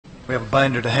We have a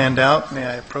binder to hand out. May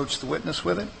I approach the witness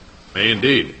with it? May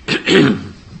indeed.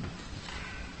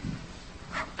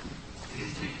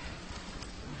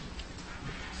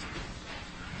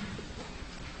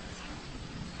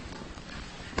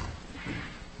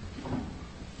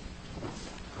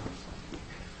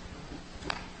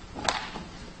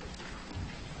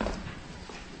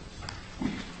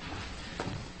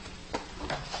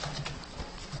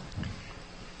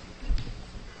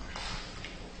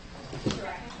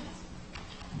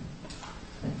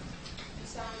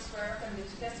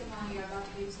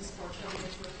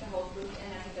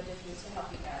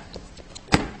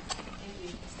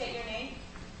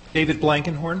 David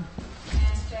Blankenhorn.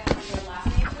 And spell your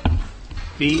last name,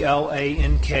 please. Blankenhorn.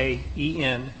 And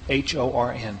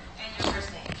your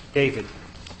first name. David.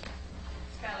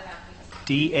 Spell it out, please.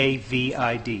 David.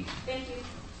 Thank you.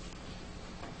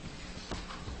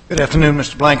 Good afternoon,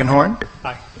 Mr. Blankenhorn.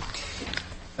 Hi.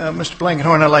 Mr.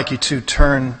 Blankenhorn, I'd like you to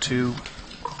turn to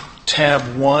tab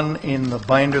 1 in the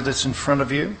binder that's in front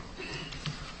of you.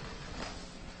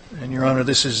 And, Your Honor,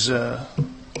 this is the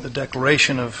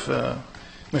declaration of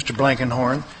Mr.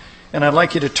 Blankenhorn. And I'd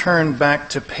like you to turn back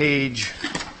to page,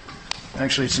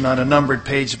 actually it's not a numbered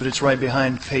page, but it's right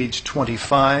behind page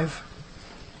 25.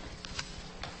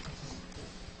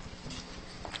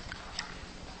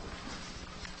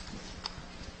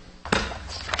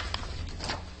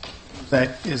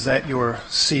 Is that your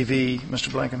CV, Mr.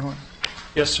 Blankenhorn?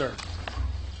 Yes, sir.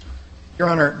 Your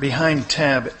Honor, behind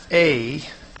tab A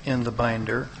in the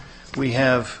binder, we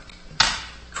have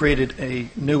created a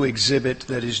new exhibit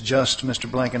that is just Mr.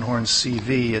 Blankenhorn's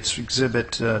CV. It's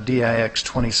exhibit DIX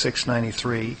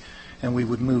 2693, and we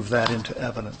would move that into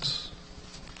evidence.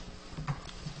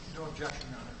 No objection,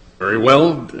 Your Honor. Very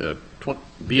well.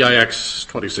 BIX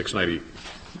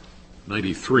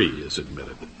 2693 is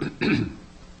admitted.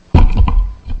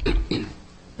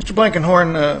 Mr.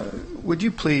 Blankenhorn, would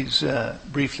you please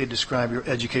briefly describe your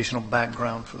educational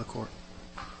background for the court?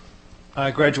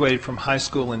 I graduated from high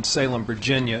school in Salem,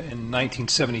 Virginia in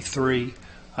 1973.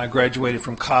 I graduated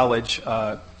from college,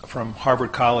 from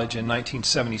Harvard College in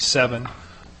 1977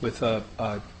 with a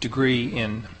degree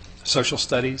in social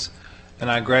studies.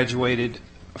 And I graduated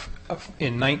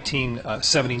in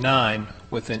 1979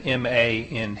 with an MA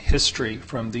in history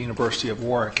from the University of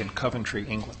Warwick in Coventry,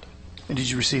 England. And did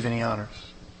you receive any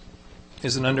honors?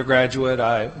 As an undergraduate,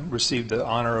 I received the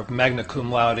honor of magna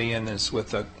cum laude, and is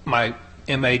with my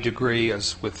MA degree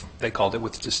is with, they called it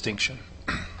with distinction.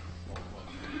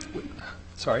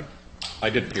 Sorry? I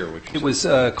didn't hear what you said. It was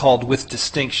called with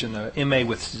distinction, MA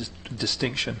with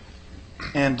distinction.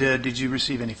 And did you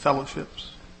receive any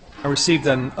fellowships? I received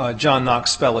a John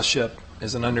Knox Fellowship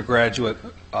as an undergraduate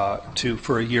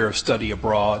for a year of study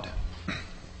abroad.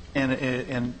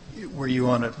 And were you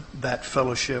on that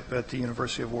fellowship at the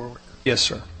University of Warwick? Yes,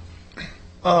 sir.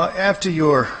 After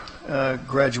your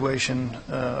graduation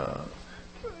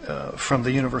from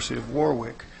the University of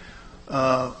Warwick,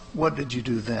 what did you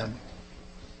do then?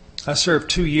 I served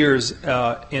 2 years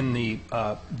in the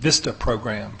VISTA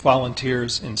program,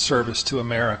 Volunteers in Service to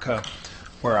America,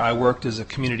 where I worked as a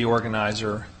community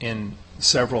organizer in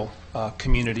several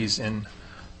communities in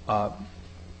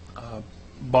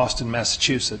Boston,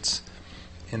 Massachusetts.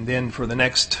 And then for the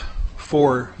next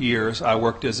 4 years, I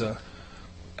worked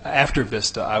after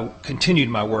VISTA, I continued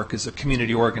my work as a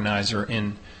community organizer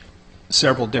in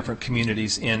several different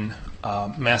communities in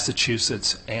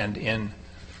Massachusetts and in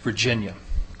Virginia.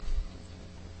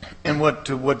 And what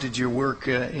did your work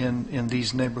in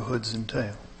these neighborhoods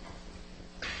entail?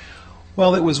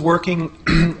 Well, it was working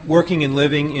and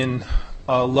living in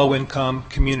low-income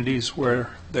communities where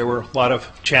there were a lot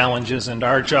of challenges, and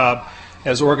our job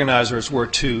as organizers were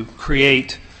to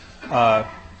create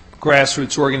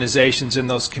grassroots organizations in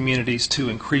those communities to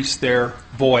increase their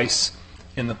voice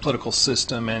in the political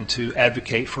system and to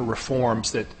advocate for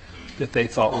reforms that they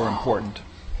thought were important.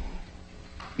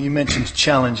 You mentioned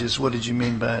challenges. What did you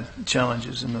mean by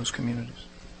challenges in those communities?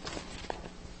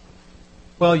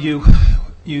 Well, you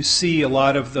see a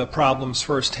lot of the problems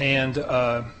firsthand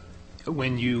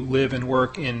when you live and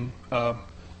work in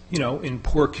in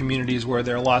poor communities where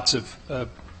there are lots of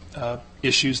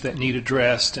issues that need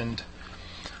addressed. And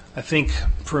I think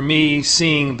for me,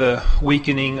 seeing the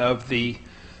weakened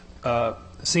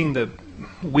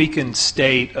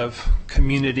state of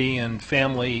community and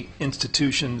family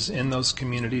institutions in those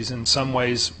communities in some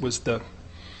ways was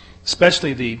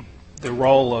especially the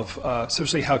role of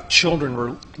especially how children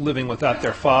were living without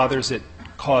their fathers. It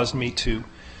caused me to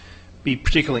be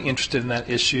particularly interested in that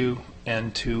issue,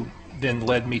 and then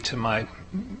led me to my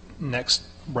next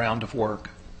round of work.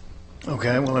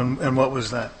 Okay, well, and what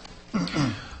was that?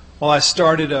 Well, I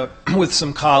started with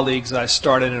some colleagues. I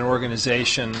started an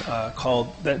organization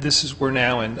called. We're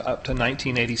now in up to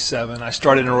 1987. I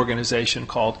started an organization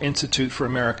called Institute for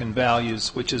American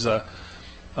Values, which is a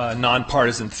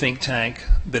nonpartisan think tank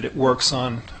that it works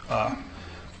on.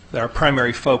 Our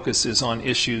primary focus is on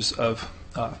issues of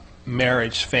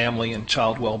marriage, family, and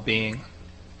child well-being.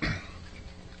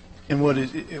 And what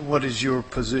is your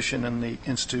position in the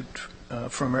Institute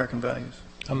for American Values?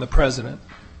 I'm the president.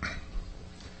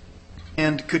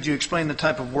 And could you explain the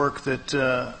type of work that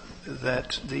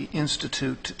the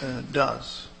Institute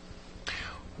does?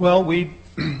 Well, we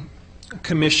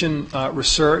commission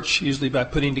research, usually by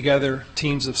putting together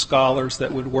teams of scholars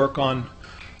that would work on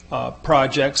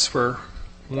projects for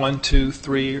 1, 2,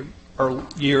 3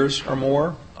 years or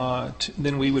more.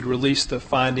 Then we would release the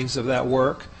findings of that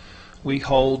work. We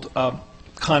hold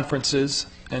conferences,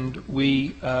 and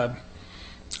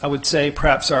I would say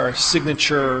perhaps our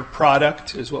signature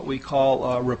product is what we call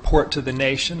a report to the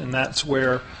nation, and that's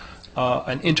where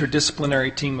an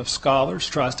interdisciplinary team of scholars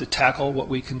tries to tackle what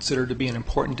we consider to be an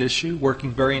important issue,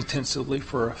 working very intensively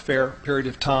for a fair period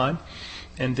of time,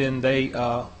 and then they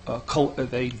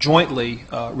jointly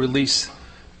release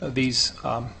these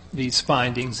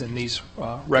findings and these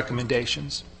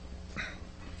recommendations.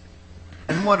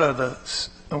 And what are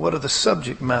the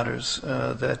subject matters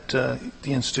that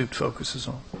the Institute focuses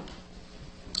on?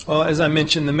 Well, as I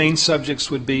mentioned, the main subjects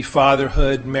would be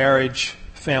fatherhood, marriage,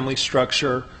 family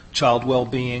structure, child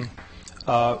well-being.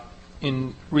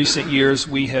 In recent years,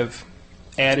 we have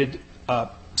added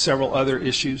several other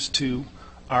issues to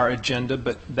our agenda,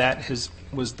 but that has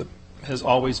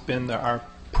always been our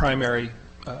primary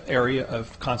area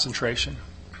of concentration.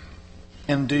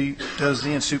 And does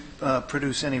the Institute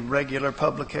produce any regular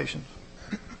publications?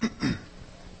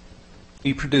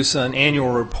 We produce an annual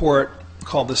report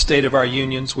called The State of Our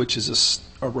Unions, which is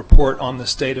a report on the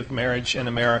state of marriage in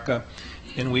America.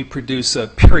 And we produce a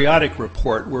periodic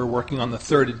report. We're working on the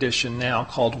 3rd edition now,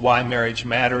 called Why Marriage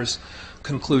Matters,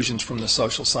 Conclusions from the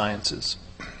Social Sciences.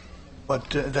 What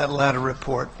that latter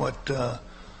report, what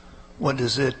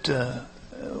does it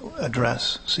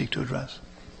seek to address?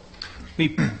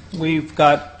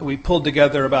 We pulled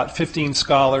together about 15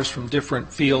 scholars from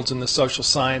different fields in the social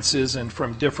sciences and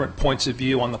from different points of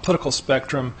view on the political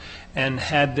spectrum, and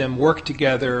had them work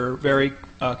together very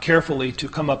carefully to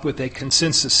come up with a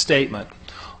consensus statement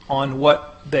on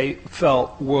what they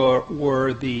felt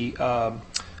were the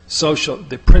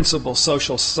principal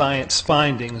social science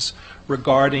findings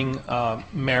regarding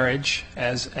marriage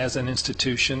as an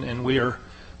institution. And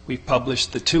we've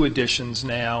published the 2 editions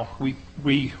now.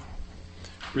 We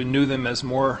renew them as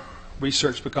more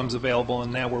research becomes available,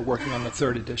 and now we're working on the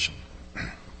 3rd edition.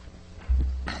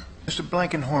 Mr.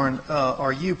 Blankenhorn,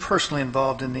 are you personally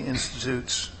involved in the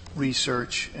Institute's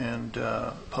research and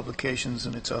publications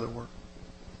and its other work?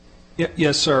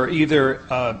 Yes, sir. Either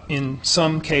in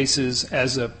some cases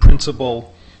as a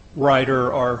principal writer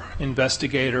or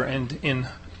investigator, and in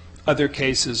other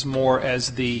cases more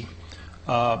as the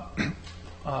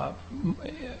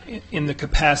in the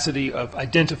capacity of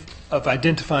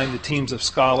identifying the teams of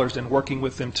scholars and working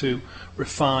with them to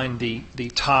refine the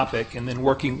topic, and then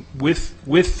working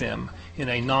with them in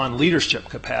a non-leadership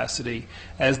capacity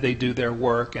as they do their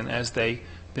work and as they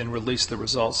then release the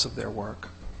results of their work.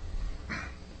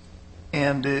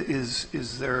 And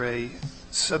is there a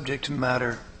subject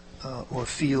matter or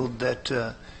field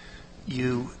that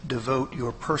you devote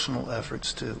your personal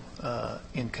efforts to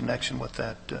in connection with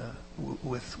that,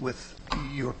 with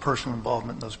your personal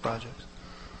involvement in those projects?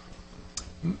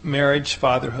 Marriage,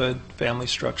 fatherhood, family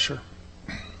structure.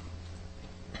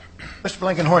 Mr.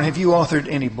 Blankenhorn, have you authored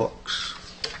any books?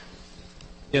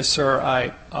 Yes, sir.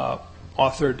 I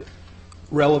authored,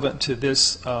 relevant to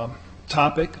this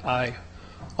topic, I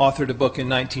authored a book in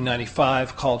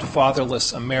 1995 called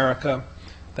Fatherless America.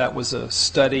 That was a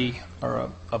study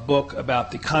or a book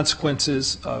about the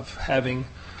consequences of having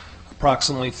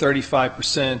approximately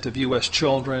 35% of U.S.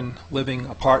 children living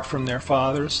apart from their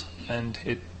fathers, and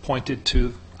it pointed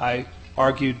to, I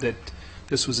argued that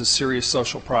this was a serious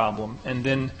social problem. And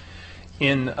then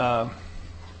in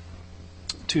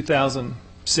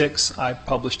 2006, I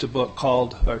published a book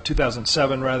called, or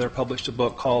 2007 rather, published a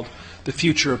book called The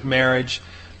Future of Marriage,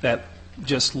 that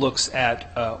just looks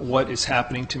at what is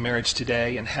happening to marriage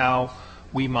today and how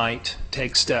we might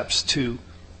take steps to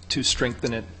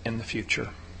strengthen it in the future.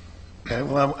 Okay.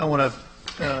 Well, I want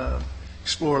to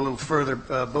explore a little further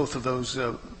both of those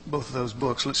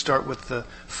books. Let's start with the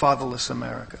Fatherless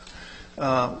America.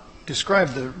 Describe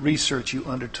the research you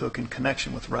undertook in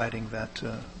connection with writing that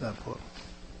book.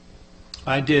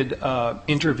 I did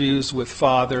interviews with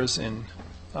fathers in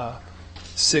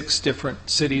 6 different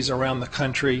cities around the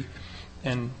country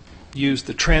and used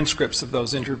the transcripts of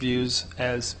those interviews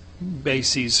as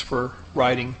bases for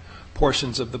writing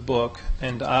portions of the book.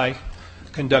 And I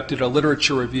conducted a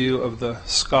literature review of the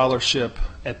scholarship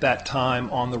at that time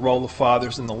on the role of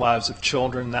fathers in the lives of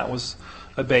children. That was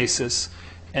a basis.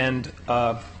 And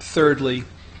thirdly,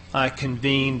 I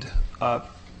convened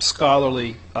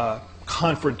scholarly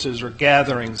conferences or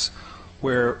gatherings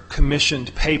where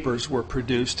commissioned papers were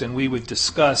produced, and we would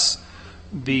discuss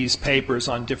these papers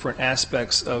on different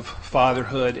aspects of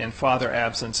fatherhood and father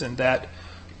absence, and that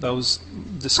those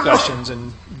discussions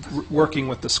and working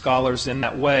with the scholars in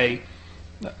that way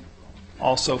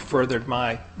also furthered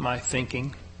my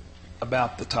thinking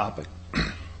about the topic.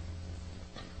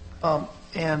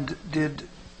 And did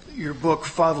your book,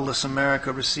 Fatherless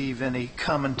America, receive any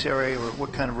commentary, or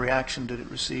what kind of reaction did it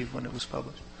receive when it was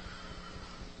published?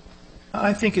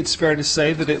 I think it's fair to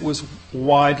say that it was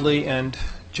widely and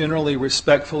generally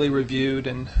respectfully reviewed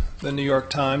in the New York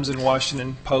Times and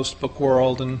Washington Post Book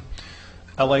World and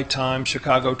LA Times,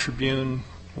 Chicago Tribune,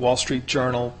 Wall Street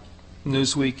Journal,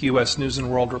 Newsweek, U.S. News and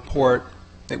World Report.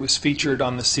 It was featured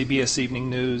on the CBS Evening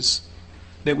News.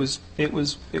 It was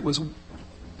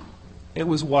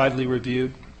widely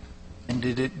reviewed. And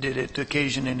did it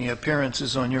occasion any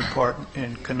appearances on your part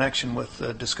in connection with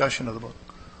the discussion of the book?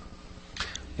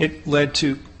 It led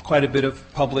to quite a bit of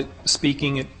public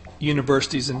speaking at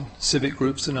universities and civic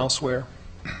groups and elsewhere.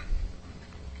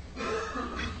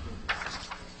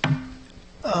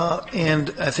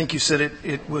 And I think you said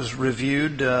it was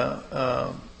reviewed.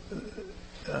 A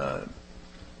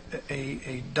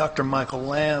Dr. Michael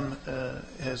Lamb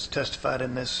has testified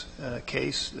in this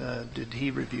case. Did he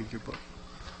review your book?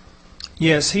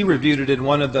 Yes, he reviewed it in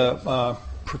one of the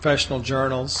professional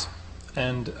journals,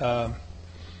 and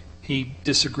he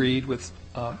disagreed with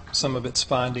some of its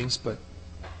findings, but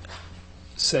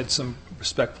said some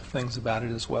respectful things about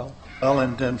it as well. Well,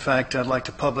 and in fact, I'd like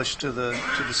to publish to the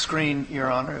screen,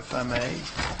 Your Honor, if I may,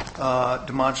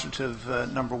 demonstrative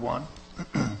number 1.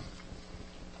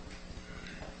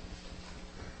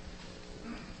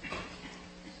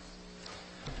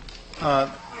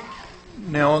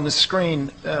 Now, on the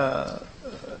screen,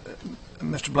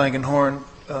 Mr. Blankenhorn,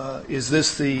 is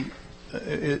this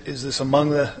among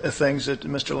the things that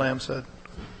Mr. Lamb said?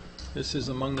 This is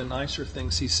among the nicer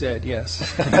things he said, yes.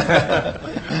 Your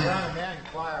Honor, may I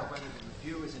inquire whether the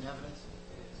review is in evidence?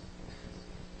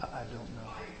 I don't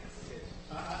know.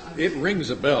 It rings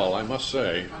a bell, I must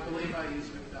say. I believe I used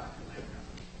it with Dr. Laker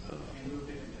and moved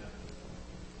it into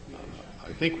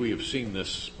I think we have seen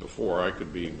this before. I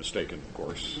could be mistaken, of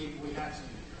course. we have seen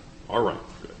it. All right,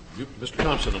 good. Mr.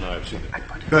 Thompson and I have seen it.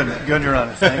 Good, Your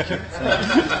Honor. Thank you.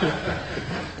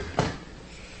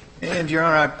 And, Your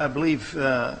Honor, I believe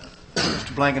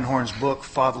Mr. Blankenhorn's book,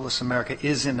 Fatherless America,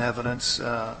 is in evidence.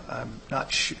 I'm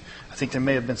not sure. I think there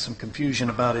may have been some confusion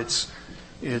about its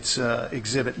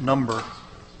exhibit number,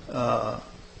 but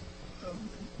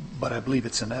I believe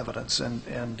it's in evidence.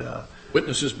 And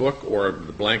Witness's book or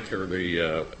the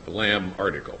Lamb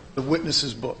article? the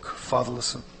witness's book,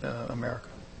 Fatherless America.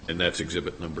 And that's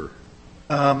exhibit number?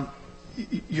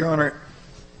 Your Honor,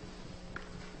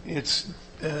 it's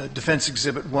Defense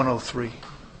Exhibit 103.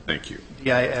 Thank you.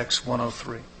 DIX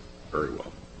 103. Very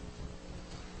well.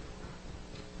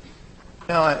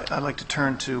 Now I'd like to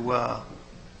turn to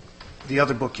the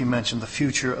other book you mentioned, The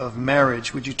Future of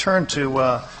Marriage. Would you turn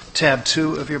to tab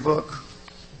 2 of your book?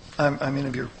 I mean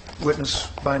of your witness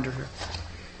binder here.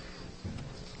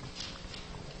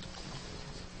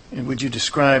 And would you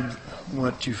describe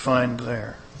what you find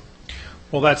there?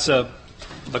 Well, that's a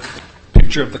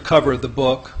picture of the cover of the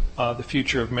book, The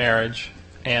Future of Marriage,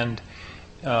 and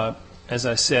as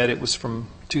I said, it was from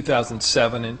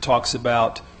 2007 and talks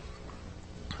about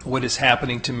what is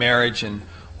happening to marriage and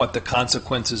what the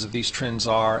consequences of these trends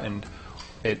are, and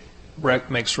it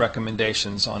makes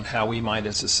recommendations on how we might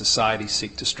as a society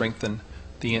seek to strengthen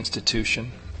the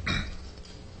institution.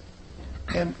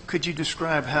 And could you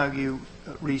describe how you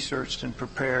researched and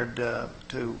prepared to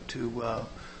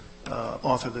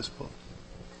author this book?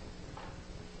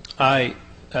 I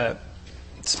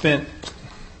spent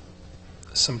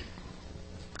some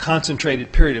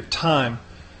concentrated period of time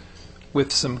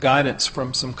with some guidance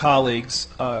from some colleagues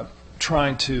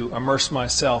trying to immerse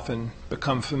myself and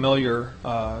become familiar,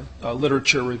 conduct a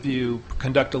literature review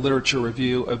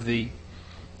of the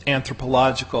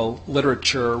anthropological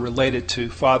literature related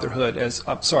to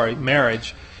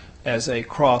marriage as a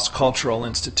cross-cultural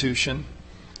institution.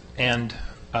 And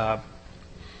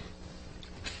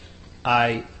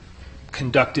I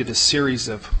conducted a series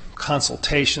of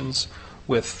consultations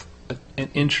with an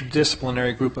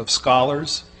interdisciplinary group of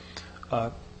scholars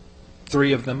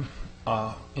 3 of them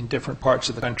in different parts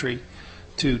of the country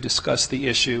to discuss the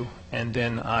issue, and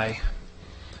then I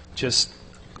just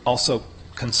also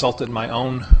consulted my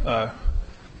own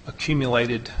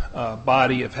accumulated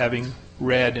body of having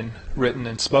read and written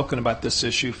and spoken about this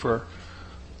issue for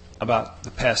about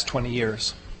the past 20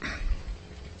 years.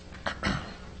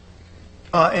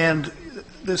 And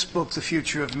this book, The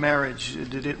Future of Marriage,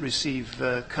 did it receive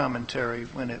commentary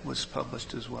when it was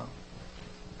published as well?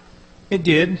 It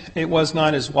did. It was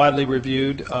not as widely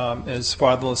reviewed as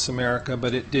Fatherless America,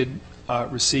 but it did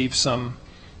receive some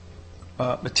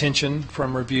attention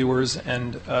from reviewers,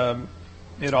 and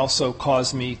it also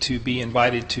caused me to be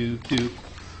invited to do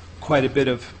quite a bit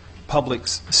of public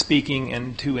speaking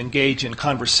and to engage in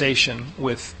conversation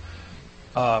with.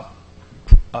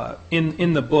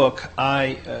 In the book,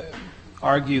 I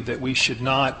argued that we should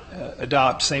not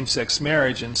adopt same-sex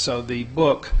marriage, and so the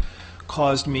book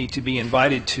caused me to be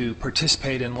invited to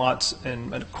participate in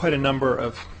quite a number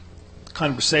of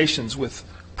conversations with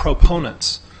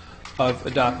proponents of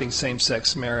adopting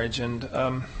same-sex marriage, and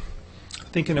I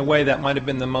think in a way that might have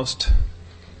been the most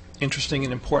interesting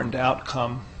and important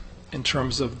outcome in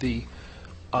terms of the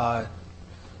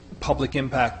public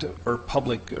impact or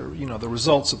the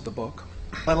results of the book.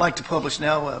 I'd like to publish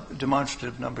now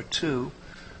demonstrative number 2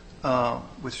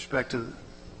 with respect to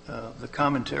the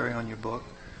commentary on your book.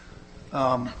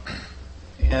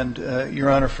 And, Your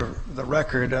Honor, for the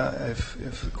record,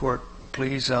 if the Court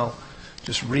please, I'll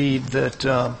just read that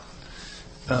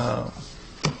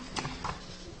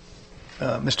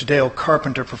Mr. Dale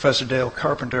Carpenter, Professor Dale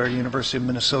Carpenter, University of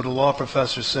Minnesota law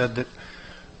professor, said that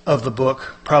of the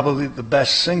book, probably the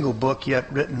best single book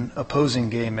yet written opposing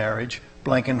gay marriage,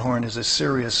 Blankenhorn is a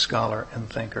serious scholar and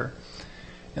thinker.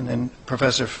 And then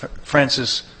Professor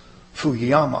Francis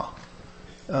Fukuyama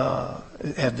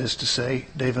had this to say: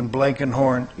 David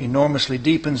Blankenhorn enormously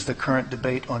deepens the current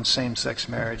debate on same-sex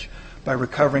marriage by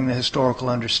recovering the historical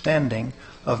understanding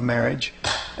of marriage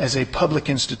as a public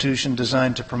institution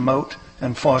designed to promote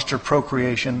and foster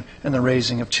procreation and the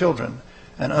raising of children,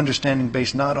 an understanding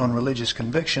based not on religious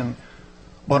conviction,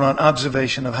 but on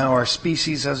observation of how our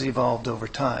species has evolved over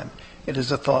time. It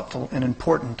is a thoughtful and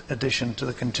important addition to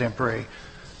the contemporary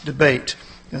debate.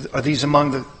 Are these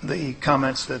among the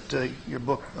comments that your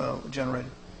book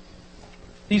generated?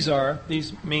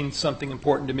 These mean something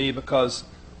important to me because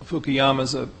Fukuyama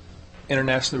is an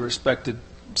internationally respected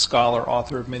scholar,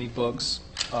 author of many books.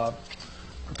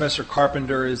 Professor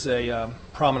Carpenter is a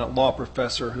prominent law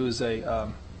professor who is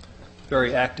a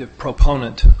very active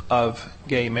proponent of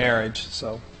gay marriage.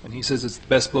 So when he says it's the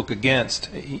best book against,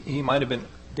 he might have been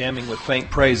damning with faint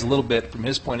praise a little bit from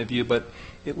his point of view, but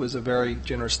it was a very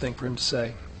generous thing for him to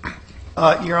say.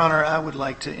 Your Honor, I would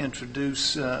like to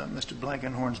introduce Mr.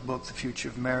 Blankenhorn's book, The Future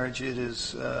of Marriage. It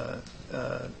is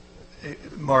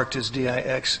marked as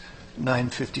DIX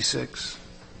 956.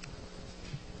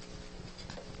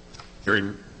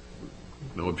 Hearing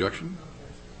no objection,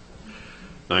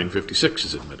 956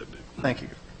 is admitted. Thank you.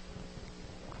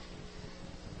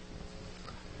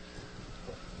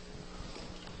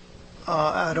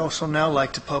 I'd also now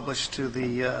like to publish to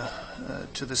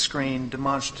the screen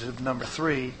demonstrative number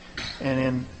 3, and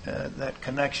in that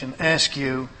connection ask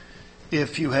you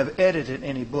if you have edited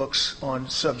any books on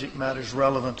subject matters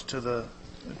relevant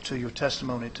to your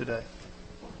testimony today.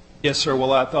 Yes, sir.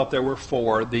 Well, I thought there were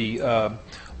 4. The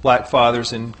Black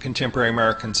Fathers in Contemporary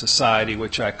American Society,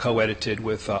 which I co-edited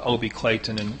with Obie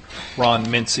Clayton and Ron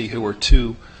Mincy, who were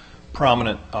 2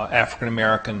 prominent African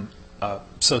American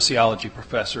sociology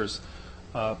professors.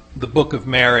 The Book of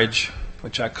Marriage,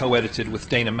 which I co-edited with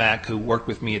Dana Mack, who worked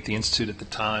with me at the Institute at the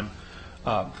time.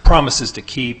 Promises to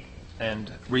Keep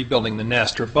and Rebuilding the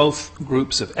Nest are both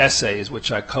groups of essays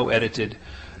which I co-edited,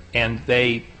 and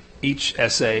each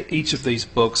of these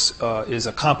books is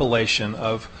a compilation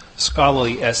of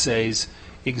scholarly essays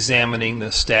examining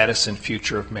the status and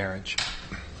future of marriage.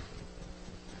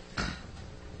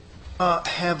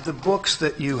 Have the books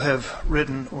that you have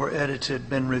written or edited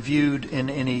been reviewed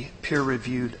in any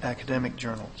peer-reviewed academic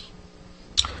journals?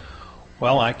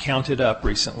 Well, I counted up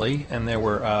recently, and there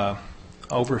were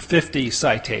over 50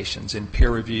 citations in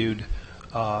peer-reviewed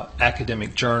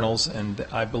academic journals, and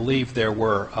I believe there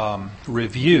were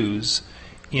reviews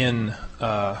in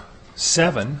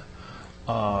 7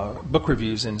 book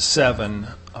reviews in 7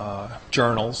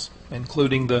 journals,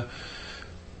 including the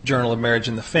Journal of Marriage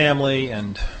and the Family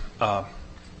and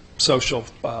Social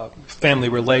Family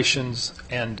Relations,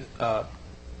 and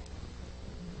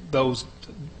those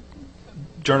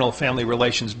Journal of Family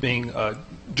Relations being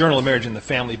Journal of Marriage and the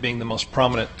Family being the most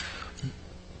prominent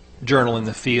journal in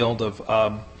the field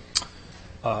of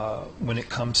when it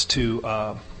comes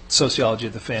to sociology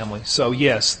of the family. So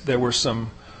yes, there were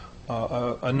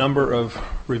a number of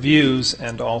reviews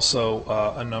and also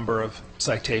a number of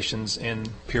citations in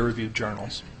peer-reviewed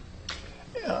journals.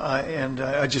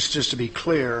 Just to be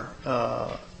clear,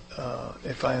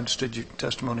 if I understood your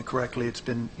testimony correctly,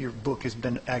 your book has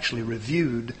been actually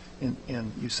reviewed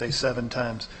in you say 7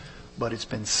 times, but it's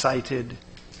been cited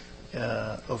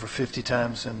over 50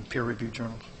 times in peer-reviewed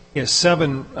journals. Yes,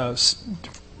 7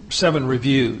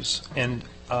 reviews, and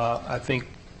I think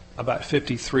about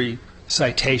 53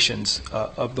 citations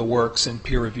of the works in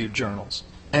peer-reviewed journals.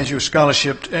 Has your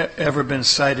scholarship ever been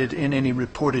cited in any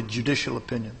reported judicial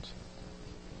opinions?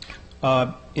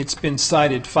 It's been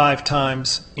cited 5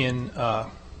 times in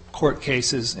court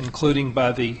cases, including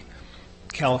by the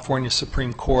California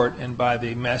Supreme Court and by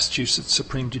the Massachusetts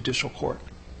Supreme Judicial Court.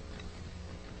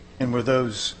 And were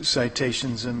those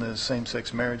citations in the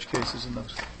same-sex marriage cases in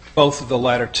those? Both of the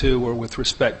latter 2 were with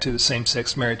respect to the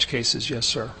same-sex marriage cases, yes,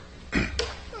 sir.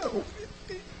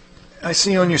 I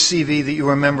see on your CV that you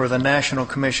were a member of the National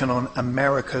Commission on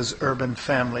America's Urban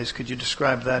Families. Could you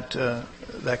describe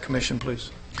that commission,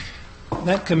 please?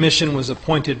 That commission was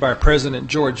appointed by President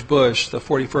George Bush, the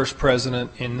 41st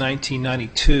president, in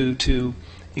 1992 to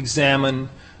examine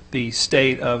the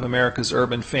state of America's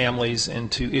urban families and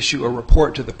to issue a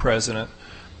report to the president.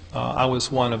 I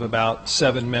was one of about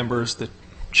 7 members. The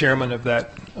chairman of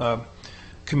that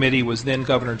committee was then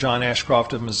Governor John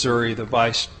Ashcroft of Missouri. The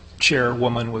vice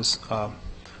chairwoman was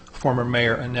former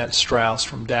Mayor Annette Strauss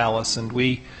from Dallas, and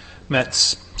we met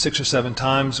 6 or 7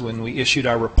 times when we issued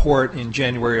our report in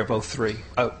January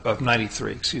of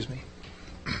 93, excuse me.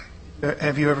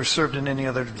 Have you ever served in any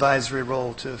other advisory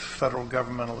role to federal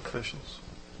governmental officials?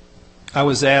 I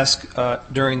was asked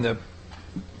during the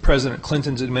President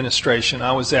Clinton's administration,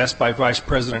 I was asked by Vice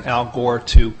President Al Gore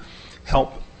to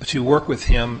work with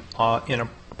him in a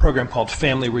program called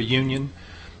Family Reunion,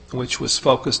 which was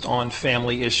focused on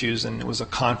family issues, and it was a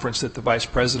conference that the Vice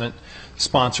President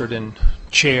sponsored and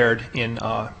chaired in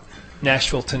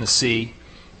Nashville, Tennessee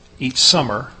each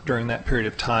summer during that period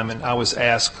of time. And I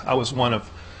was one of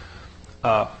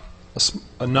a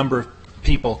number of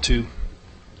people to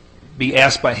be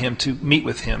asked by him to meet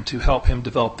with him to help him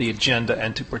develop the agenda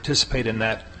and to participate in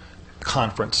that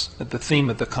conference. The theme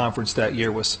of the conference that year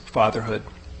was fatherhood.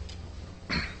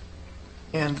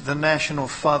 And the National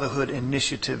Fatherhood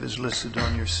Initiative is listed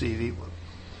on your CV.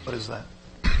 What is that?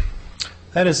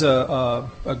 That is a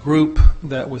group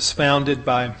that was founded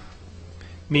by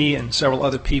me and several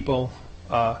other people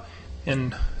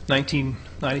in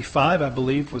 1995, I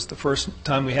believe, was the first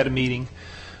time we had a meeting,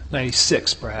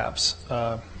 96 perhaps.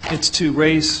 It's to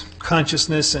raise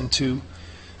consciousness and to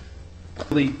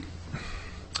really,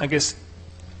 I guess,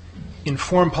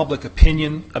 inform public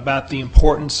opinion about the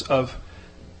importance of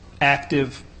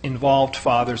active, involved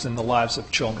fathers in the lives of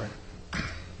children.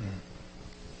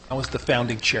 I was the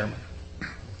founding chairman.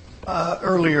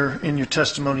 Earlier in your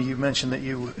testimony, you mentioned that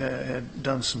you had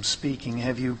done some speaking.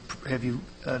 Have you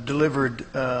delivered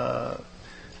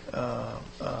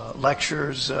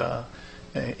lectures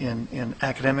in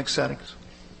academic settings?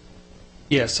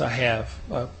 Yes, I have,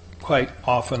 quite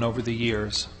often over the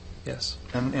years. Yes.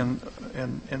 And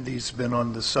these have been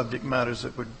on the subject matters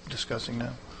that we're discussing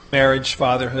now? Marriage,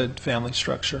 fatherhood, family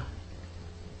structure.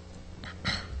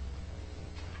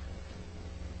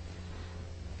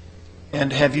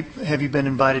 And have you been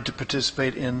invited to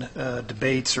participate in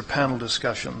debates or panel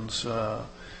discussions on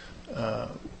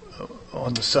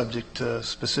the subject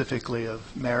specifically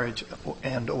of marriage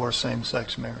and/or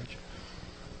same-sex marriage?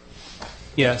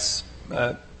 Yes,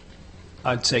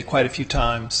 I'd say quite a few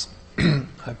times.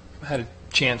 I've had a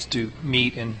chance to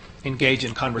meet and engage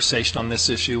in conversation on this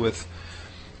issue with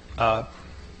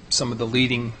some of the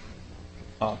leading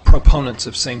proponents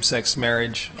of same-sex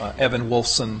marriage, Evan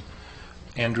Wolfson,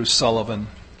 Andrew Sullivan,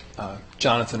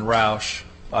 Jonathan Rausch,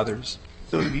 others.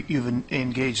 So you've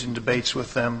engaged in debates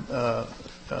with them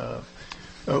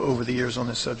over the years on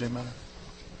this subject matter?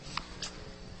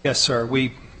 Yes, sir.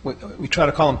 We try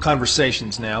to call them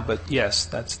conversations now, but yes,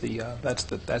 that's the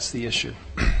issue.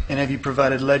 And have you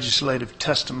provided legislative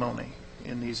testimony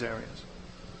in these areas?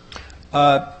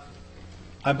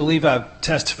 I believe I've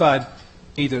testified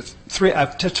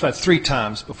I've testified 3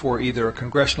 times before either a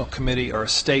congressional committee or a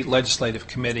state legislative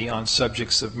committee on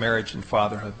subjects of marriage and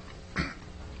fatherhood.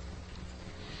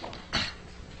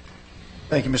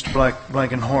 Thank you, Mr.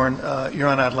 Blankenhorn. Your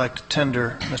Honor, I'd like to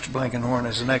tender Mr. Blankenhorn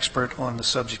as an expert on the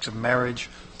subjects of marriage,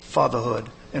 fatherhood,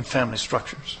 and family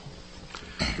structures.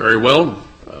 Very well.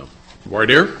 Voir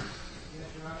dire.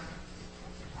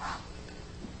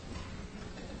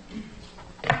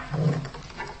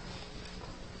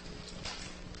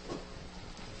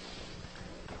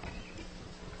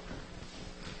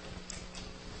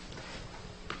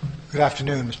 Good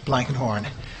afternoon, Mr. Blankenhorn.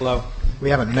 Hello. We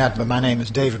haven't met, but my name is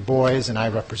David Boys, and I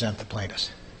represent the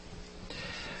plaintiffs.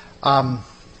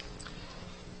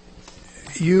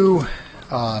 You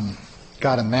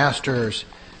got a master's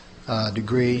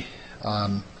degree,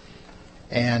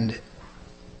 and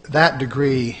that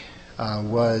degree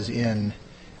was in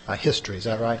history, is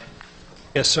that right?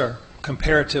 Yes, sir.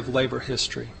 Comparative labor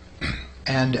history.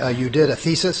 And you did a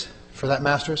thesis for that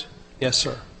master's? Yes,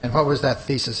 sir. And what was that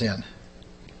thesis in?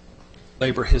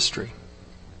 Labor history.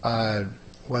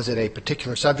 Was it a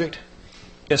particular subject?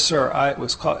 Yes, sir.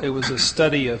 It was a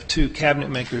study of two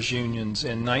cabinet makers unions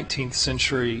in 19th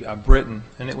century Britain,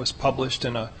 and it was published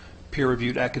in a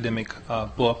peer-reviewed academic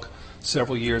book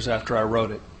several years after I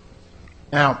wrote it.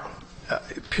 Now,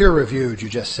 peer-reviewed, you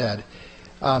just said.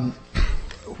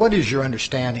 What is your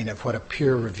understanding of what a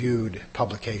peer-reviewed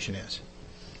publication is?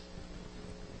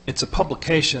 It's a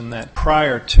publication that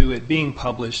prior to it being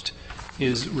published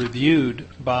is reviewed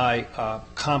by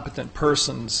competent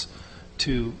persons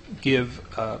to give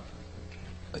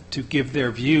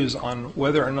their views on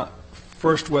whether or not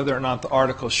the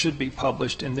article should be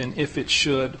published, and then if it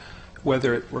should,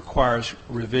 whether it requires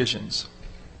revisions.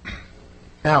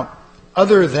 Now,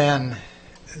 other than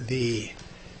the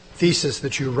thesis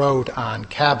that you wrote on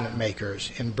cabinet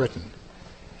makers in Britain,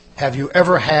 have you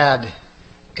ever had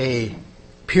a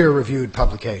peer-reviewed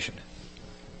publication?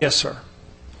 Yes, sir.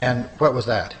 And what was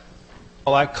that?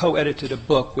 Well, I co-edited a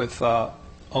book with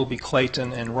Obie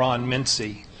Clayton and Ron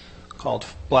Mincy called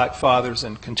Black Fathers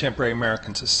in Contemporary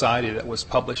American Society that was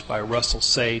published by Russell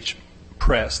Sage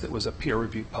Press. That was a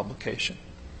peer-reviewed publication.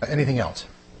 Anything else?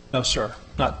 No, sir.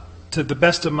 Not to the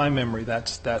best of my memory.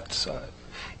 That's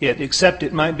it. Except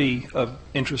it might be of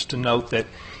interest to note that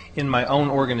in my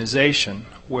own organization,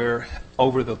 where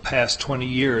over the past 20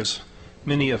 years,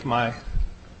 many of my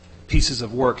pieces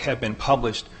of work have been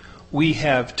published, we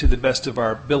have, to the best of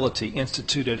our ability,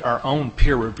 instituted our own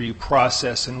peer review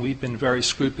process, and we've been very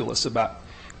scrupulous about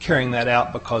carrying that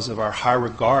out because of our high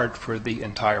regard for the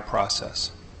entire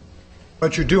process.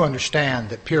 But you do understand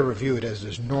that peer-reviewed as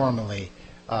is normally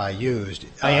used.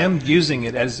 I am using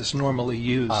it as it's normally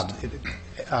used.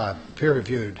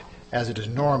 Peer-reviewed as it is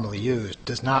normally used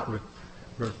does not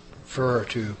refer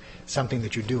to something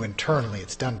that you do internally.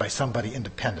 It's done by somebody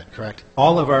independent, correct?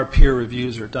 All of our peer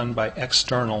reviews are done by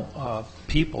external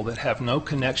people that have no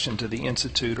connection to the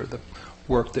Institute or the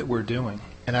work that we're doing.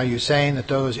 And are you saying that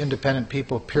those independent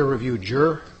people peer-reviewed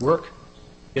your work?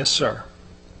 Yes, sir.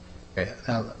 Okay.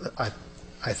 Now,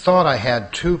 I thought I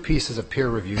had two pieces of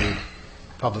peer-reviewed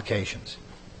publications.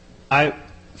 I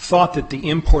thought that the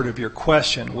import of your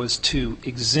question was to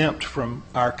exempt from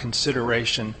our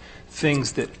consideration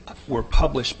things that were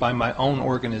published by my own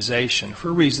organization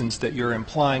for reasons that you're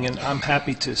implying, and I'm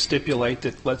happy to stipulate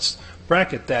that. Let's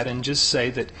bracket that and just say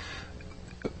that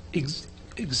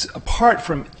apart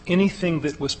from anything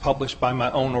that was published by my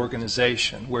own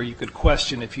organization, where you could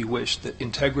question, if you wish, the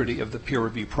integrity of the peer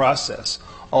review process,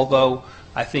 although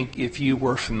I think if you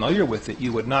were familiar with it,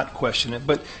 you would not question it,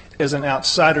 but as an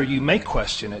outsider, you may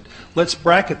question it. Let's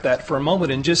bracket that for a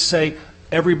moment and just say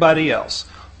everybody else.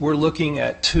 We're looking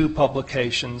at two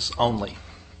publications only.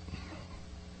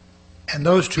 And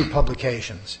those two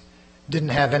publications didn't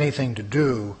have anything to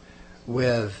do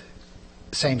with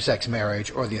same-sex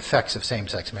marriage or the effects of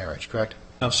same-sex marriage, correct?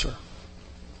 No, sir.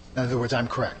 In other words, I'm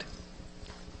correct.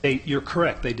 You're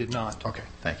correct. They did not. Okay,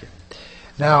 thank you.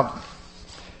 Now,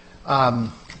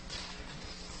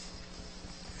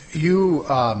 you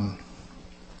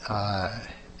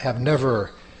have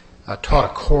never taught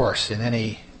a course in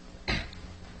any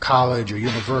college or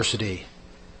university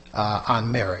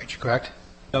on marriage, correct?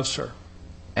 No, sir.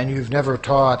 And you've never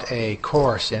taught a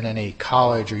course in any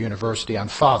college or university on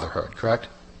fatherhood, correct?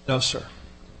 No, sir.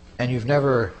 And you've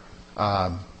never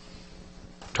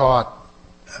taught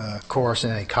a course in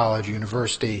any college or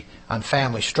university on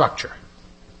family structure?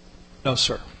 No,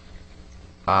 sir.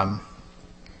 And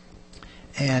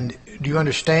do you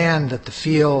understand that the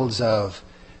fields of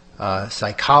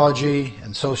psychology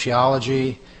and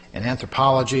sociology and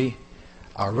anthropology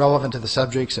are relevant to the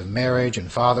subjects of marriage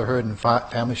and fatherhood and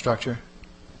family structure?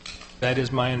 That is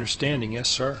my understanding, yes,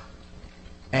 sir.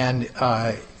 And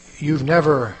you've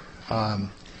never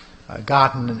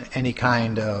gotten any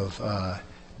kind of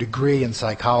degree in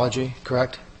psychology,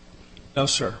 correct? No,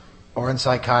 sir. Or in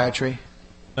psychiatry?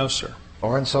 No, sir.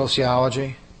 Or in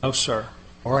sociology? No, sir.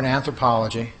 Or in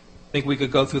anthropology? I think we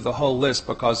could go through the whole list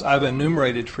because I've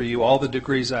enumerated for you all the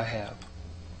degrees I have.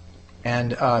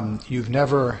 And you've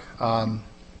never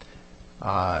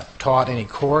taught any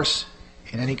course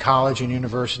in any college and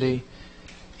university?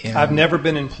 I've never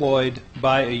been employed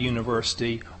by a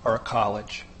university or a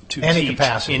college to Any teach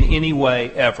capacity. in any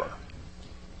way ever.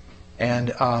 And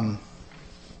you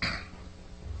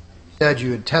said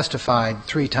you had testified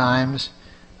 3 times.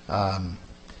 Were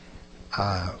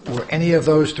any of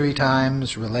those 3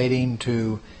 times relating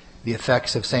to the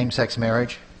effects of same-sex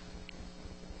marriage?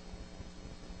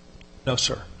 No,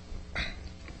 sir.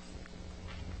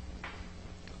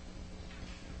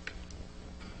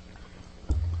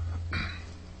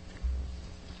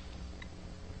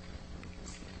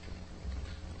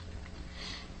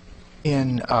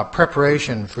 In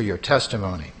preparation for your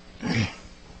testimony,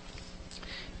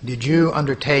 did you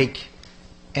undertake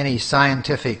any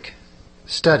scientific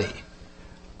study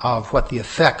of what the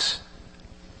effects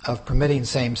of permitting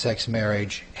same-sex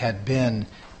marriage had been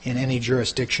in any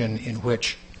jurisdiction in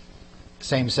which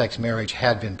same-sex marriage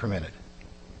had been permitted?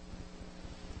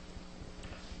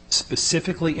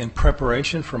 Specifically in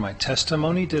preparation for my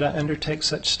testimony, did I undertake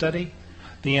such study?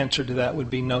 The answer to that would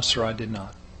be no, sir, I did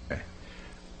not.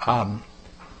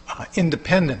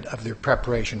 Independent of the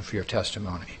preparation for your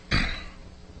testimony,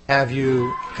 have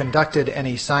you conducted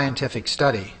any scientific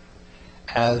study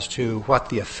as to what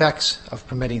the effects of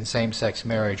permitting same-sex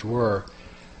marriage were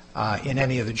in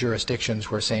any of the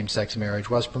jurisdictions where same-sex marriage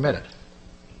was permitted?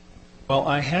 Well,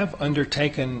 I have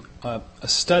undertaken a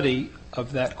study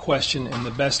of that question in the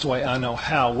best way I know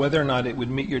how. Whether or not it would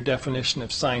meet your definition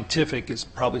of scientific is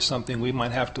probably something we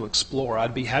might have to explore.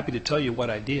 I'd be happy to tell you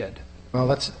what I did. Well,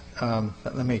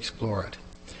 let me explore it.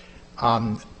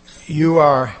 You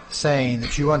are saying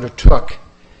that you undertook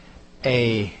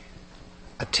an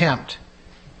attempt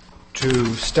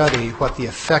to study what the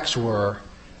effects were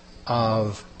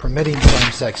of permitting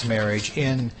same-sex marriage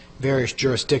in various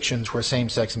jurisdictions where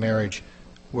same-sex marriage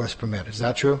was permitted. Is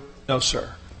that true? No,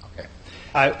 sir. Okay.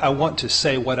 I want to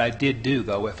say what I did do,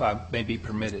 though, if I may be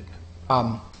permitted.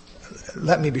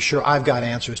 Let me be sure I've got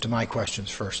answers to my questions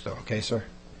first, though. Okay, sir?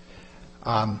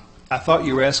 I thought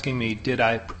you were asking me, did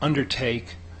I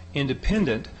undertake,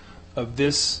 independent of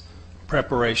this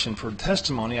preparation for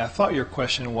testimony, I thought your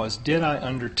question was, did I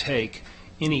undertake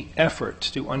any effort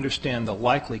to understand the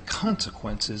likely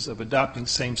consequences of adopting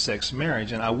same-sex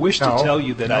marriage? And I wish to tell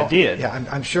you that I did. Yeah,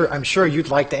 I'm sure you'd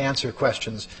like to answer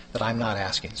questions that I'm not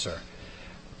asking, sir.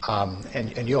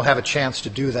 And you'll have a chance to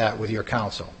do that with your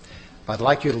counsel. But I'd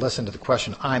like you to listen to the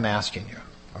question I'm asking you,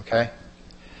 okay?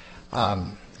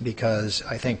 Because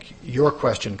I think your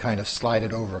question kind of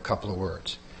slided over a couple of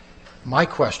words. My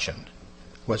question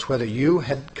was whether you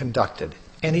had conducted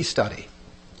any study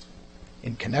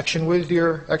in connection with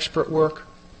your expert work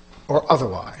or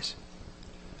otherwise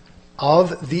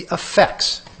of the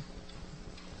effects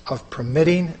of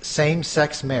permitting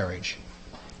same-sex marriage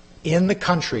in the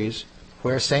countries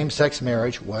where same-sex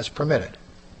marriage was permitted.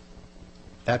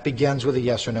 That begins with a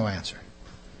yes or no answer.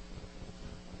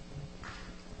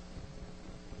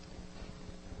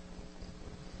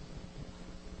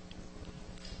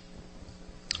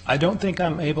 I don't think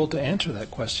I'm able to answer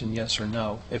that question, yes or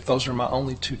no, if those are my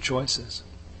only 2 choices.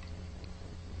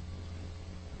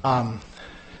 Well,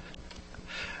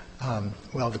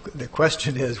 the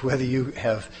question is whether you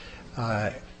have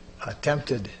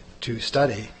attempted to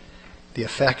study the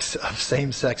effects of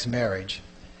same-sex marriage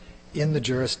in the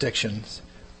jurisdictions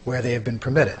where they have been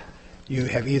permitted. You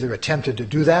have either attempted to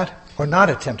do that or not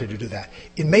attempted to do that.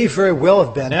 It may very well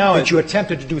have been that you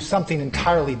attempted to do something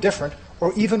entirely different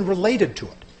or even related to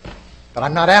it. But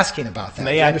I'm not asking about that.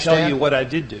 May I tell you what I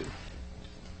did do?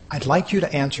 I'd like you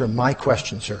to answer my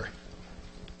question, sir.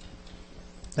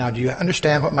 Now, do you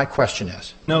understand what my question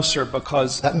is? No, sir,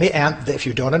 because... If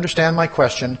you don't understand my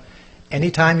question,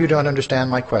 anytime you don't understand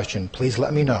my question, please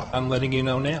let me know. I'm letting you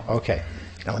know now. Okay.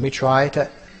 Now, let me try to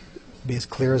be as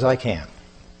clear as I can.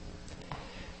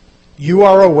 You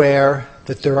are aware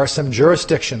that there are some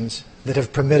jurisdictions that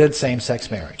have permitted same-sex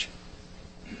marriage.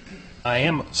 I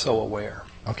am so aware.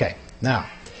 Okay. Now,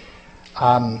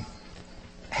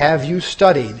 have you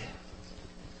studied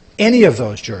any of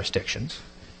those jurisdictions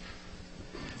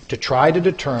to try to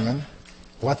determine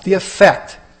what the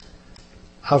effect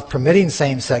of permitting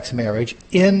same-sex marriage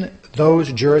in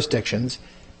those jurisdictions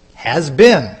has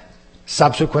been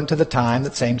subsequent to the time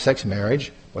that same-sex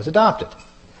marriage was adopted?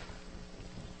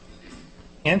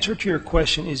 Answer to your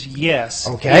question is yes.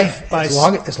 Okay.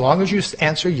 As long as you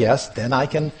answer yes, then I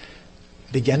can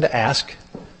begin to ask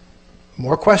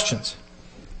more questions.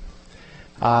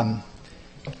 I'm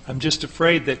just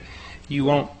afraid that you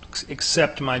won't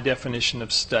accept my definition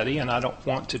of study, and I don't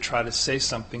want to try to say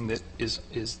something that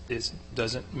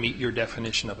doesn't meet your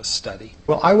definition of a study.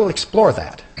 Well, I will explore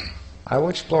that. I will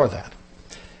explore that.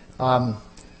 But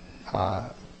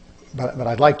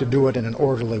I'd like to do it in an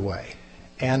orderly way.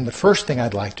 And the first thing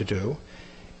I'd like to do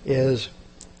is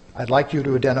I'd like you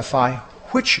to identify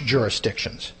which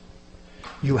jurisdictions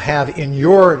you have in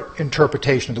your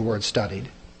interpretation of the word studied.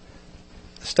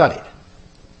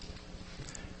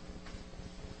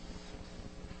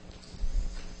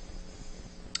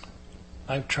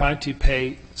 I've tried to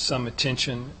pay some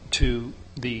attention to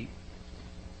the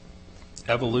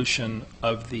evolution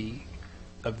of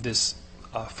this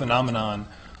phenomenon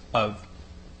of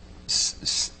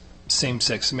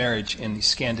same-sex marriage in the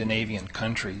Scandinavian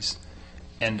countries,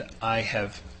 and I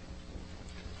have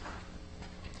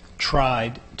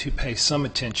tried to pay some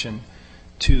attention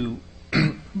to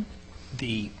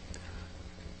the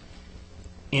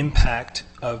impact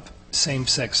of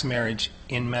same-sex marriage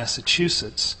in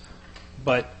Massachusetts.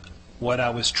 But what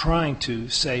I was trying to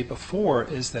say before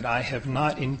is that I have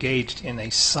not engaged in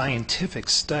a scientific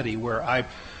study where I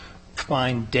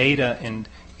find data and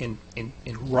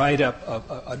write up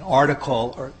an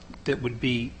article that would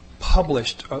be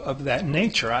published of that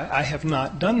nature. I have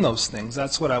not done those things.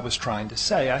 That's what I was trying to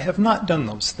say. I have not done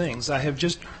those things. I have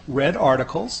just read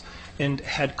articles and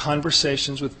had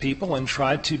conversations with people and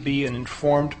tried to be an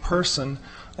informed person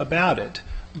about it.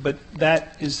 But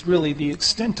that is really the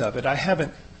extent of it. I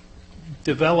haven't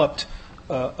developed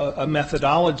a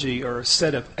methodology or a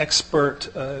set of expert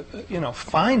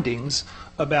findings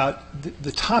about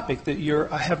the topic that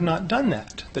I have not done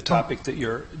that, the topic that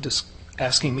you're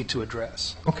asking me to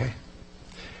address. Okay.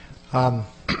 Your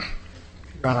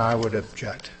Honor, I would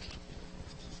object.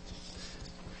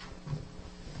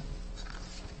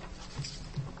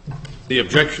 The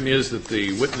objection is that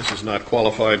the witness is not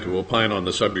qualified to opine on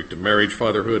the subject of marriage,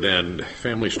 fatherhood, and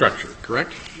family structure,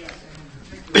 correct?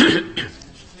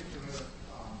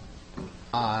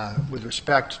 With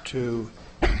respect to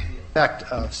the effect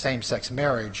of same-sex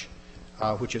marriage,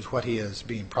 which is what he is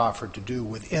being proffered to do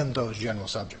within those general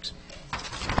subjects.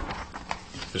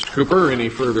 Mr. Cooper, any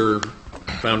further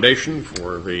foundation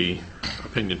for the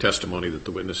opinion testimony that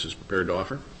the witness is prepared to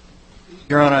offer?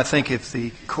 Your Honor, I think if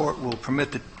the court will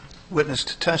permit the witness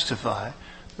to testify,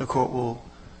 the court will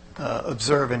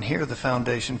observe and hear the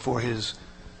foundation for his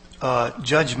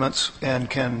judgments and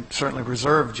can certainly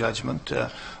reserve judgment.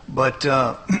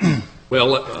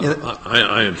 Well,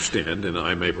 I understand, and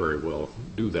I may very well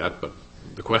do that, but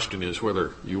the question is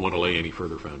whether you want to lay any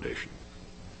further foundation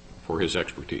for his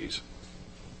expertise.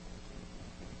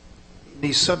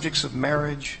 These subjects of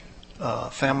marriage,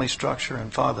 family structure,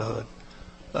 and fatherhood.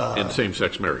 And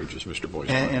same-sex marriage, as Mr. Boyce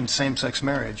said. And same-sex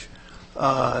marriage.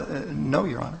 No,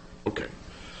 Your Honor. Okay.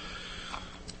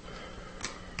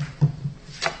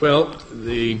 Well,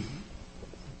 the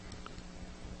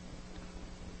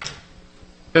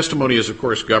testimony is, of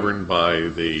course, governed by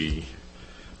the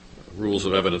rules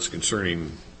of evidence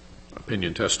concerning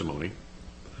opinion testimony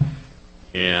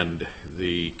and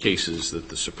the cases that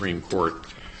the Supreme Court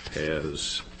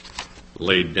has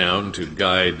laid down to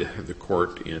guide the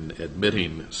court in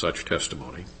admitting such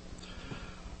testimony.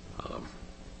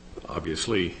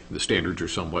 Obviously, the standards are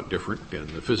somewhat different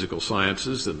in the physical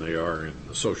sciences than they are in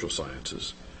the social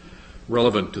sciences.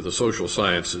 Relevant to the social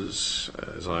sciences,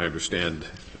 as I understand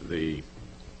the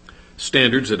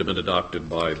standards that have been adopted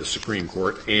by the Supreme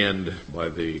Court and by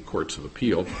the courts of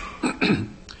appeal,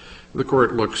 the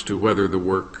court looks to whether the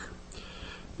work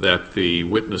that the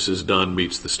witness has done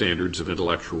meets the standards of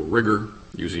intellectual rigor,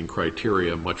 using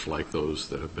criteria much like those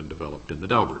that have been developed in the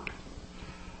Daubert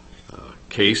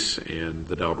case and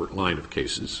the Daubert line of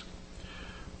cases,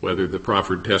 whether the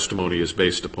proffered testimony is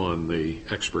based upon the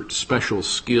expert's special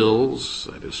skills,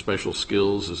 that is, special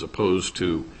skills as opposed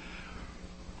to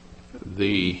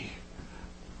the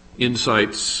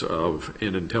insights of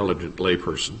an intelligent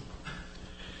layperson,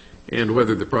 and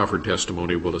whether the proffered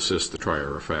testimony will assist the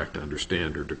trier of fact to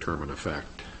understand or determine a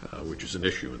fact which is an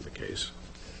issue in the case.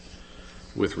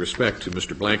 With respect to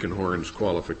Mr. Blankenhorn's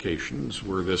qualifications,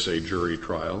 were this a jury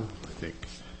trial, I think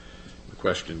the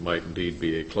question might indeed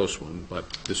be a close one,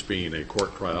 but this being a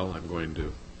court trial, I'm going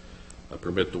to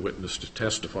permit the witness to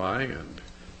testify, and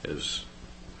as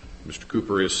Mr.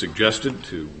 Cooper has suggested,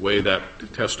 to weigh that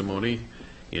testimony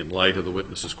in light of the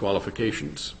witness's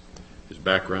qualifications, his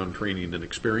background, training, and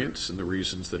experience, and the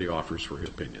reasons that he offers for his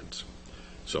opinions.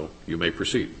 So you may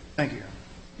proceed. Thank you.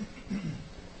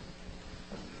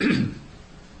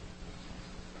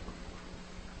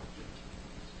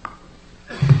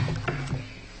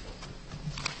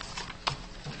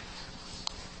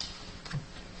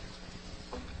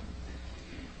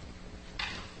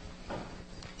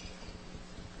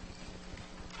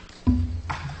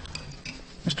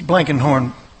 Mr.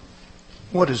 Blankenhorn,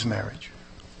 what is marriage?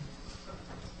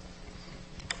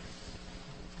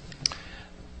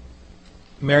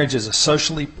 marriage is a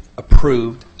socially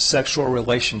approved sexual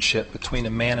relationship between a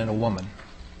man and a woman.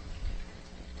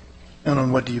 And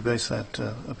on what do you base that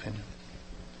opinion?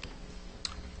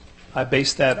 I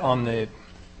base that on the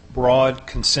broad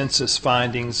consensus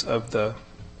findings of the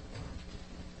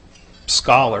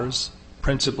scholars,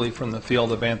 principally from the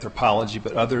field of anthropology,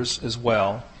 but others as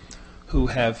well, who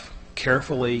have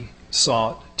carefully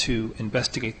sought to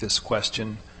investigate this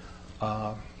question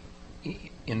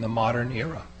in the modern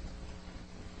era.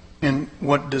 And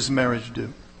what does marriage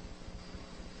do?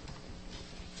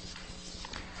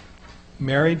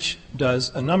 Marriage does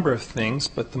a number of things,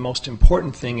 but the most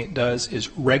important thing it does is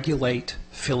regulate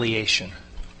filiation.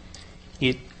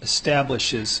 It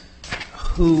establishes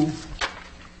who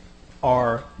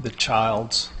are the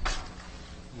child's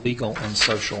legal and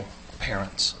social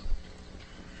parents.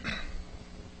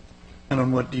 And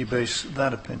on what do you base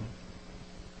that opinion?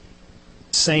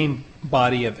 Same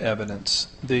body of evidence.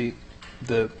 The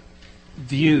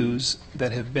views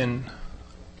that have been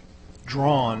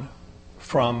drawn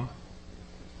from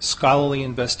scholarly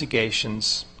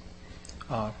investigations,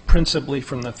 principally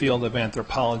from the field of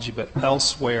anthropology, but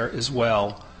elsewhere as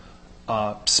well,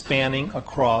 spanning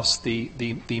across the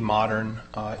modern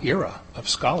era of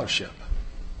scholarship.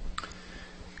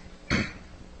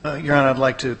 Your Honor, I'd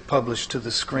like to publish to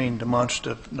the screen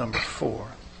demonstrative number 4.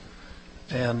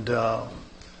 And I'll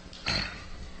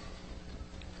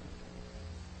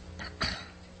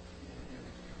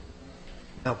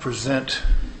present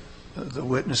the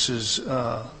witness's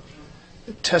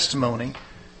testimony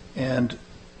and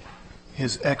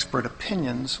his expert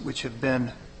opinions, which have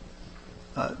been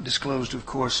disclosed, of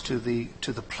course, to the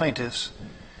plaintiffs.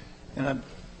 And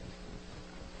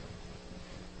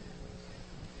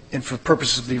for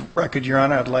purposes of the record, Your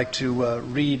Honor, I'd like to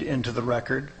read into the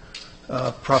record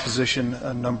proposition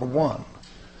number 1,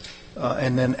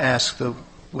 and then ask the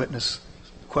witness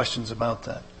questions about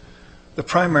that. The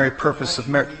primary purpose of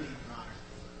marriage.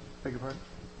 Beg your pardon?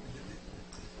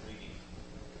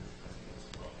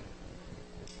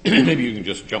 Maybe you can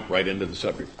just jump right into the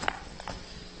subject.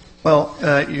 Well,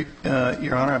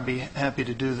 Your Honor, I'd be happy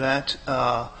to do that,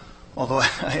 although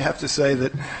I have to say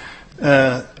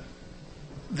that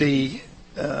the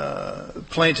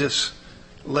plaintiffs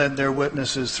led their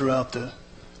witnesses throughout the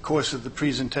course of the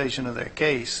presentation of their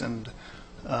case, and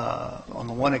on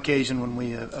the one occasion when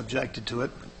we objected to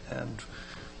it, and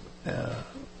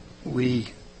we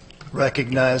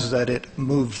recognized that it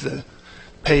moved the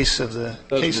pace of the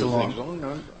case along.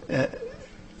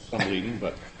 Some leading,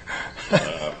 but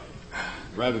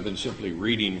rather than simply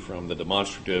reading from the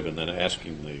demonstrative and then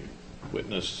asking the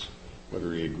witness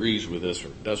whether he agrees with this or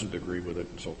doesn't agree with it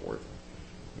and so forth,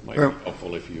 it might be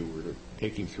helpful if you were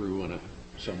taking through in a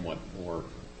somewhat more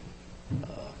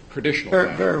traditional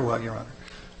fashion. Very well, Your Honor.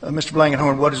 Mr.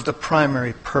 Blankenhorn, what is the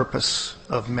primary purpose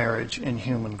of marriage in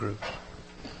human groups?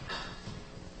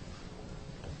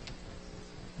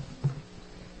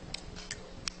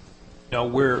 No,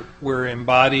 we're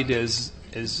embodied as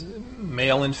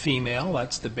male and female.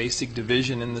 That's the basic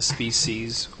division in the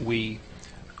species. We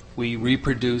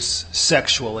reproduce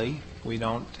sexually. We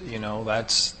don't,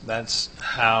 that's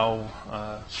how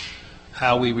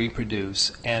we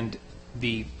reproduce. And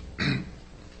the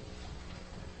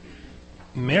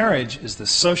marriage is the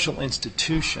social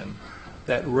institution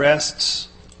that rests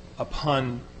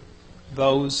upon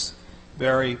those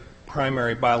very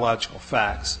primary biological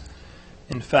facts.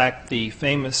 In fact, the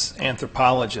famous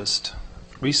anthropologist,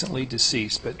 recently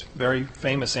deceased, but very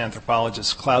famous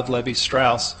anthropologist, Claude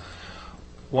Lévi-Strauss,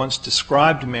 once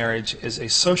described marriage as a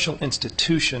social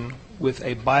institution with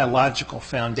a biological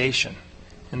foundation.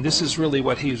 And this is really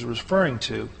what he was referring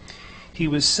to. He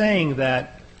was saying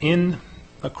that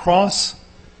across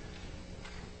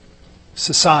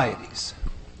societies,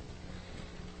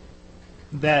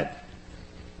 that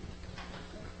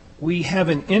we have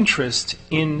an interest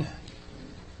in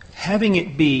having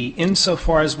it be,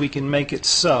 insofar as we can make it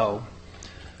so,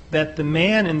 that the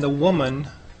man and the woman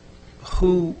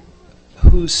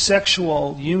whose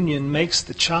sexual union makes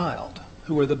the child,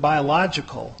 who are the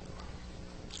biological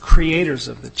creators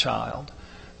of the child,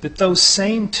 that those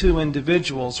same two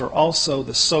individuals are also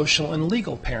the social and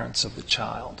legal parents of the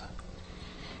child.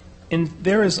 And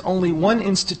there is only one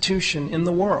institution in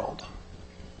the world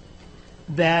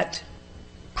that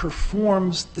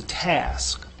performs the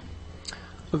task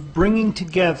of bringing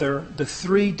together the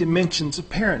three dimensions of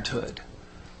parenthood: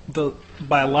 the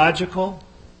biological,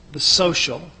 the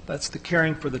social, that's the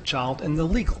caring for the child, and the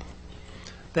legal.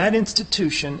 That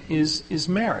institution is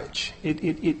marriage.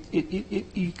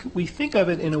 We think of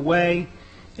it in a way,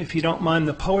 if you don't mind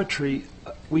the poetry,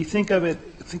 we think of it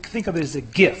as a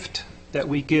gift. that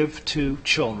we give to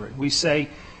children. We say,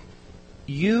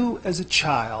 you as a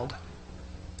child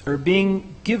are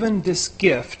being given this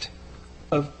gift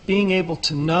of being able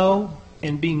to know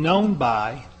and be known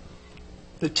by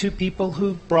the two people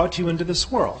who brought you into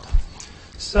this world.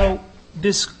 So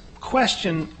this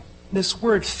question, this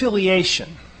word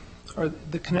filiation, or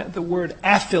the word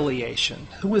affiliation,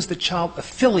 who is the child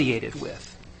affiliated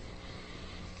with?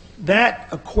 That,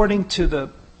 according to the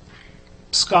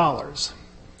scholars,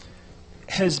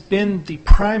 has been the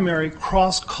primary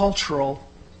cross-cultural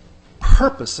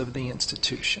purpose of the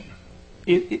institution.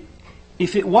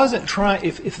 If it wasn't trying,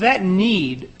 if that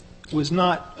need was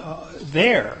not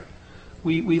there,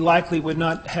 we likely would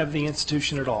not have the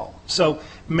institution at all. So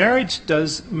marriage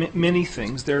does many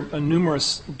things. There are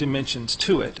numerous dimensions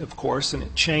to it, of course, and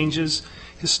it changes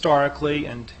historically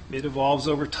and it evolves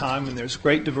over time, and there's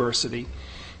great diversity.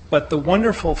 But the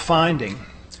wonderful finding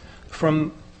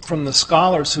from the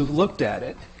scholars who've looked at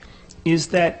it is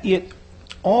that it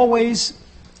always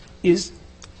is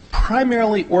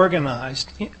primarily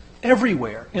organized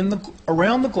everywhere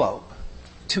around the globe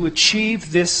to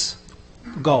achieve this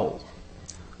goal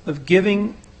of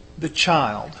giving the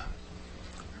child,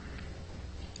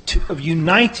 of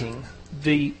uniting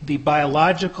the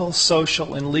biological,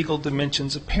 social, and legal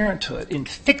dimensions of parenthood, in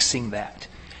fixing that,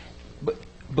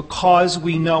 because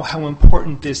we know how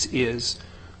important this is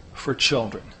for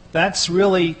children. That's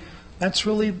really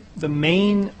the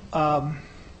main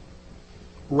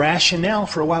rationale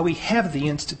for why we have the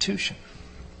institution.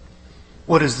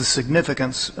 What is the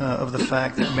significance of the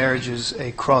fact that marriage is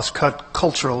a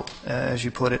cross-cultural, as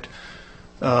you put it,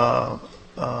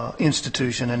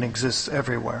 institution and exists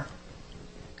everywhere?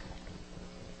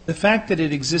 The fact that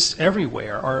it exists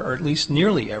everywhere, or at least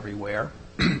nearly everywhere,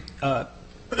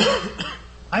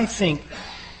 I think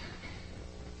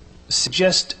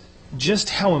suggests just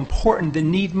how important the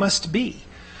need must be,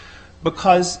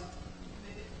 because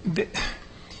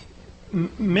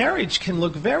marriage can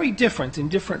look very different in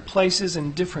different places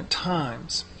and different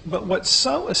times. But what's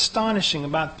so astonishing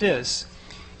about this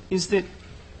is that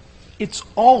it's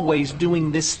always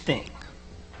doing this thing.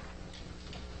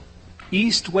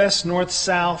 East, west, north,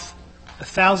 south,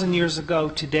 1,000 years ago,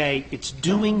 today, it's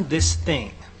doing this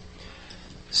thing.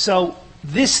 So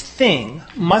this thing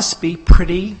must be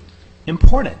pretty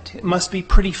important. It must be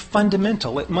pretty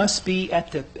fundamental. It must be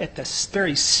at the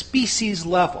very species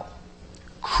level,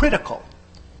 critical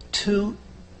to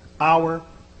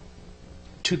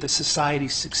the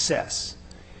society's success.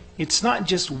 It's not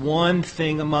just one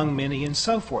thing among many and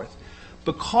so forth.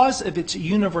 Because of its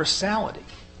universality,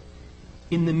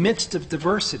 in the midst of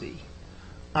diversity,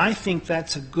 I think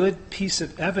that's a good piece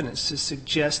of evidence to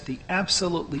suggest the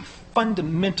absolutely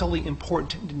fundamentally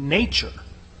important nature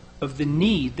of the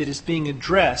need that is being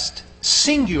addressed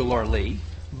singularly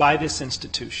by this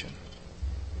institution.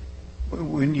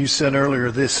 When you said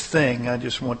earlier, this thing, I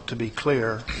just want to be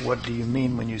clear. What do you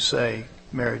mean when you say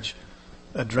marriage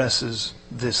addresses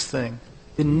this thing?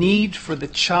 The need for the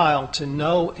child to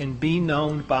know and be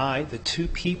known by the two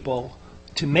people,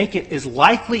 to make it as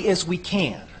likely as we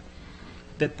can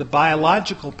that the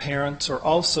biological parents are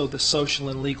also the social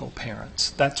and legal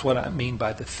parents. That's what I mean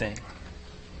by the thing.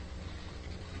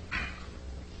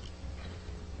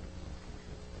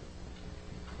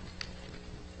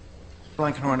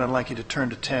 Blankenhorn, I'd like you to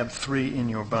turn to tab 3 in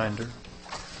your binder.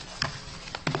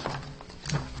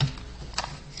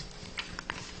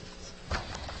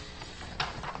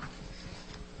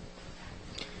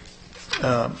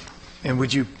 And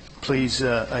would you please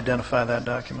identify that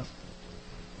document?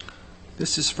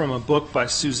 This is from a book by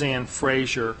Suzanne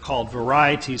Frazier called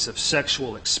Varieties of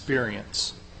Sexual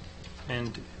Experience.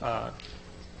 And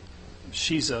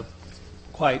she's a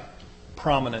quite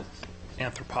prominent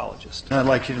anthropologist. I'd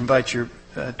like you to invite your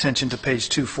attention to page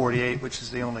 248, which is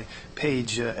the only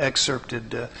page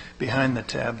excerpted behind the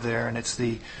tab there, and it's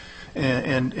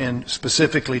and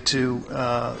specifically to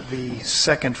the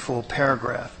second full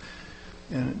paragraph.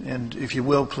 And if you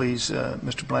will, please,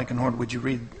 Mr. Blankenhorn, would you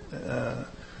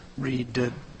read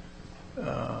the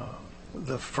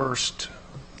first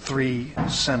 3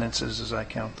 sentences as I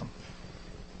count them?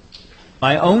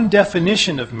 My own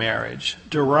definition of marriage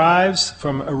derives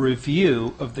from a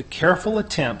review of the careful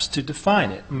attempts to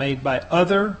define it made by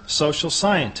other social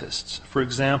scientists, for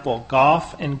example,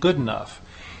 Goff and Goodenough,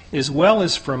 as well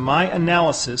as from my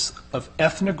analysis of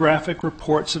ethnographic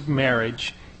reports of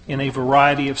marriage in a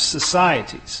variety of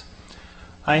societies.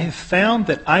 I have found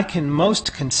that I can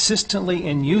most consistently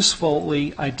and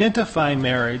usefully identify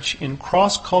marriage in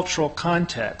cross-cultural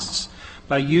contexts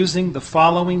by using the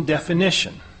following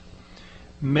definition.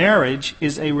 Marriage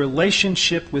is a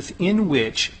relationship within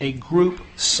which a group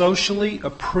socially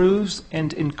approves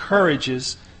and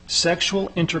encourages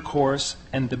sexual intercourse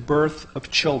and the birth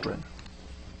of children.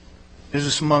 Is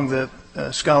this among the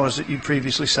scholars that you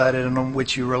previously cited and on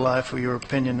which you rely for your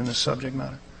opinion in this subject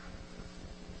matter?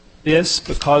 This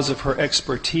because of her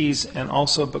expertise and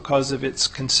also because of its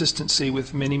consistency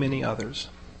with many, many others.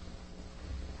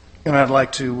 And I'd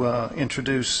like to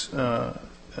introduce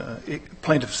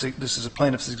plaintiff's. This is a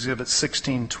plaintiff's exhibit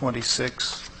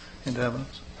 1626 into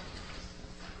evidence.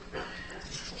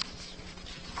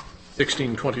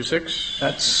 1626?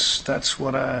 That's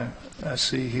what I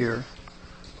see here.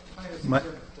 Plaintiff's My-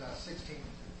 Exhibit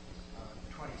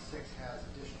 1626 has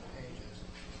additional pages.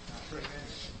 Pretty many.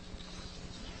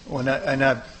 Well, and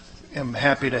I am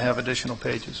happy to have additional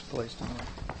pages placed in there.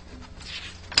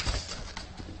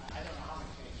 I don't know how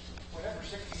many pages. Whatever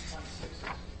 1626 is,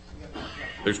 we have no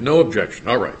objection. There's no objection.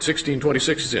 All right,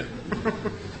 1626 is in.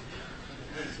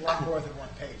 It's a lot more than one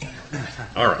page.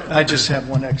 All right. I just have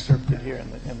one excerpted here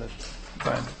in the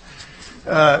binder.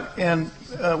 And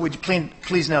would you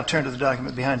please now turn to the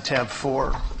document behind tab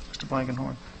 4, Mr.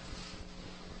 Blankenhorn?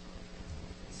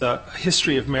 The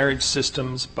History of Marriage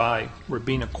Systems by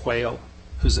Rabina Quayle,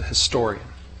 who's a historian.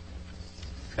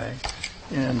 Okay.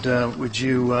 And would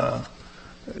you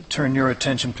turn your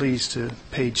attention, please, to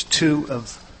page 2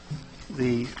 of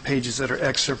the pages that are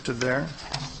excerpted there?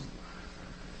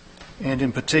 And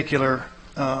in particular,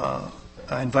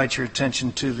 I invite your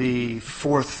attention to the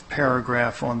 4th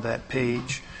paragraph on that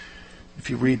page. If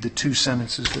you read the 2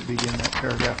 sentences that begin that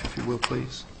paragraph, if you will,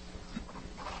 please.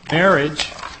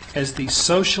 Marriage, as the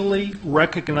socially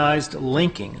recognized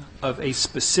linking of a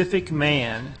specific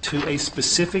man to a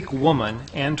specific woman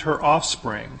and her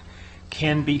offspring,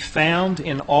 can be found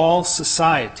in all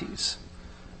societies.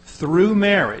 Through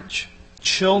marriage,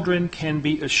 children can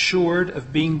be assured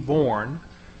of being born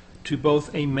to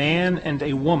both a man and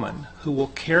a woman who will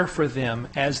care for them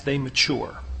as they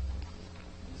mature.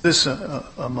 This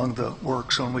among the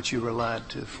works on which you relied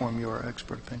to form your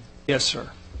expert opinion? Yes, sir.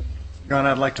 Your Honor,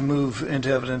 I'd like to move into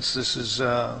evidence. This is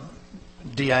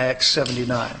DIX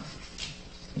 79.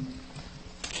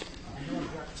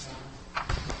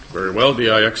 Very well,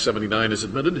 DIX 79 is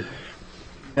admitted.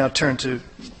 Now turn to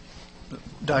the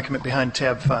document behind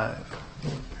tab 5.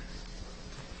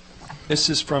 This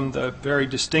is from the very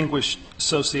distinguished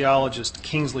sociologist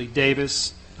Kingsley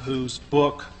Davis, whose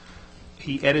book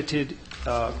he edited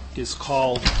is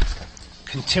called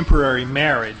Contemporary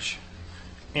Marriage,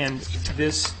 and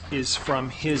this is from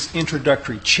his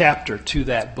introductory chapter to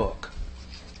that book.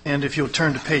 And if you'll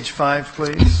turn to page 5,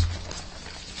 please.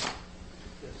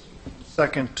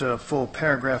 Second full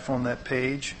paragraph on that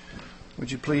page.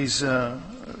 Would you please read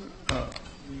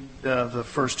the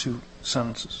first 2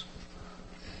 sentences?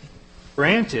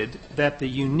 Granted that the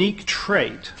unique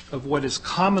trait of what is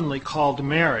commonly called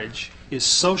marriage is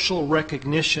social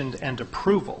recognition and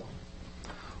approval,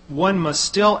 one must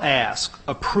still ask,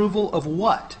 approval of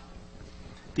what?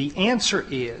 The answer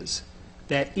is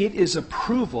that it is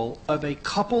approval of a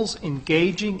couple's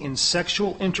engaging in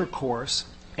sexual intercourse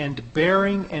and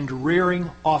bearing and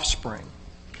rearing offspring.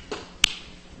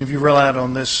 Have you relied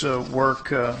on this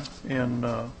work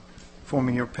in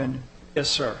forming your opinion? Yes,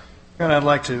 sir. And I'd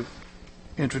like to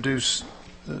introduce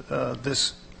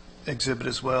this exhibit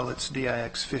as well. It's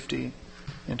DIX 50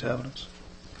 into evidence.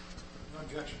 No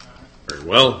objection, Your Honor. Very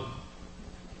well.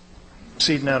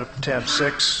 Proceed now to tab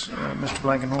 6, Mr.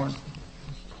 Blankenhorn.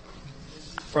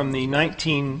 From the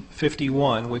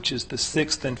 1951, which is the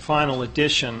 6th and final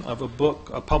edition of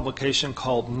a publication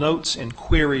called Notes and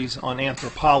Queries on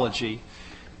Anthropology.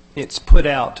 It's put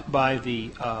out by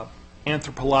the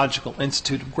Anthropological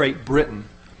Institute of Great Britain,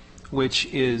 which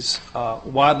is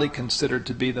widely considered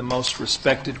to be the most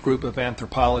respected group of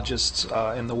anthropologists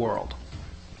in the world.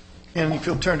 And if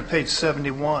you'll turn to page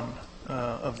 71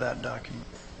 of that document.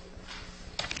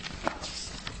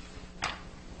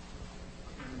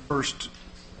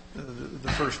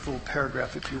 The first full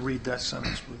paragraph, if you read that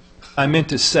sentence, please. I meant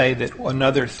to say that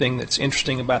another thing that's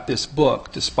interesting about this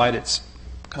book, despite its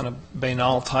kind of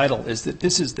banal title, is that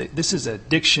this is a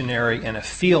dictionary and a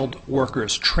field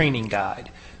worker's training guide.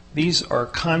 These are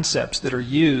concepts that are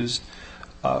used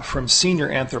from senior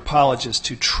anthropologists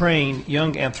to train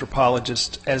young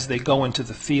anthropologists as they go into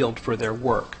the field for their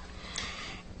work.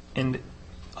 And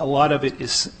a lot of it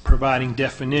is providing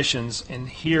definitions, and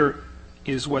here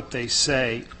is what they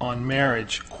say on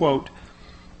marriage. Quote,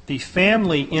 "The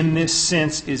family in this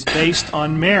sense is based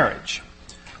on marriage,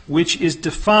 which is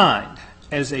defined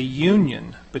as a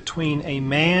union between a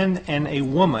man and a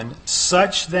woman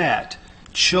such that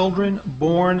children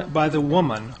born by the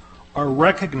woman are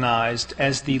recognized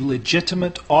as the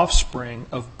legitimate offspring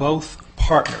of both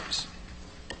partners.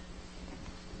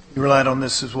 You relied on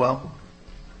this as well?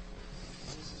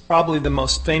 Probably the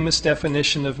most famous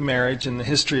definition of marriage in the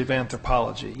history of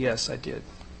anthropology. Yes, I did.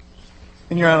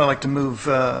 And Your Honor, I'd like to move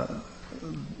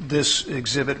this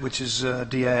exhibit, which is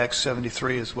DIX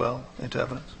 73 as well, into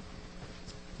evidence.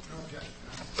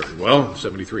 Very well,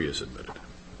 73 is admitted.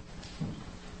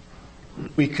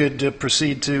 We could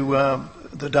proceed to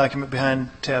the document behind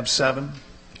tab 7.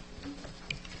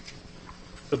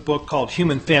 The book called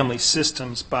Human Family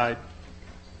Systems by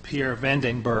Pierre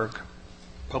Vandenberg,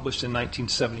 published in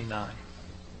 1979.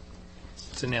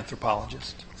 It's an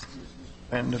anthropologist.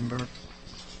 Vandenberg.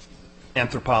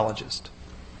 Anthropologist.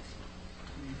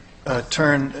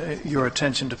 Turn your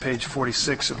attention to page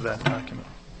 46 of that document.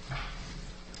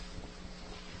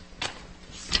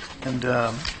 And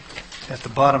at the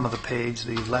bottom of the page,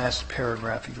 the last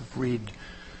paragraph, you read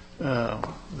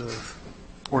the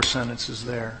 4 sentences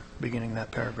there, beginning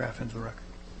that paragraph into the record.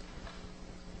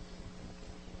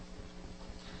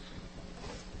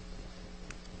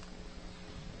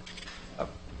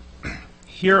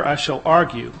 Here I shall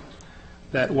argue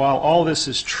that while all this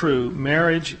is true,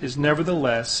 marriage is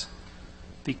nevertheless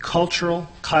the cultural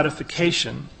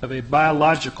codification of a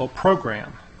biological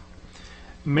program.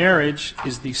 Marriage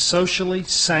is the socially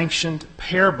sanctioned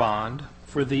pair bond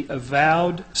for the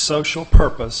avowed social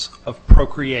purpose of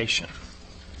procreation.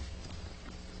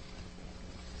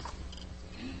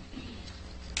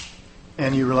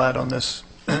 And you relied on this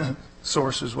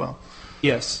source as well?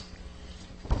 Yes.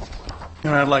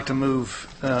 And I'd like to move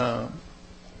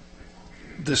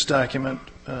this document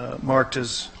marked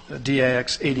as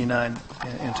DIX 89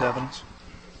 into evidence.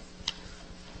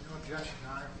 No objection,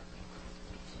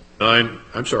 Your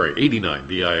Honor. 89,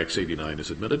 DIX 89 is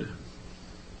admitted.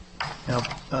 Now,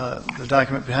 the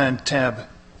document behind tab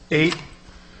 8,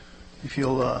 if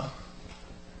you'll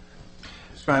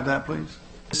describe that, please.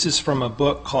 This is from a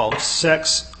book called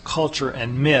Sex, Culture,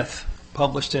 and Myth,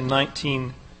 published in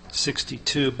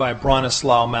 1962 by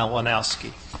Bronislaw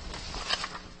Malinowski.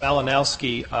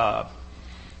 Malinowski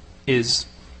is,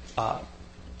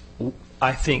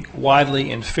 I think,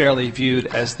 widely and fairly viewed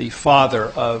as the father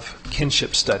of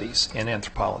kinship studies in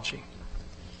anthropology.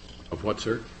 Of what,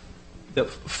 sir? The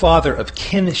father of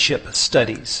kinship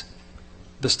studies,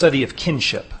 the study of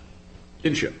kinship.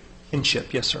 Kinship.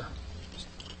 Kinship, yes, sir.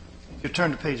 You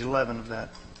turn to page 11 of that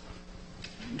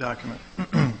document.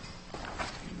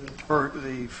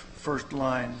 The first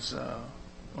lines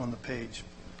on the page.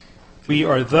 We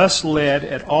are thus led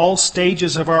at all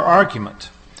stages of our argument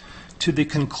to the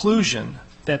conclusion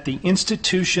that the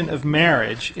institution of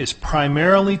marriage is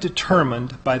primarily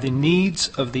determined by the needs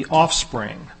of the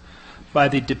offspring, by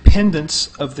the dependence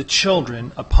of the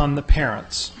children upon the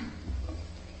parents.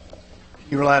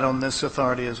 You relied on this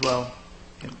authority as well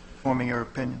in forming your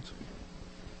opinions?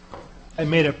 I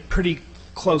made a pretty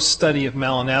close study of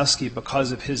Malinowski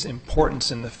because of his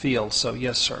importance in the field, so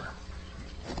yes, sir.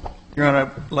 Your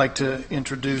Honor, I'd like to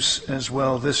introduce as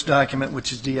well this document,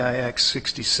 which is DIX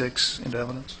 66, into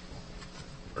evidence.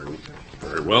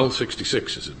 Very well,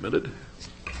 66 is admitted.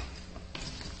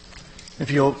 If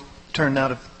you'll turn now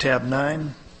to tab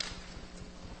 9.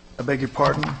 I beg your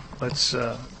pardon. Let's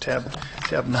tab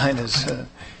 9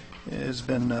 has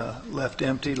been left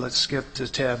empty. Let's skip to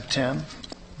tab 10.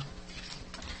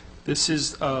 This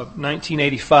is a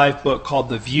 1985 book called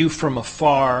The View from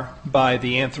Afar by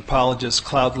the anthropologist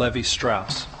Claude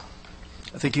Lévi-Strauss,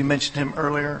 I think you mentioned him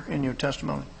earlier in your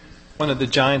testimony. one of the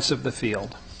giants of the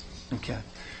field. Okay.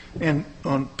 And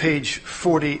on page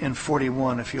 40 and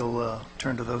 41, if you'll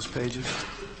turn to those pages.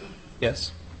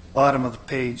 Yes. Bottom of the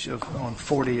page on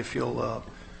 40, if you'll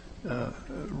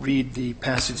read the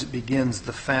passage that begins,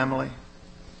 the family.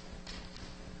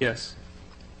 Yes.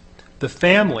 The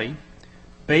family,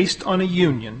 based on a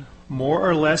union more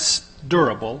or less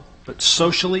durable but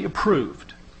socially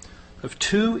approved of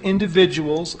two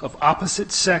individuals of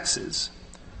opposite sexes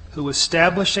who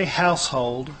establish a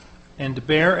household and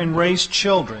bear and raise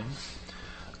children,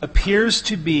 appears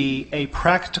to be a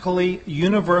practically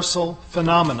universal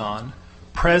phenomenon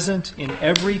present in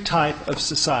every type of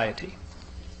society.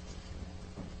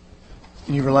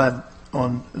 And you relied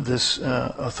on this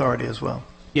authority as well.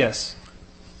 Yes.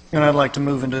 And I'd like to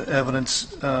move into evidence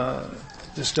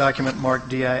this document marked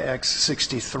DIX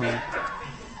 63. No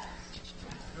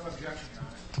objection, Your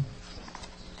Honor.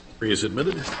 3 is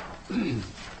admitted.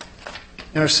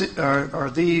 Are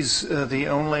these the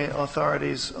only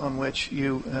authorities on which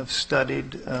you have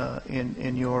studied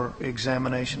in your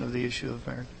examination of the issue of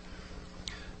marriage?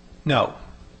 No.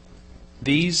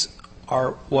 These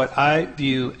are what I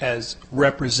view as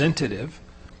representative.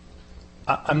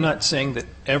 I'm not saying that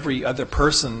every other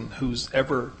person who's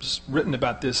ever written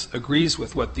about this agrees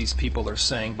with what these people are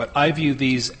saying, but I view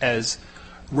these as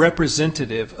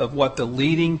representative of what the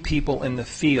leading people in the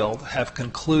field have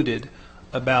concluded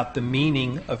about the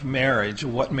meaning of marriage,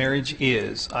 what marriage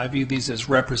is. I view these as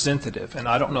representative, and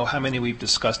I don't know how many we've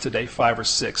discussed today, 5 or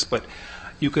 6, but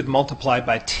you could multiply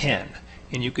by 10,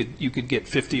 and you could get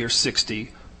 50 or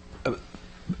 60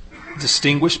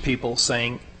 distinguished people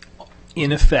saying,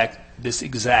 in effect, this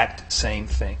exact same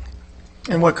thing.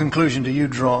 And what conclusion do you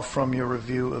draw from your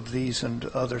review of these and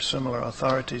other similar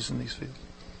authorities in these fields?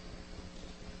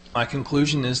 My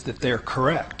conclusion is that they're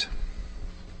correct,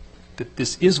 that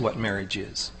this is what marriage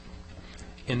is,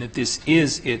 and that this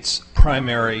is its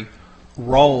primary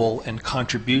role and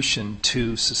contribution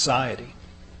to society.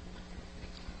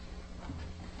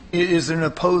 Is there an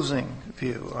opposing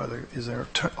view? Is there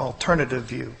an alternative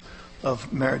view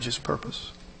of marriage's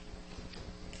purpose?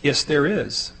 Yes, there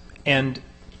is. And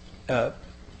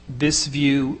this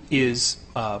view is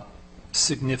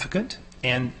significant,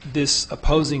 and this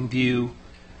opposing view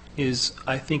is,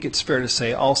 I think it's fair to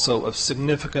say, also of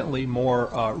significantly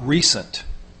more recent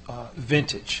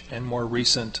vintage and more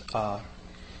recent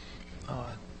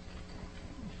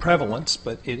prevalence,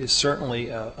 but it is certainly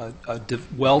a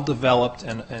well-developed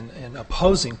and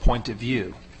opposing point of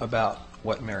view about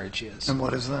what marriage is. And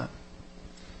what is that?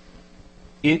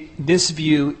 This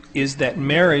view is that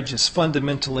marriage is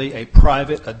fundamentally a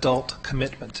private adult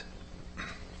commitment.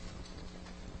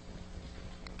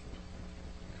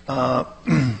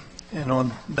 And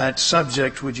on that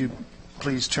subject, would you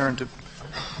please turn to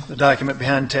the document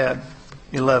behind tab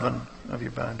 11 of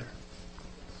your binder?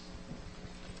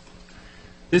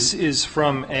 This is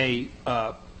from a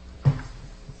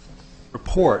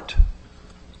report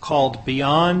called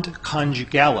Beyond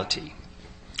Conjugality,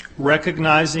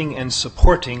 Recognizing and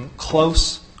Supporting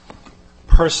Close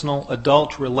Personal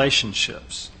Adult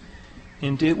Relationships.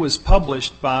 And it was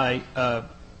published by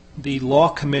the Law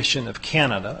Commission of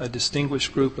Canada, a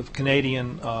distinguished group of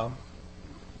Canadian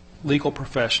legal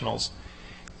professionals,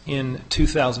 in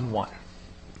 2001.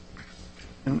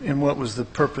 And what was the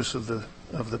purpose of the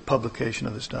publication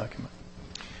of this document?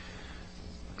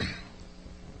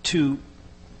 To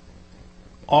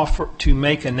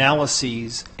make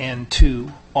analyses and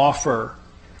to offer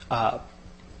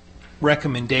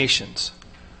recommendations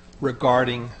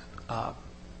regarding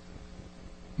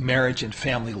marriage and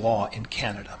family law in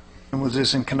Canada. And was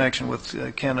this in connection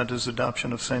with Canada's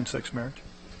adoption of same-sex marriage?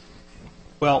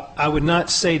 Well, I would not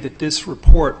say that this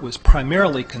report was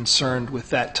primarily concerned with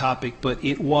that topic, but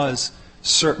it was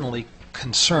certainly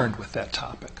concerned with that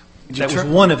topic. That was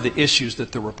one of the issues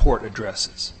that the report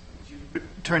addresses.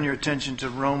 Turn your attention to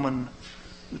Roman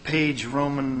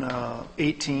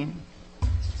 18.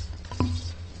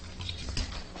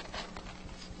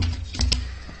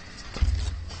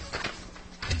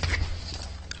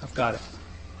 I've got it.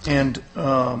 And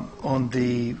on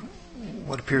the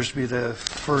what appears to be the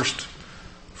first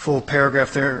full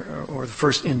paragraph there, or the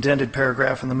first indented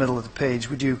paragraph in the middle of the page,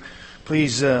 would you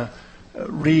please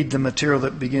read the material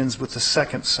that begins with the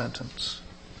second sentence?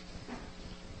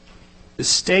 The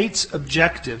state's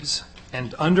objectives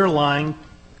and underlying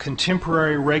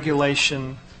contemporary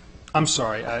regulation, I'm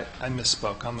sorry, I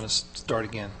misspoke. I'm going to start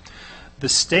again. The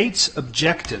state's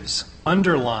objectives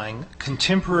underlying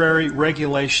contemporary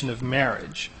regulation of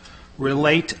marriage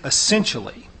relate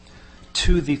essentially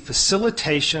to the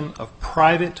facilitation of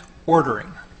private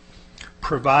ordering,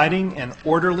 providing an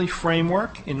orderly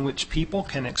framework in which people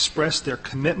can express their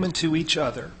commitment to each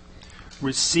other,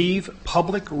 receive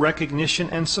public recognition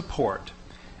and support,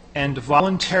 and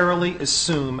voluntarily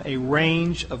assume a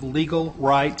range of legal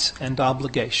rights and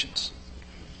obligations.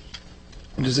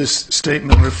 And does this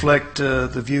statement reflect the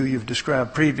view you've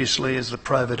described previously as the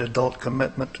private adult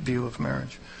commitment view of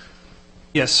marriage?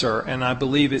 Yes, sir, and I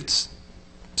believe it's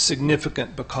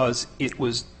significant because it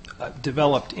was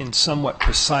developed in somewhat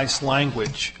precise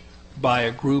language by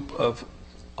a group of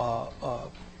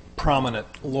prominent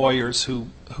lawyers who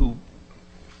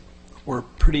were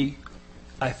pretty,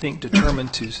 I think,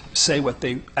 determined to say what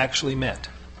they actually meant.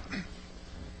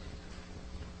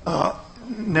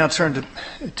 Now turn to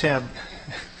tab.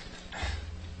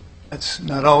 That's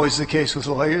not always the case with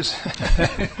lawyers.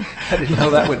 I didn't know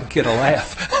that would get a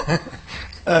laugh.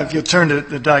 If you'll turn to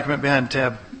the document behind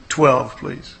tab 12,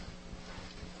 please.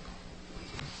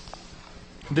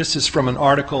 This is from an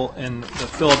article in the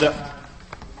Philadelphia.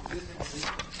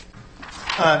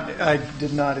 I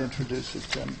did not introduce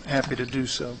it. I'm happy to do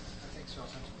so.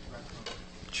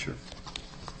 Sure.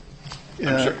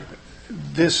 I'm sorry.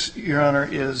 This, Your Honor,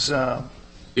 is,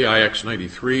 EIX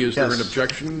 93, is there an Yes.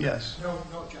 objection? yes, No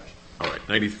objection. All right,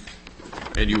 90,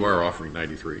 and you are offering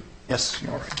 93. yes,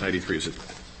 Your Honor. 93 is it?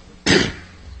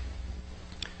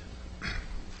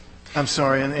 I'm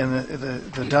sorry, and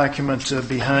the document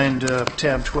behind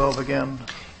tab 12 again?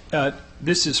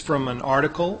 This is from an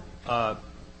article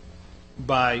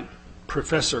by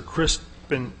Professor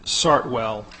Crispin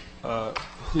Sartwell,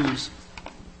 who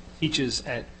teaches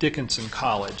at Dickinson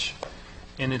College,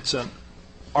 and it's an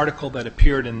article that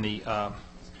appeared in the, I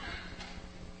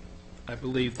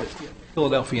believe, the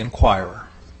Philadelphia Inquirer.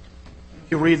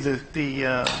 You read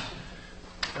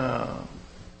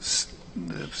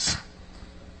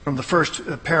from the first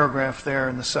paragraph there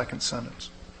in the second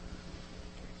sentence.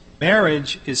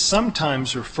 Marriage is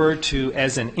sometimes referred to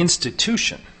as an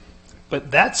institution,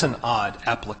 but that's an odd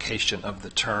application of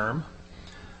the term.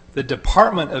 The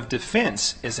Department of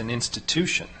Defense is an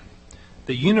institution.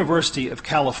 The University of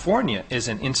California is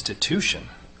an institution.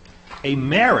 A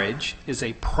marriage is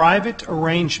a private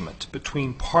arrangement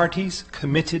between parties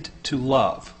committed to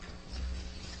love.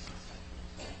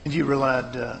 And you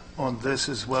relied on this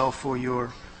as well for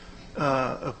your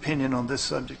opinion on this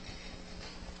subject?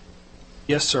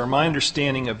 Yes, sir. My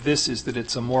understanding of this is that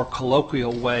it's a more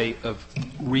colloquial way of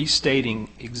restating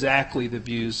exactly the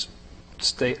views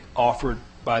offered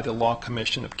by the Law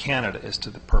Commission of Canada as to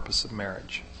the purpose of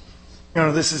marriage. Your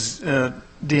Honor, this is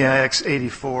DIX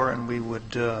 84, and we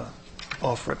would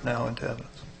offer it now into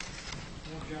evidence.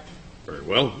 No objection. Very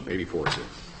well, 84 is it.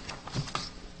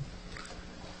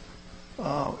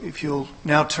 If you'll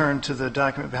now turn to the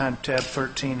document behind tab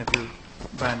 13 of your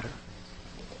binder.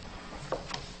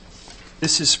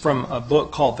 This is from a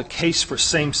book called The Case for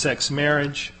Same-Sex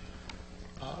Marriage.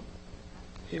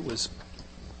 It was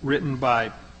written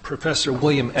by Professor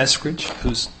William Eskridge,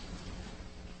 whose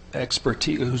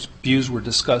views were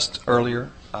discussed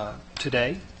earlier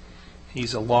today.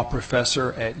 He's a law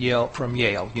professor at from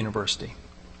Yale University.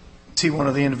 Is he one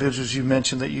of the individuals you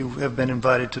mentioned that you have been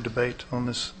invited to debate on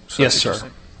this subject? Yes,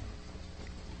 sir.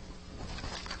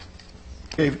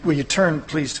 Okay, will you turn,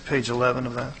 please, to page 11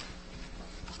 of that?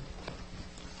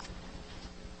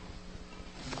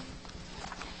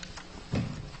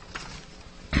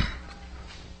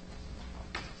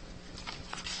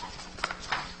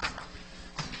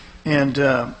 And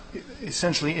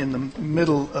essentially in the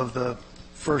middle of the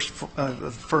first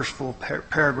full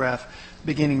paragraph,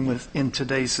 beginning with "in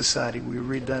today's society." Will you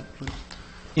read that, please?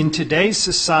 In today's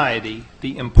society,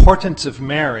 the importance of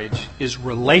marriage is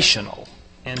relational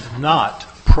and not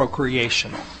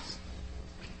procreational.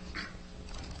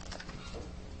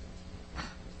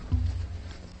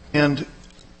 And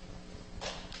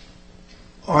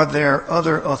are there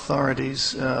other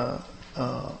authorities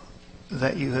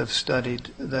that you have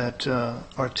studied that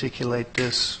articulate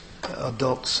this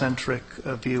adult-centric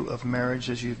view of marriage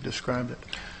as you've described it?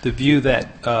 The view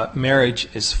that marriage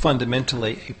is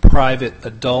fundamentally a private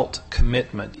adult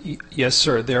commitment. Yes,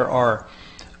 sir, there are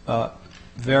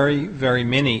very, very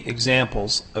many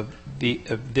examples of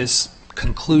this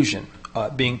conclusion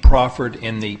being proffered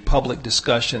in the public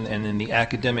discussion and in the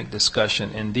academic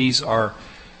discussion, and these are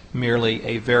merely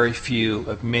a very few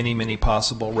of many, many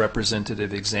possible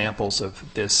representative examples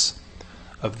of this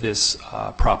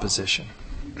proposition.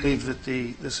 I believe that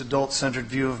this adult-centered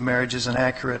view of marriage is an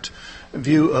accurate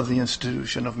view of the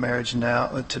institution of marriage now,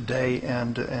 today,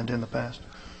 and in the past?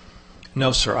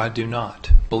 No, sir, I do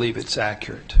not believe it's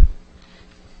accurate.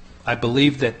 I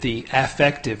believe that the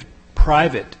affective,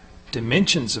 private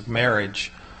dimensions of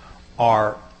marriage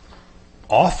are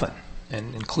often,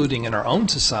 and including in our own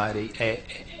society,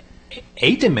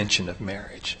 a dimension of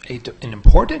marriage, an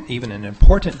important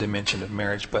dimension of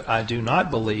marriage, but I do not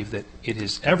believe that it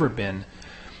has ever been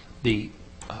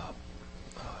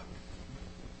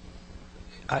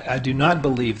I do not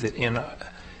believe that in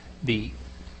the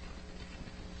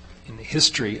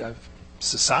history of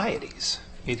societies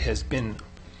it has been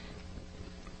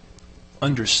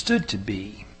understood to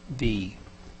be the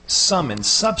sum and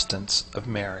substance of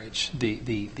marriage,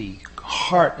 the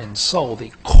heart and soul,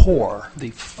 the core,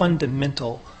 the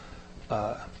fundamental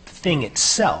thing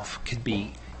itself could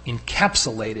be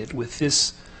encapsulated with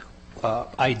this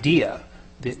idea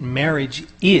that marriage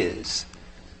is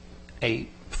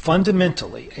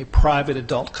fundamentally a private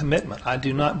adult commitment. I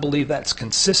do not believe that's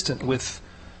consistent with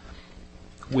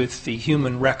the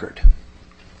human record.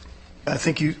 I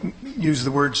think you use the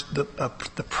words the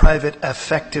private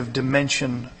affective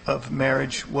dimension of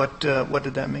marriage. What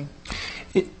did that mean?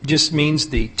 It just means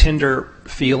the tender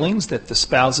feelings that the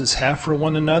spouses have for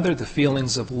one another, the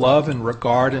feelings of love and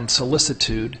regard and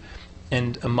solicitude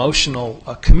and emotional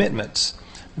commitments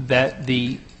that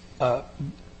the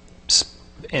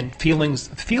and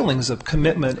feelings of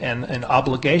commitment and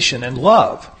obligation and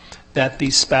love that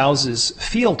these spouses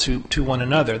feel to one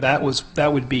another.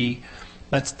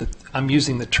 I'm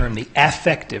using the term the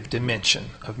affective dimension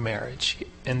of marriage,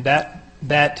 and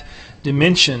that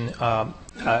dimension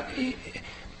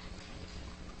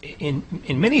in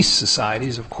many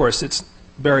societies, of course, it's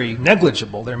very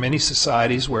negligible. There are many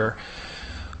societies where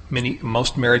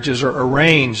most marriages are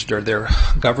arranged, or they're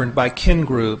governed by kin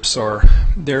groups, or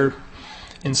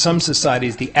in some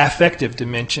societies the affective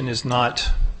dimension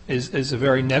is a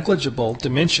very negligible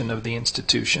dimension of the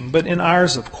institution. But in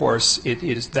ours, of course,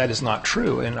 that is not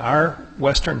true. In our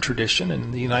Western tradition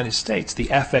in the United States, the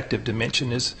affective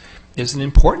dimension is an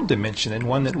important dimension, and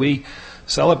one that we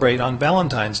celebrate on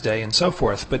Valentine's Day and so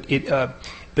forth. But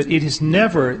it is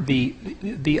never the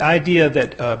idea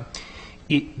that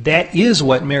that is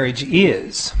what marriage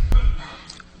is.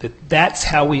 That's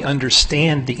how we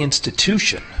understand the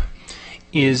institution.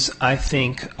 Is, I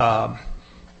think,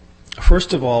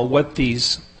 first of all, what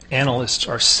these analysts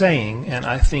are saying, and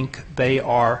I think they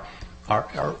are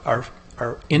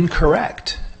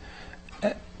incorrect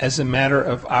as a matter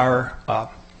of our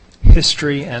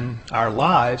history and our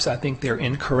lives. I think they're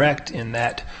incorrect in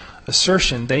that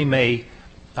assertion. They may,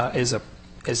 as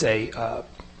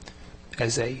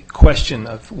a question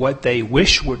of what they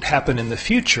wish would happen in the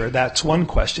future, that's one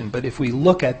question. But if we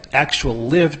look at actual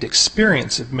lived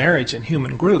experience of marriage in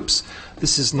human groups,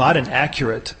 this is not an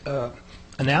accurate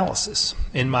analysis,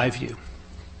 in my view.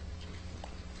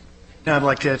 Now I'd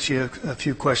like to ask you a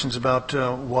few questions about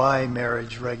why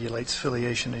marriage regulates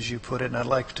filiation, as you put it, and I'd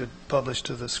like to publish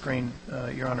to the screen,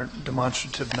 Your Honor,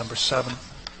 demonstrative number 7.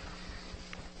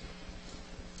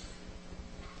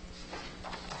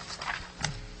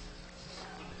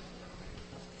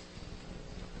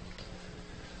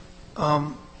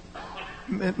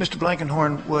 Mr.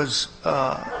 Blankenhorn,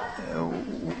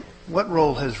 what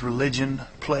role has religion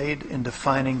played in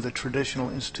defining the traditional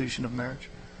institution of marriage?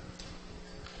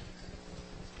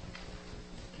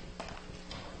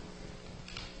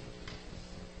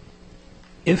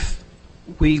 If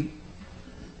we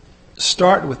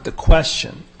start with the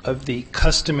question of the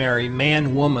customary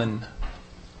man-woman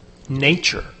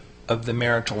nature of the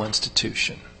marital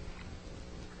institution,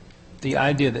 the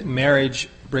idea that marriage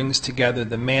brings together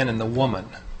the man and the woman,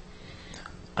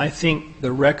 I think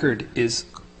the record is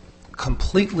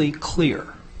completely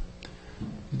clear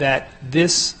that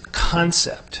this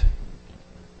concept,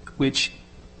 which,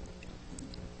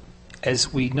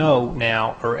 as we know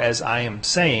now, or as I am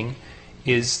saying,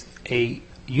 is a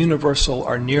universal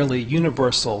or nearly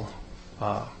universal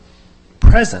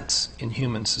presence in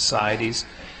human societies,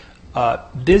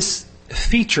 this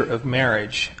feature of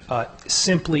marriage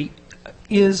simply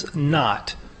is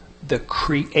not the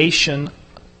creation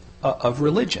of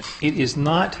religion. It is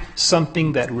not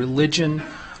something that religion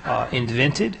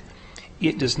invented.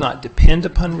 It does not depend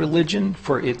upon religion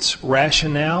for its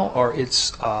rationale or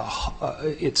its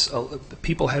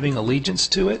people having allegiance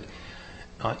to it.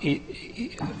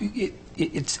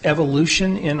 Its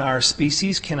evolution in our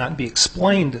species cannot be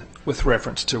explained with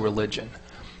reference to religion.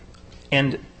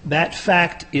 And that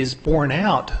fact is borne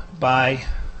out by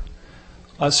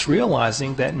us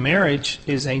realizing that marriage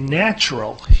is a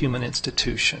natural human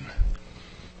institution.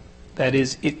 That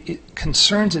is, it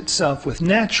concerns itself with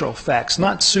natural facts,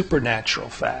 not supernatural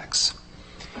facts.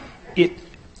 It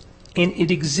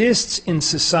exists in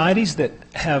societies that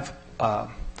have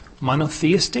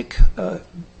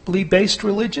monotheistically based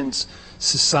religions,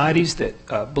 societies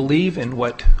that believe in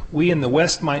what we in the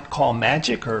West might call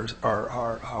magic or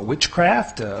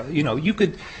witchcraft.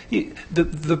 The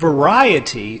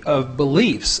variety of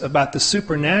beliefs about the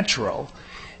supernatural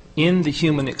in the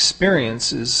human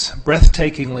experience is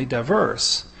breathtakingly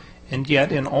diverse. And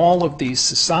yet in all of these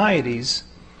societies,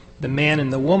 the man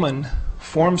and the woman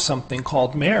form something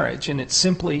called marriage, and it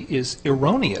simply is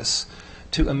erroneous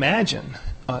to imagine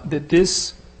that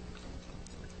this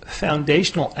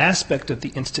foundational aspect of the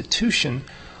institution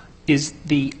is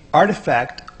the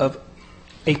artifact of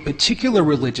a particular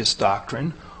religious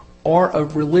doctrine or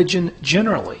of religion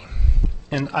generally.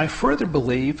 And I further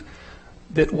believe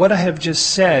that what I have just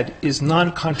said is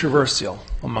non-controversial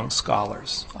among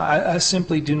scholars. I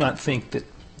simply do not think that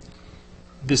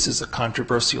this is a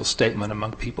controversial statement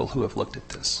among people who have looked at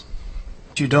this.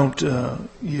 You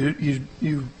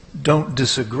don't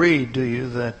disagree, do you,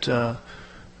 that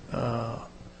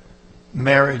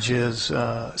marriage is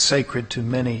sacred to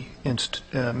many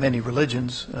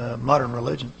religions, modern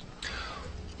religions?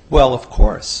 Well, of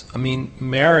course. I mean,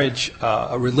 marriage,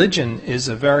 a religion is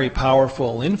a very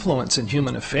powerful influence in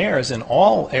human affairs in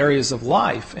all areas of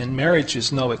life, and marriage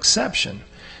is no exception.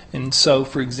 And so,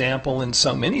 for example, in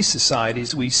so many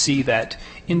societies, we see that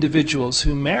individuals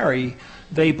who marry,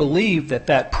 they believe that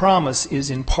that promise is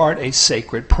in part a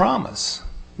sacred promise.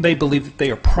 They believe that they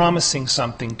are promising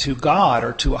something to God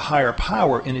or to a higher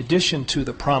power in addition to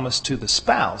the promise to the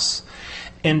spouse.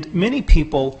 And many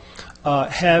people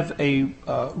have a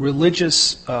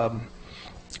religious, the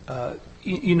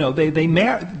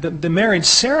marriage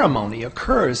ceremony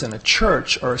occurs in a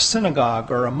church or a synagogue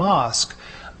or a mosque.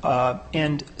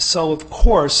 And so, of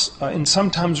course, and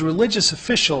sometimes religious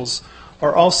officials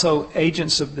are also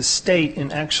agents of the state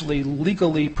in actually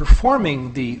legally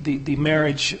performing the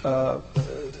marriage,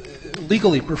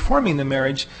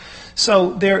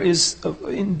 So there is,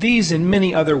 in these and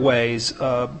many other ways,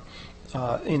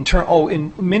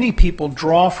 many people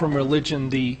draw from religion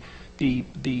the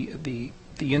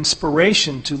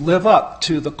inspiration to live up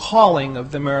to the calling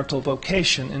of the marital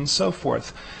vocation and so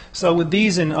forth. So with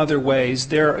these and other ways,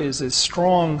 there is a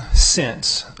strong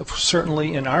sense,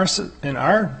 certainly in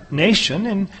our nation,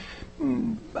 and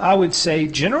I would say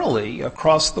generally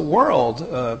across the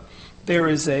world, there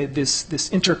is this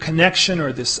interconnection,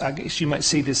 or this, I guess you might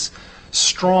say, this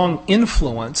strong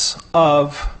influence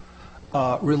of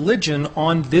religion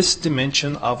on this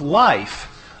dimension of life.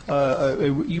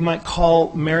 You might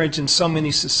call marriage in so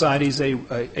many societies a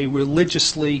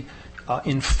religiously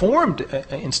informed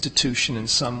institution in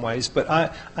some ways, but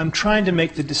I'm trying to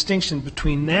make the distinction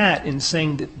between that and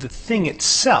saying that the thing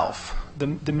itself,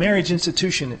 the marriage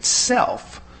institution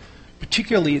itself,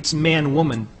 particularly its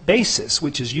man-woman basis,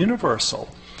 which is universal.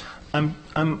 I'm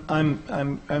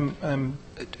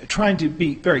trying to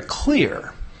be very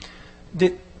clear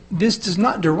that this does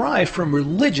not derive from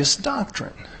religious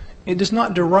doctrine. It does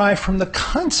not derive from the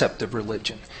concept of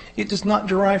religion. It does not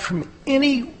derive from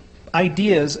any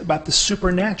ideas about the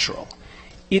supernatural.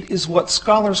 It is what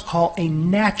scholars call a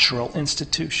natural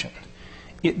institution.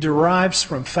 It derives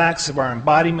from facts of our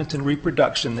embodiment and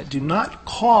reproduction that do not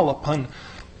call upon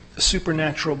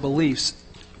supernatural beliefs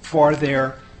for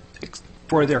their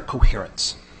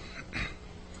coherence.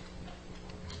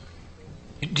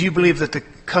 Do you believe that the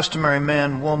customary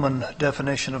man-woman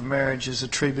definition of marriage is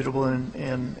attributable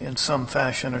in some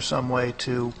fashion or some way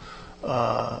to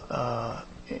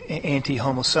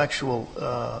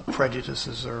anti-homosexual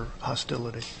prejudices or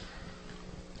hostility?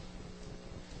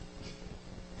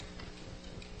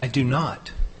 I do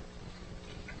not.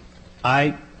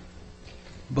 I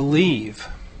believe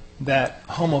that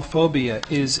homophobia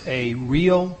is a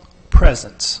real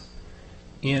presence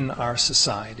in our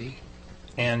society,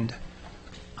 and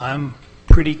I'm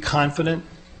pretty confident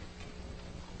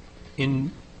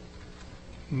in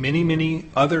many, many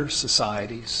other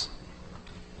societies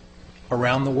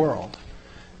around the world,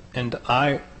 and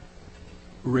I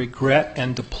regret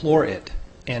and deplore it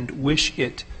and wish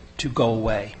it to go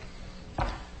away.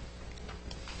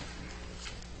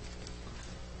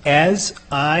 As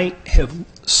I have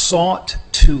sought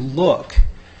to look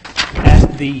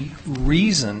at the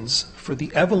reasons for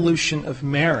the evolution of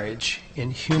marriage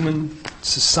in human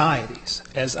societies,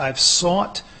 as I've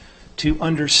sought to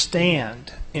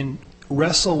understand and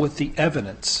wrestle with the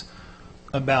evidence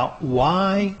about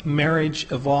why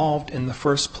marriage evolved in the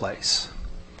first place,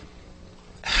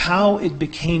 how it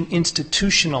became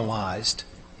institutionalized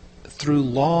through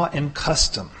law and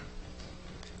custom,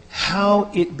 how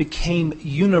it became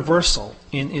universal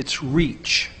in its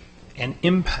reach and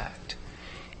impact,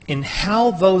 and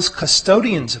how those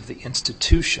custodians of the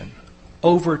institution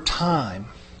over time,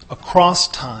 across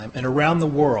time and around the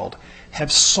world,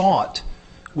 have sought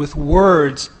with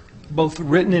words, both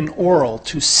written and oral,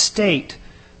 to state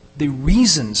the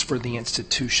reasons for the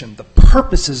institution, the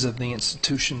purposes of the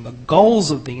institution, the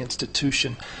goals of the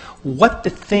institution, what the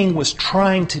thing was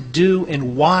trying to do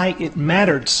and why it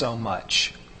mattered so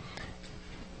much.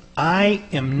 I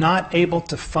am not able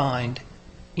to find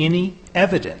any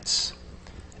evidence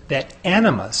that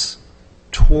animus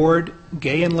toward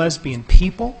gay and lesbian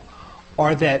people,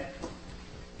 or that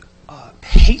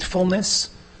hatefulness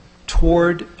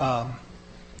toward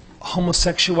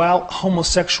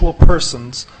homosexual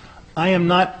persons, I am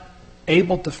not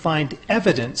able to find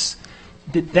evidence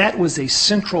that that was a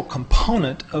central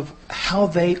component of how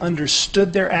they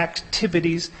understood their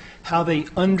activities, how they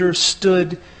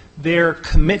understood their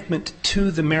commitment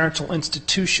to the marital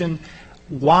institution,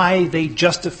 why they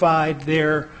justified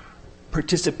their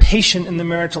participation in the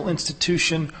marital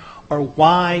institution, or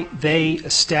why they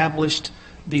established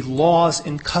the laws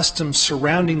and customs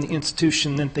surrounding the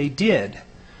institution that they did.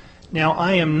 Now,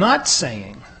 I am not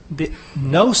saying that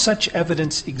no such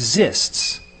evidence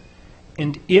exists,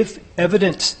 and if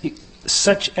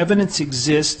such evidence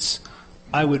exists,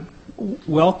 I would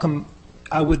welcome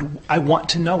I want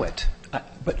to know it.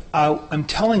 But I'm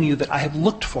telling you that I have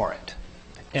looked for it,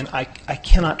 and I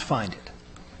cannot find it.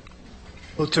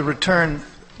 Well, to return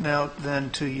now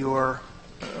then to your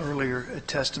earlier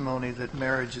testimony that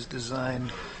marriage is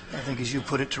designed, I think as you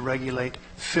put it, to regulate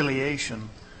filiation,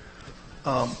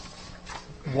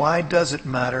 why does it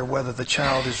matter whether the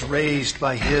child is raised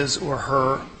by his or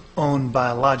her own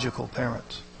biological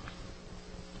parents?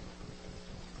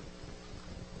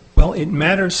 Well, it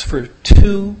matters for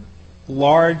two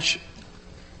large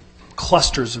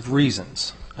clusters of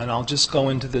reasons, and I'll just go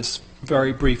into this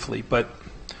very briefly. But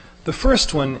the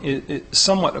first one it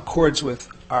somewhat accords with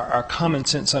our common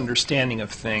sense understanding of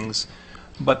things,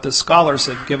 but the scholars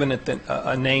have given it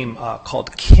a name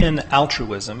called kin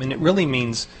altruism, and it really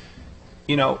means,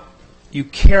 you know, you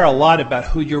care a lot about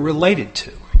who you're related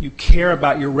to. You care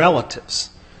about your relatives.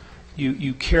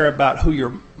 You care about who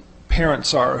your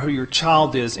parents are or who your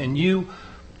child is, and you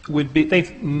would be,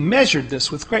 they've measured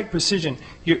this with great precision,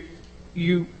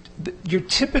 you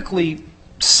typically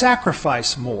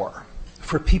sacrifice more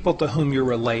for people to whom you're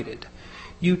related.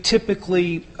 You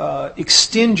typically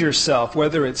extend yourself,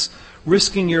 whether it's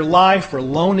risking your life or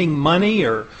loaning money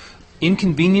or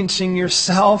inconveniencing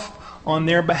yourself on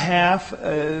their behalf.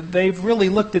 They've really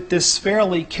looked at this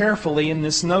fairly carefully, and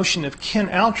this notion of kin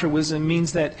altruism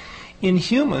means that in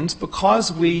humans,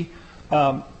 because we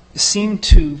seem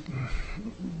to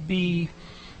be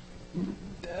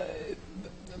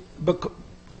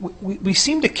we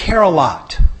seem to care a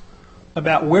lot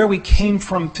about where we came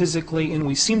from physically, and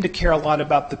we seem to care a lot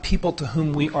about the people to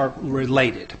whom we are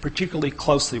related, particularly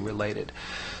closely related.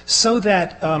 So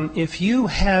that if you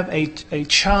have a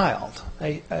child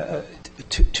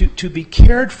to be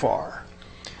cared for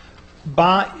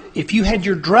by, if you had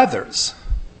your druthers,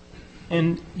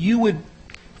 and you would,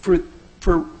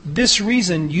 for this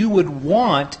reason, you would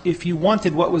want, if you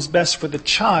wanted what was best for the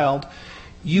child,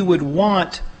 you would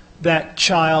want that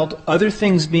child, other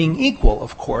things being equal,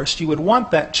 of course, you would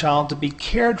want that child to be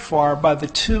cared for by the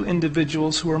two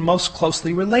individuals who are most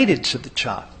closely related to the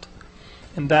child.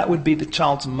 And that would be the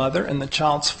child's mother and the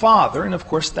child's father, and of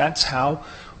course that's how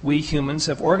we humans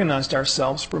have organized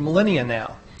ourselves for millennia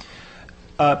now.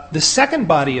 The second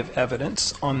body of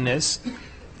evidence on this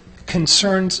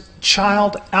concerns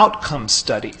child outcome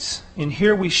studies. And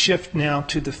here we shift now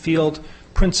to the field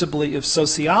principally of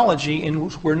sociology,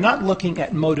 and we're not looking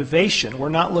at motivation. We're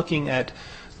not looking at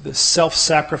the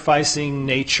self-sacrificing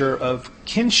nature of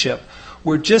kinship.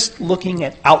 We're just looking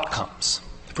at outcomes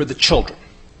for the children.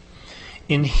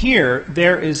 In here,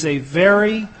 there is a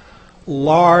very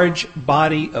large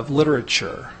body of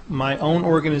literature. My own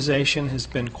organization has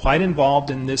been quite involved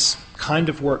in this kind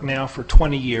of work now for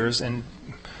 20 years, and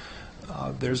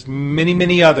there's many,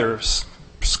 many others,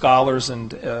 scholars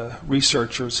and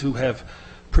researchers who have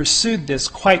pursued this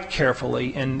quite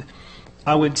carefully, and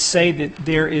I would say that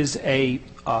there is a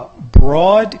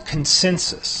broad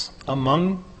consensus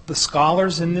among the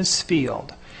scholars in this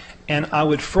field, and I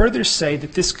would further say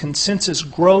that this consensus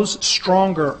grows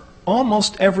stronger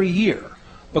almost every year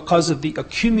because of the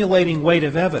accumulating weight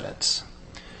of evidence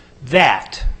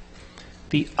that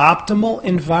the optimal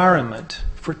environment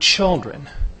for children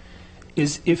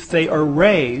is if they are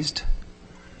raised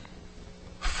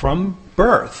from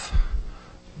birth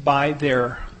by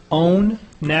their own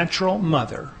natural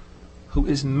mother who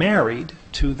is married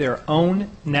to their own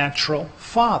natural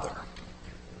father.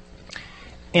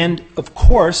 And of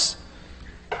course,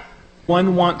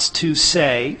 one wants to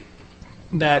say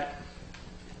that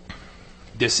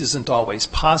this isn't always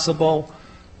possible.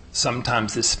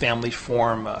 Sometimes this family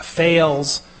form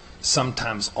fails.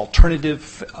 Sometimes alternative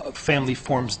family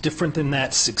forms different than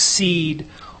that succeed.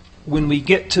 When we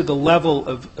get to the level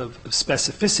of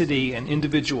specificity and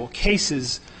individual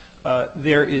cases,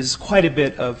 there is quite a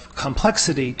bit of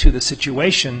complexity to the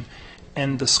situation,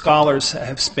 and the scholars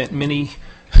have spent many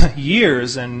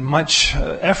years and much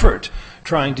effort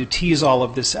trying to tease all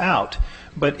of this out.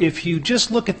 But if you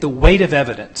just look at the weight of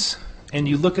evidence, and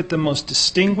you look at the most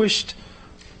distinguished,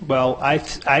 well, I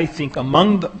think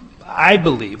among the, I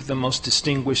believe, the most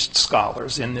distinguished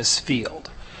scholars in this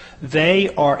field,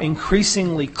 they are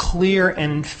increasingly clear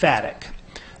and emphatic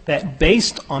that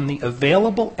based on the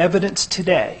available evidence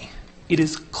today, it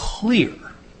is clear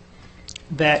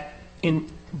that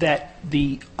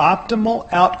the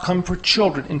optimal outcome for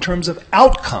children in terms of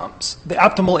outcomes, the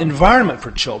optimal environment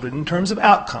for children in terms of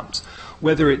outcomes,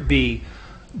 whether it be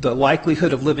the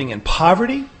likelihood of living in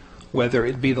poverty, whether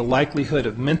it be the likelihood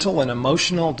of mental and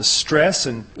emotional distress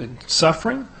and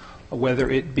suffering, or whether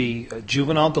it be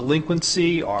juvenile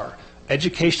delinquency or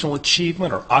educational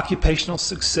achievement or occupational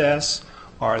success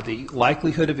are the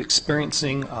likelihood of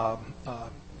experiencing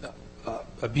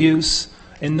abuse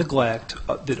and neglect,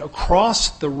 that across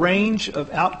the range of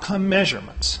outcome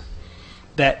measurements,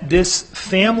 that this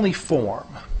family form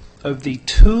of the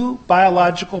two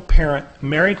biological parent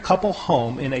married couple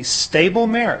home in a stable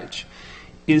marriage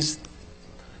is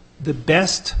the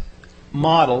best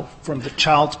model from the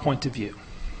child's point of view.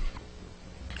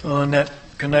 Well, in that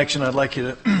connection, I'd like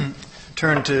you to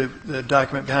turn to the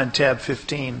document behind tab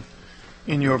 15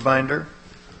 in your binder.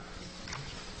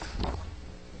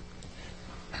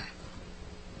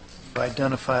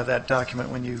 Identify that document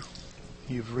when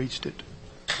you've reached it.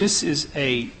 This is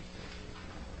a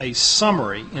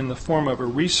summary in the form of a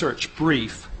research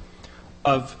brief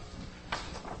of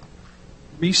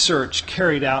research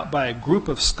carried out by a group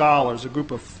of scholars, a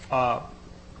group of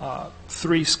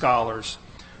 3 scholars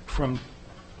from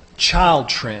Child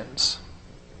Trends.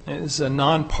 It is a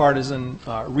nonpartisan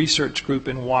research group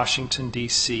in Washington,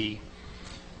 D.C.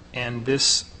 And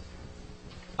this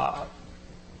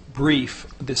brief,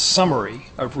 this summary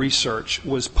of research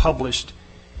was published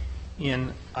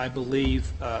in, I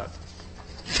believe,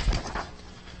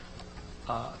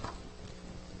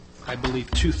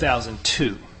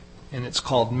 2002, and it's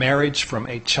called Marriage from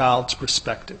a Child's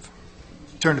Perspective.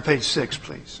 Turn to page 6,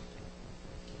 please.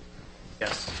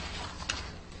 Yes.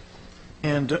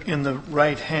 And in the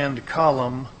right-hand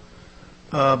column,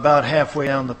 about halfway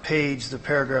down the page, the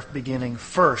paragraph beginning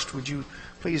first. Would you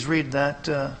please read that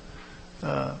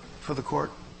for the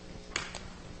court?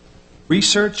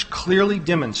 Research clearly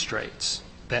demonstrates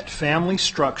that family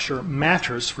structure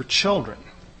matters for children,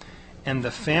 and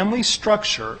the family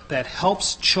structure that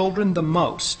helps children the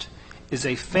most is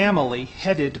a family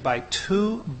headed by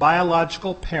 2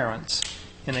 biological parents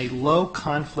in a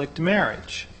low-conflict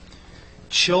marriage.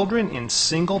 Children in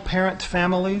single-parent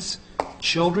families,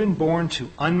 children born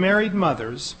to unmarried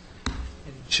mothers,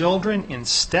 and children in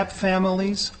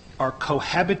step-families or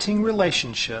cohabiting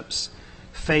relationships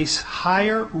face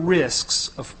higher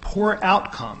risks of poor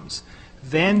outcomes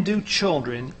than do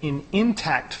children in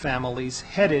intact families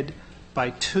headed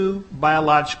by 2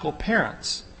 biological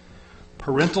parents.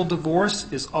 Parental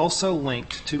divorce is also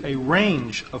linked to a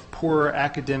range of poorer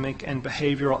academic and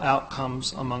behavioral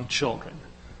outcomes among children.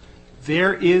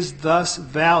 There is thus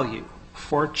value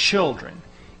for children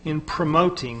in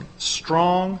promoting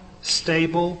strong,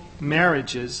 stable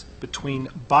marriages between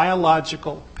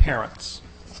biological parents.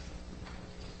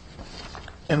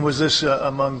 And was this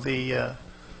among the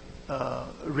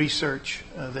research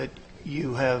that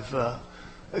you have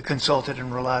consulted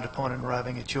and relied upon in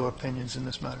arriving at your opinions in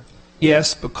this matter?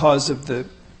 Yes, because of the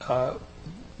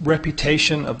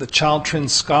reputation of the Child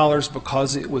Trends scholars,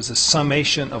 because it was a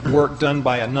summation of work done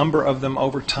by a number of them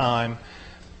over time,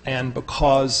 and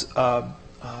because, well,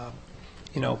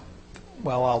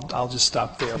 I'll just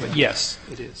stop there. But yes,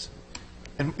 it is.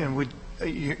 And would,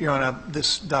 Your Honor,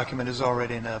 this document is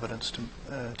already in evidence,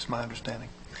 it's my understanding.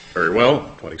 Very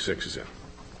well. 26 is in.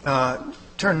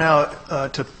 Turn now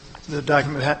to the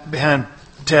document behind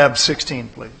tab 16,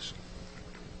 please.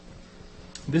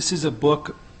 This is a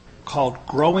book called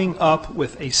Growing Up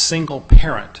with a Single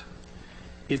Parent.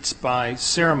 It's by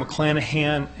Sarah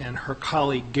McClanahan and her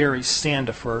colleague Gary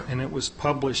Sandifer, and it was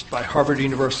published by Harvard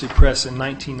University Press in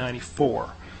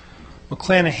 1994.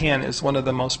 McClanahan is one of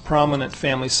the most prominent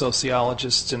family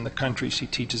sociologists in the country. She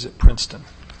teaches at Princeton.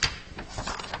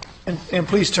 And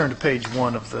please turn to page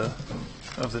 1 of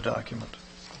the document.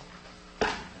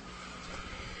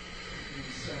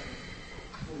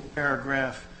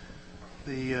 Paragraph,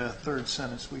 the third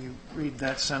sentence. Will you read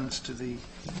that sentence to the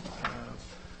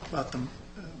about the?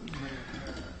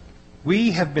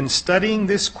 We have been studying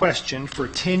this question for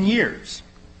 10 years,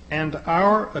 and in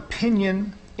our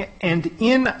opinion,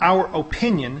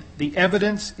 the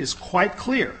evidence is quite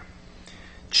clear.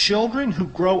 Children who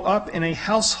grow up in a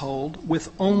household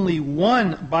with only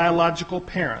one biological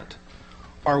parent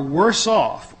are worse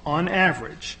off, on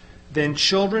average, than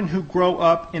children who grow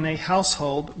up in a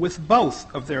household with both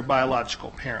of their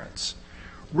biological parents.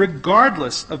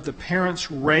 Regardless of the parent's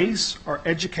race or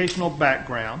educational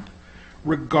background,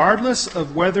 regardless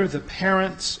of whether the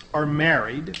parents are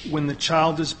married when the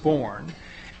child is born,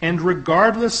 and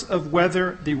regardless of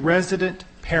whether the resident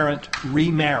parent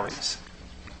remarries.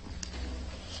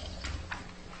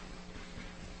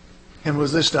 And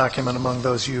was this document among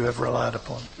those you have relied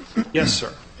upon? Yes,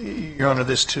 sir. Your Honor,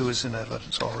 this too is in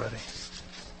evidence already.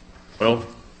 Well,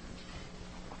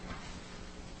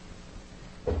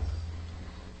 Mr.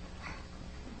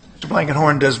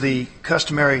 Blankenhorn, does the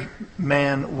customary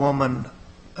man-woman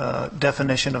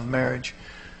definition of marriage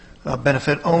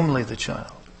benefit only the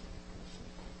child?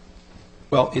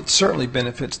 Well, it certainly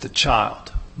benefits the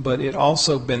child, but it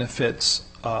also benefits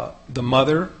the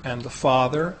mother and the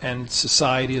father and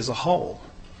society as a whole.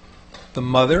 The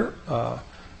mother,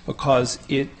 because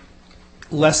it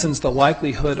lessens the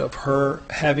likelihood of her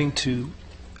having to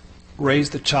raise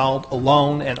the child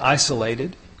alone and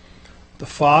isolated. The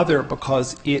father,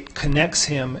 because it connects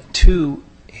him to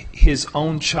his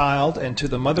own child and to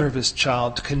the mother of his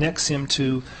child, connects him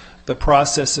to the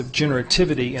process of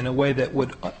generativity in a way that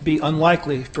would be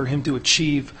unlikely for him to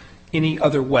achieve any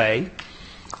other way.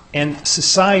 And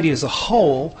society as a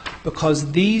whole,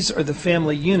 because these are the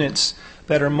family units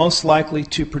that are most likely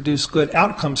to produce good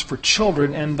outcomes for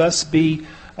children and thus be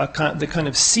the kind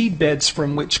of seedbeds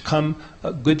from which come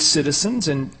good citizens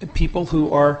and people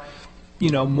who are,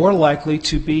 more likely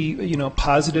to be,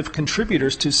 positive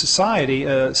contributors to society.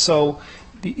 So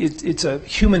it's a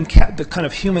the kind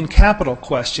of human capital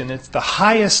question. It's the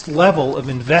highest level of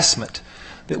investment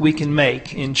that we can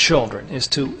make in children is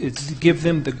to give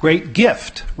them the great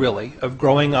gift, really, of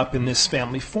growing up in this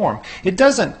family form. It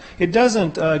doesn't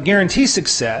guarantee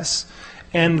success,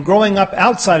 and growing up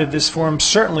outside of this form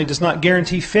certainly does not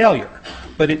guarantee failure.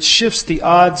 But it shifts the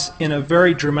odds in a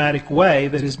very dramatic way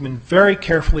that has been very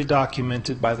carefully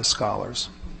documented by the scholars.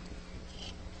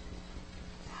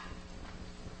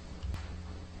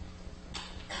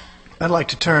 I'd like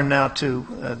to turn now to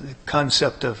the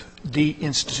concept of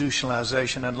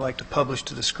deinstitutionalization. I'd like to publish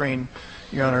to the screen,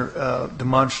 Your Honor,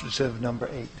 demonstrative number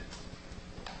 8.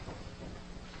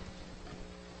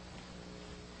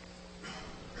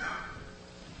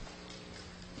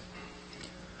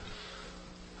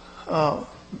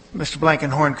 Mr.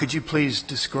 Blankenhorn, could you please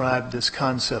describe this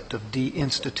concept of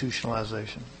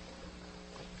deinstitutionalization?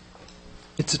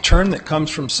 It's a term that comes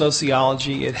from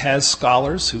sociology. It has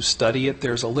scholars who study it.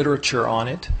 There's a literature on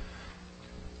it.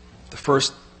 The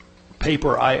first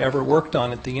paper I ever worked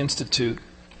on at the Institute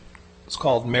was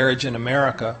called Marriage in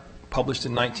America, published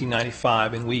in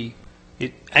 1995, and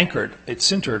it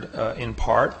centered in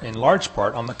large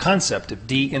part, on the concept of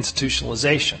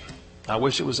deinstitutionalization. I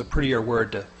wish it was a prettier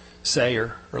word to say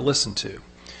or listen to.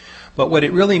 But what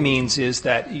it really means is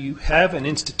that you have an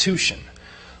institution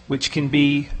which can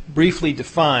be briefly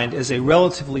defined as a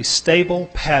relatively stable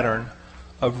pattern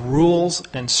of rules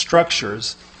and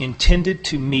structures intended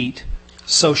to meet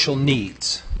social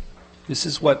needs. This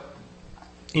is what,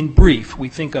 in brief, we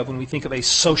think of when we think of a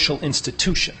social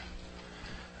institution.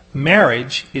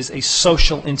 Marriage is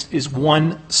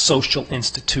one social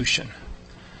institution.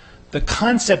 The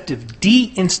concept of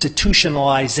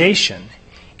deinstitutionalization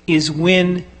is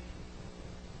when,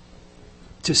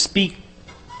 to speak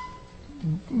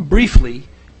briefly,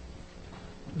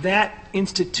 that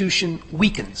institution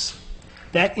weakens.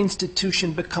 That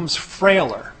institution becomes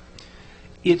frailer.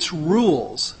 Its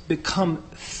rules become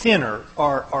thinner,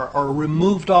 are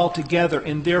removed altogether,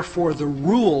 and therefore the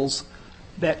rules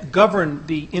that govern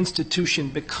the institution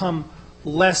become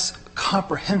less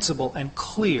comprehensible and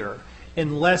clear,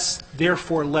 and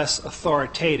therefore less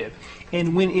authoritative.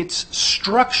 And when its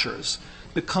structures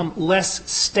become less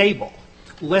stable,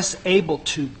 less able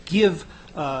to give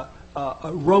a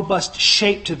robust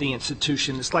shape to the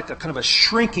institution, it's like a kind of a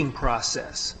shrinking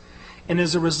process. And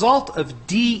as a result of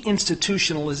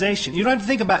deinstitutionalization, you don't have to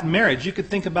think about marriage. You could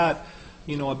think about,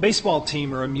 a baseball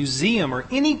team or a museum or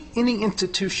any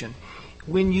institution.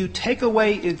 When you take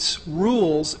away its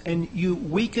rules and you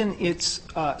weaken its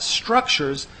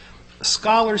structures,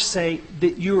 scholars say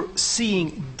that you're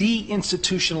seeing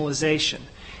deinstitutionalization.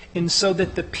 And so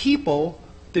that the people,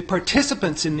 the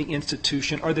participants in the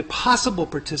institution, or the possible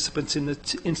participants in the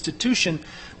institution,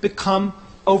 become,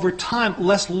 over time,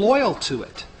 less loyal to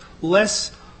it.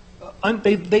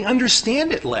 They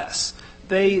understand it less.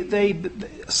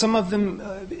 Some of them,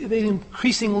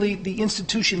 increasingly, the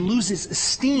institution loses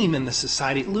esteem in the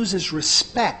society. It loses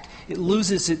respect. It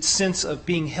loses its sense of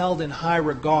being held in high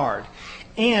regard.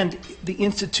 And the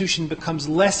institution becomes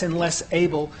less and less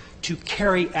able to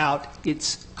carry out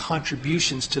its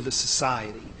contributions to the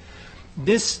society.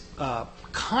 This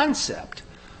concept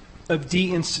of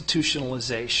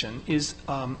deinstitutionalization is,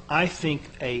 I think,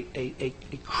 a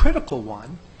critical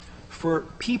one for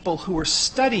people who are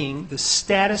studying the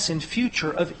status and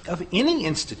future of any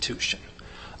institution.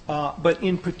 But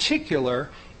in particular,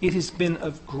 it has been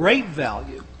of great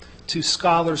value to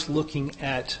scholars looking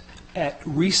at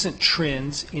recent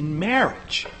trends in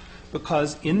marriage,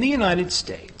 because in the United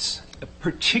States,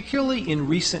 particularly in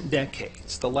recent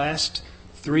decades, the last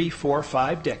 3, 4,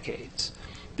 5 decades,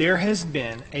 there has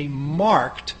been a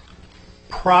marked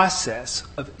process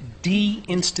of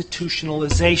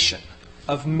deinstitutionalization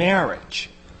of marriage,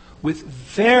 with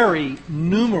very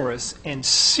numerous and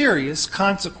serious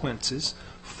consequences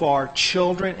for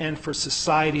children and for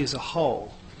society as a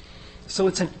whole. So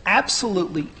it's an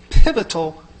absolutely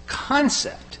pivotal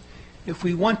concept if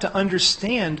we want to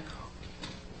understand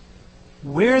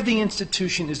where the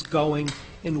institution is going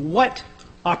and what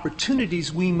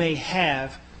opportunities we may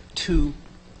have to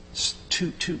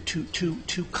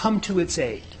come to its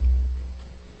aid.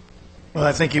 Well,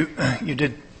 I think you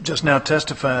did just now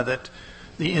testify that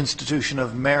the institution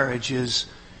of marriage has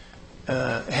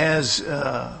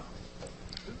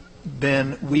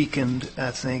been weakened,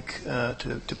 I think,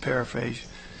 to paraphrase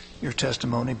your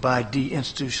testimony, by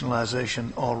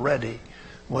deinstitutionalization already.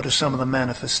 What are some of the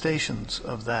manifestations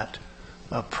of that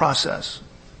process?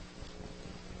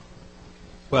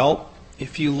 Well,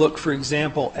 if you look, for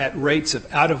example, at rates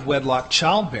of out-of-wedlock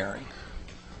childbearing,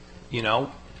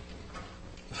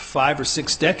 5 or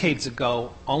 6 decades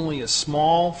ago, only a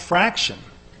small fraction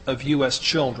of U.S.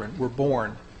 children were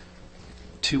born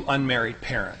to unmarried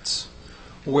parents,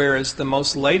 whereas the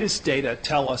most latest data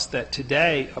tell us that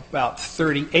today about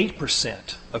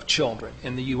 38% of children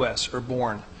in the U.S. are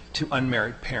born to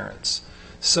unmarried parents.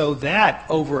 So that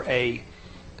over a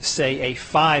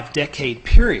 5-decade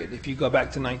period, if you go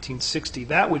back to 1960,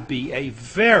 that would be a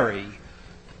very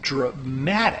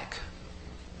dramatic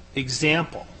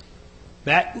example.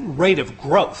 That rate of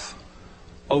growth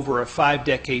over a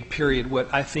 5-decade period,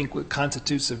 what I think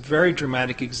constitutes a very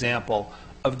dramatic example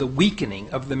of the weakening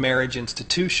of the marriage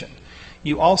institution.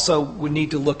 You also would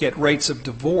need to look at rates of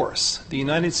divorce. The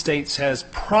United States has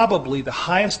probably the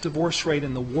highest divorce rate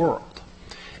in the world.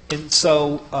 And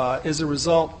so as a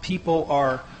result, people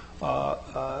are,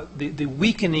 the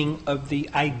weakening of the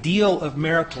ideal of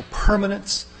marital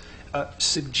permanence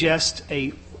suggests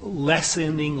a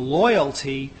lessening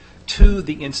loyalty to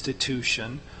the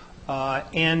institution,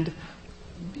 and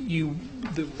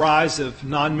the rise of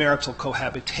non-marital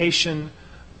cohabitation,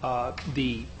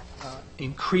 the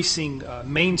increasing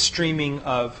mainstreaming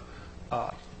of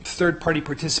third-party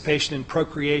participation in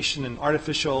procreation and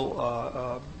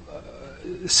artificial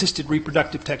assisted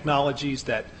reproductive technologies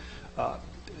that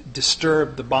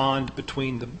disturb the bond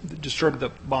between the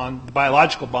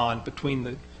biological bond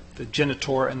between the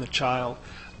genitor and the child,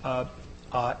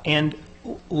 and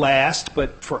last,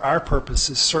 but for our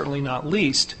purposes certainly not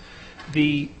least,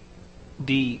 the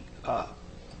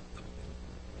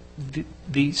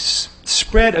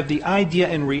spread of the idea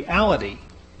and reality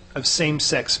of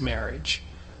same-sex marriage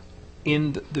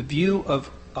in the view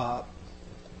of,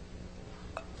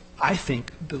 I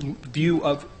think, the view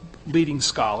of leading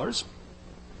scholars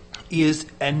is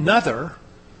another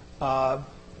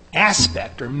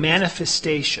aspect or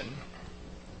manifestation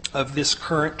of this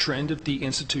current trend of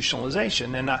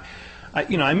deinstitutionalization. And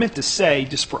I meant to say,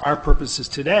 just for our purposes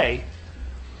today,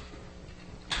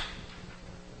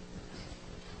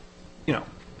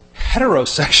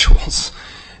 heterosexuals,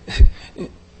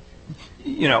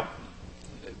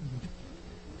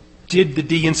 did the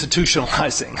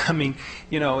deinstitutionalizing. I mean,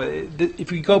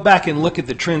 if we go back and look at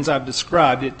the trends I've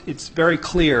described, it's very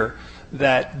clear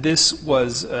that this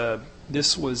was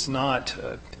not.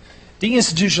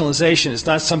 Deinstitutionalization is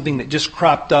not something that just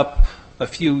cropped up a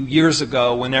few years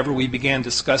ago whenever we began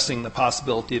discussing the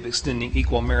possibility of extending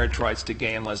equal marriage rights to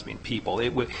gay and lesbian people.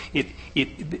 It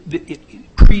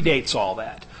predates all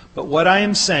that. But what I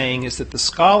am saying is that the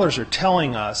scholars are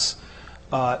telling us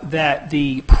that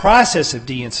the process of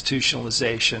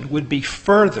deinstitutionalization would be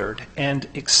furthered and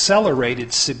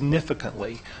accelerated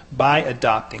significantly by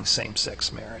adopting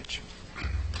same-sex marriage.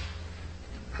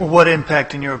 Well, what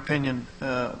impact, in your opinion,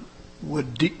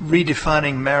 would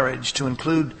redefining marriage to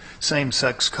include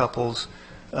same-sex couples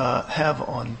have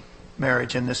on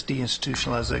marriage in this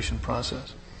deinstitutionalization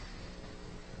process?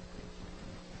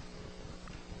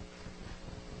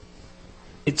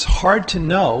 It's hard to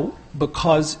know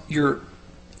because you're,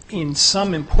 in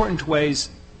some important ways,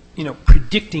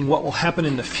 predicting what will happen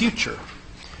in the future.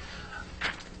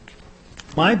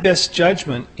 My best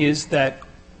judgment is that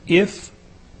if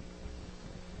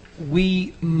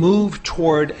we move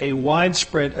toward a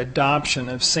widespread adoption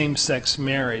of same-sex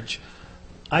marriage,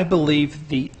 I believe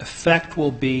the effect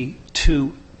will be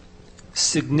to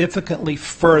significantly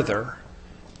further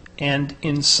and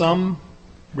in some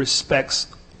respects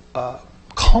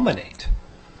culminate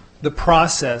the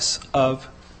process of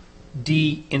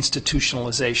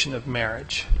deinstitutionalization of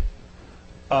marriage.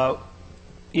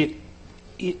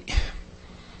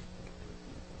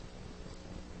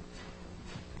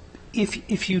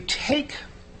 If you take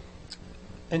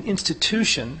an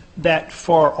institution that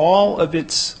for all of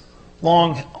its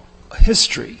long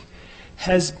history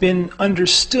has been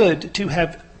understood to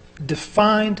have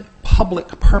defined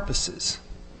public purposes.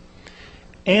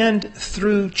 And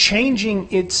through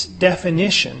changing its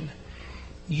definition,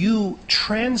 you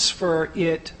transfer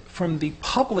it from the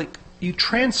public, you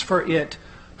transfer it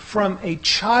from a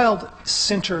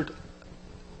child-centered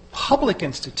public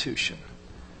institution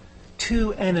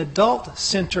to an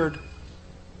adult-centered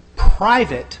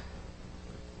private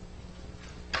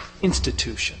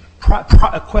institution,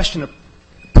 a question of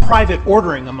private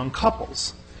ordering among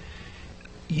couples.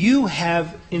 You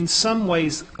have, in some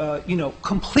ways,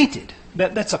 completed.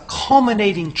 That's a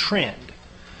culminating trend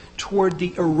toward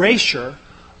the erasure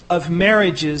of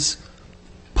marriage's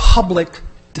public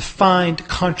defined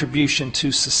contribution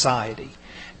to society.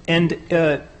 And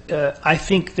I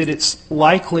think that it's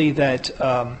likely that,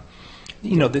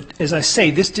 that, as I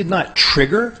say, this did not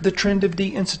trigger the trend of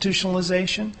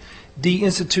deinstitutionalization.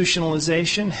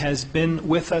 Deinstitutionalization has been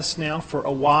with us now for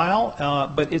a while,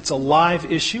 but it's a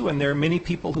live issue, and there are many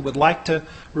people who would like to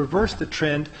reverse the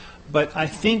trend, but I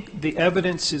think the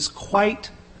evidence is quite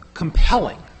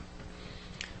compelling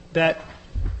that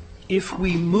if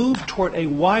we move toward a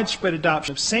widespread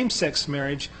adoption of same-sex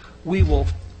marriage, we will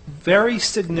very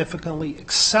significantly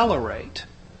accelerate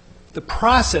the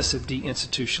process of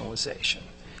deinstitutionalization.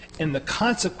 And the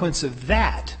consequence of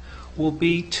that will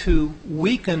be to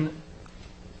weaken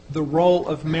the role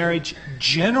of marriage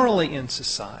generally in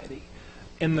society,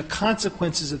 and the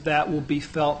consequences of that will be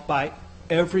felt by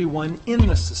everyone in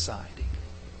the society.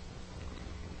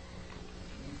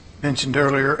 Mentioned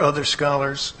earlier other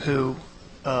scholars who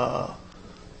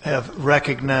have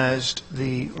recognized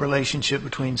the relationship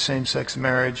between same-sex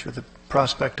marriage, or the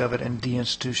prospect of it, and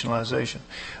deinstitutionalization. I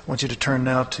want you to turn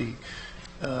now to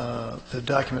the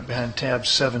document behind tab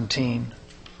 17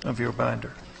 of your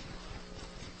binder.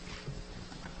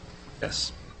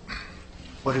 Yes.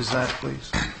 What is that,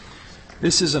 please?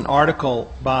 This is an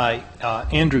article by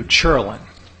Andrew Cherlin,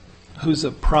 who's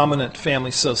a prominent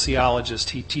family sociologist.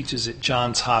 He teaches at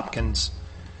Johns Hopkins.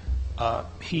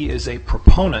 He is a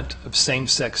proponent of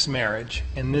same-sex marriage,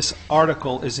 and this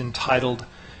article is entitled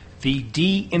 "The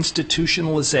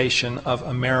Deinstitutionalization of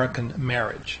American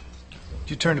Marriage."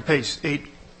 Would you turn to page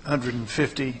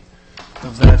 850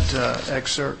 of that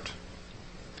excerpt?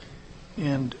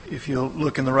 And if you'll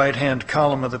look in the right-hand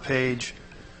column of the page,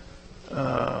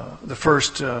 the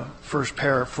first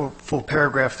full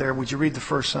paragraph there, would you read the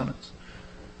first sentence?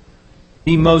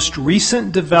 The most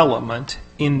recent development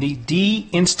in the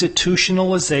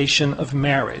deinstitutionalization of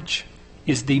marriage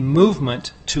is the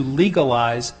movement to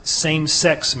legalize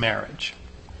same-sex marriage.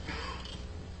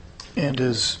 And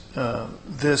is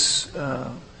this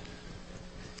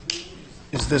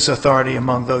authority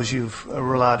among those you've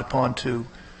relied upon to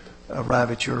arrive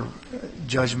at your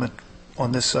judgment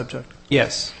on this subject?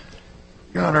 Yes.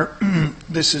 Your Honor,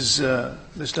 this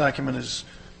document is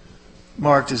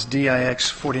marked as DIX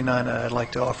 49, and I'd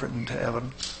like to offer it into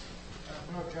evidence.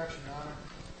 No objection,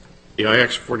 Your Honor.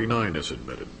 EIX 49 is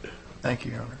admitted. Thank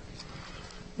you, Your Honor.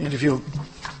 And if you'll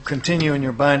continue in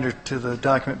your binder to the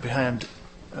document behind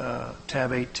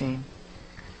tab 18.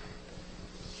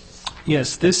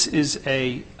 Yes, this is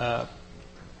a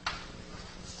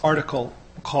article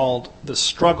called "The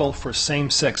Struggle for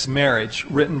Same-Sex Marriage,"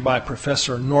 written by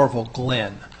Professor Norval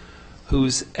Glenn,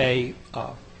 who's a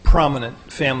prominent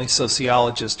family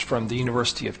sociologist from the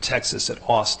University of Texas at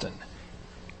Austin.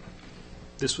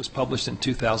 This was published in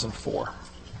 2004.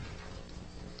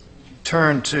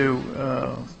 Turn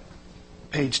to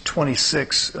page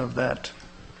 26 of that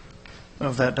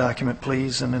document,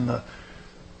 please, and in the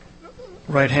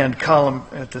right-hand column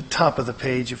at the top of the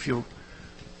page, if you'll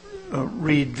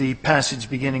read the passage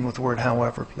beginning with the word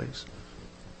 "however," please.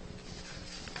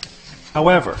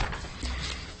 However,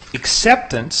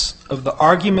 acceptance of the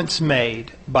arguments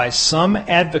made by some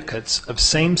advocates of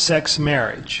same-sex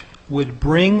marriage would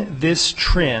bring this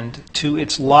trend to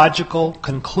its logical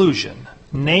conclusion,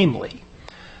 namely,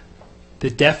 the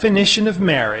definition of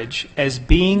marriage as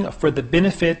being for the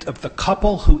benefit of the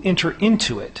couple who enter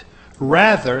into it,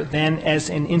 rather than as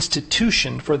an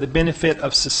institution for the benefit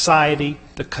of society,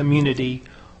 the community,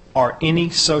 or any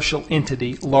social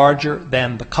entity larger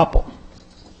than the couple.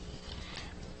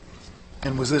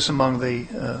 And was this among the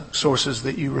sources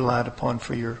that you relied upon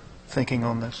for your thinking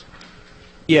on this?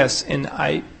 Yes, and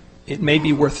it may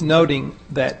be worth noting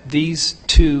that these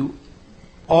two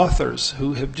authors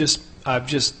who I've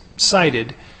just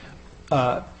cited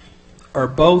are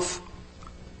both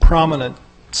prominent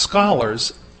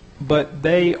scholars, but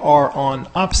they are on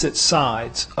opposite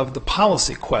sides of the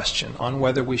policy question on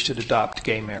whether we should adopt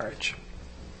gay marriage.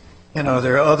 And are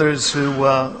there others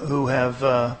who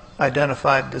have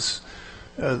identified this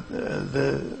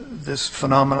this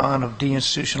phenomenon of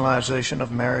deinstitutionalization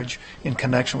of marriage in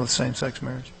connection with same-sex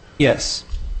marriage? Yes.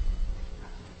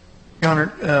 Your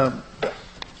Honor,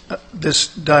 this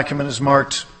document is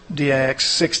marked DIX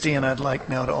 60, and I'd like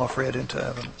now to offer it into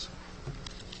evidence.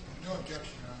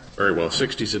 Very well.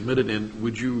 60 is admitted. And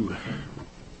would you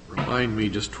remind me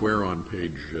just where on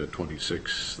page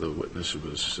 26 the witness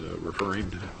was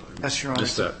referring? Yes, Your Honor.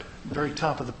 Missed that. Very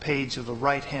top of the page of the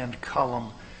right-hand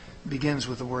column begins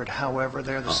with the word however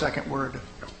there, the second word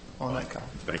on that column.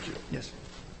 Thank you. Yes.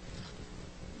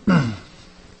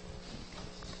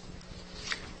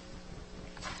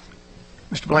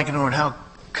 Mr. Blankenhorn, how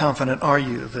confident are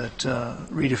you that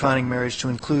redefining marriage to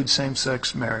include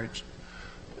same-sex marriage,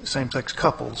 same-sex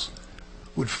couples,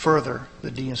 would further the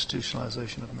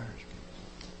deinstitutionalization of marriage?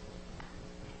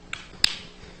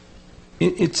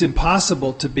 It's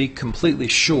impossible to be completely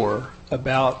sure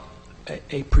about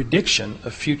a prediction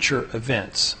of future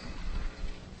events.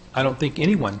 I don't think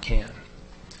anyone can.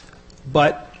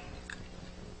 But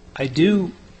I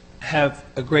do have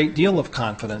a great deal of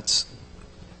confidence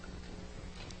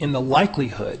in the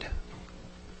likelihood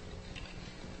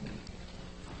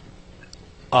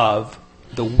of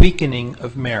the weakening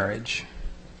of marriage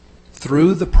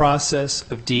through the process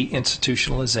of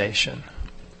deinstitutionalization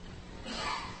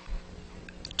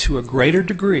to a greater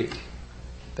degree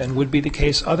than would be the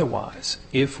case otherwise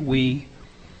if we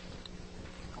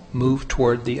move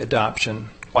toward the adoption,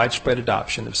 widespread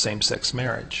adoption of same-sex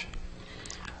marriage.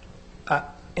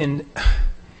 And,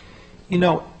 you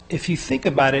know, if you think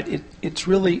about it, it's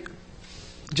really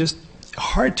just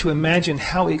hard to imagine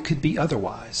how it could be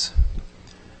otherwise.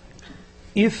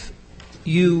 If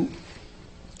you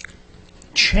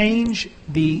change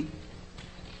the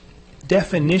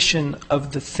definition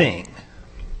of the thing,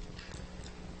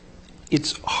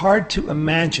 it's hard to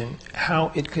imagine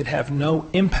how it could have no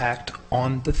impact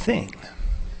on the thing.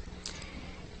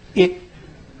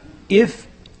 If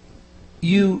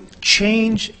you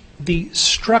change the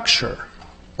structure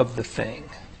of the thing,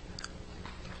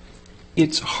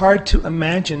 it's hard to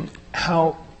imagine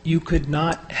how you could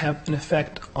not have an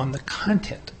effect on the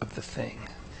content of the thing.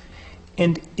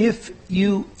 And if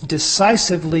you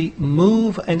decisively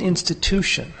move an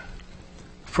institution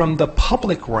from the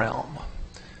public realm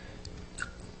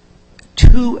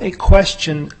to a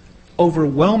question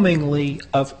overwhelmingly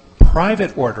of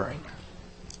private ordering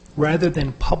rather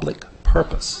than public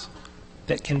purpose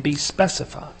that can be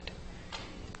specified,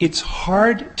 it's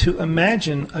hard to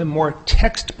imagine a more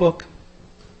textbook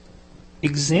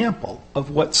example of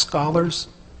what scholars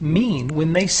mean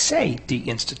when they say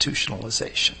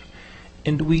deinstitutionalization.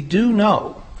 And we do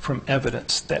know from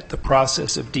evidence that the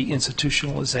process of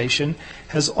deinstitutionalization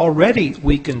has already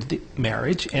weakened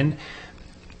marriage and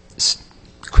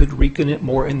could weaken it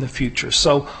more in the future.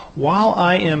 So while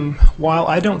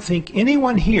I don't think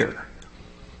anyone here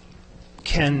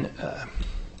can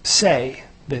say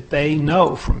that they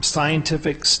know from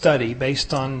scientific study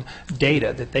based on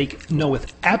data that they know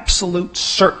with absolute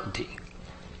certainty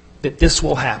that this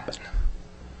will happen,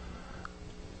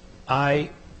 I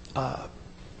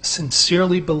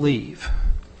sincerely believe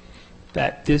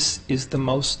that this is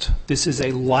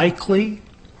a likely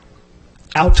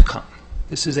outcome.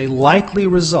 This is a likely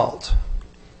result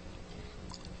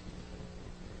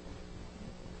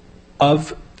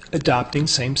of adopting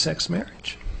same-sex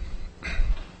marriage.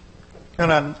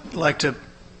 And I'd like to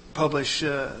publish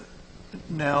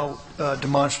now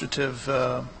demonstrative,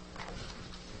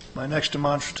 my next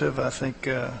demonstrative, I think,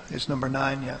 is number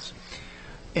 9, yes.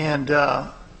 And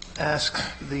ask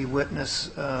the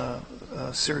witness a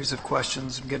series of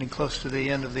questions. I'm getting close to the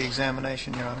end of the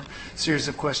examination, Your Honor. A series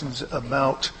of questions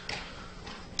about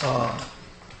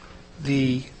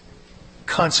the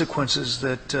consequences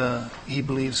that he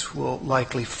believes will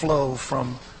likely flow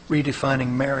from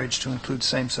redefining marriage to include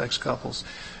same-sex couples.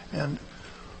 And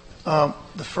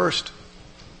the first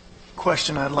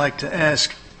question I'd like to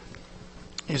ask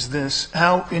is this: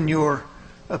 how, in your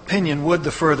opinion, would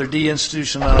the further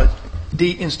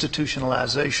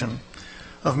deinstitutionalization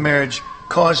of marriage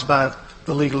caused by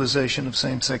the legalization of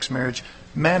same-sex marriage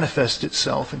manifest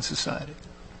itself in society?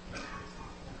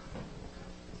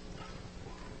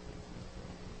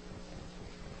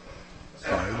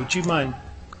 Sorry, would you mind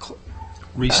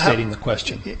restating the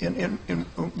question? In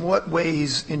what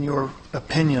ways, in your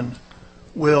opinion,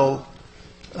 will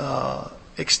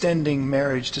extending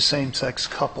marriage to same-sex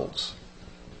couples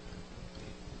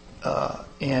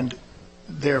and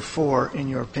therefore, in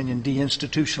your opinion,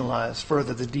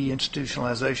 further the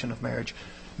deinstitutionalization of marriage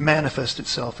manifest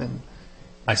itself in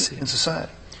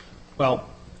society? Well,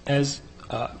 as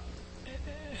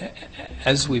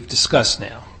we've discussed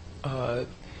now,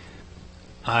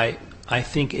 I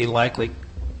think a likely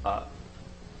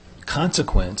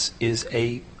consequence is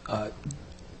an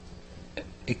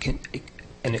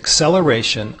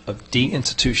acceleration of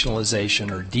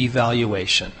deinstitutionalization or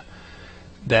devaluation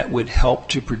that would help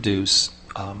to produce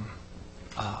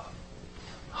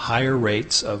higher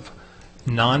rates of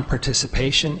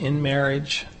non-participation in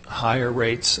marriage, higher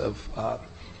rates of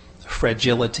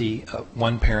fragility,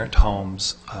 one-parent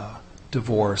homes,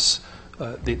 divorce,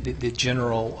 the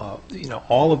general,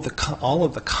 all of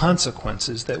the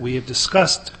consequences that we have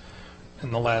discussed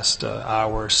in the last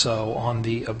hour or so on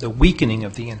the weakening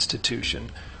of the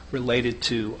institution related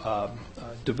to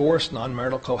divorce,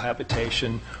 non-marital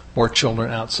cohabitation, more children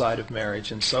outside of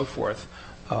marriage, and so forth.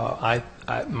 My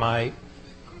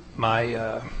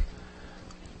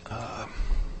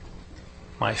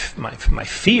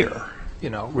fear,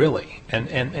 really,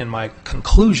 and my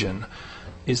conclusion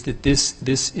is that this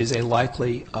is a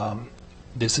likely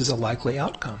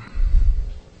outcome.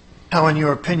 How, in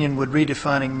your opinion, would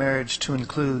redefining marriage to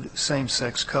include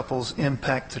same-sex couples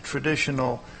impact the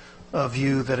traditional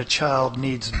view that a child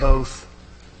needs both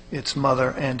its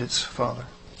mother and its father?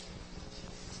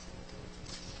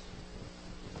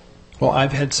 Well,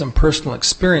 I've had some personal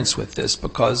experience with this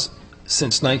because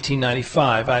since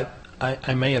 1995,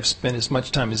 I may have spent as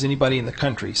much time as anybody in the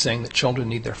country saying that children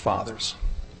need their fathers.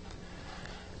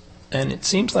 And it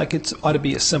seems like it ought to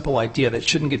be a simple idea that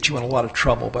shouldn't get you in a lot of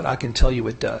trouble, but I can tell you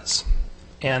it does.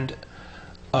 And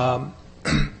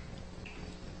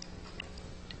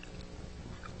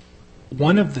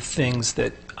one of the things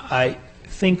that I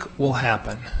think will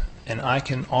happen, and I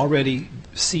can already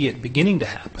see it beginning to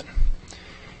happen,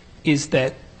 is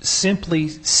that simply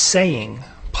saying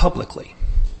publicly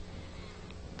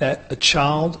that a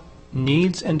child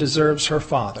needs and deserves her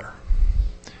father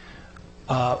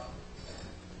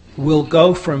will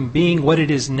go from being what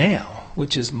it is now,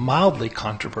 which is mildly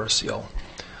controversial,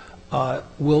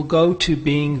 will go to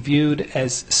being viewed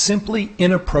as simply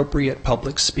inappropriate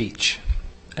public speech,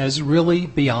 as really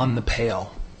beyond the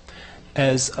pale,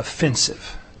 as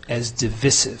offensive, as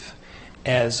divisive,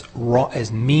 as raw,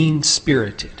 as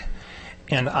mean-spirited.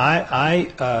 And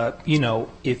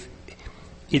if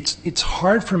it's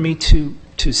hard for me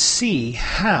to see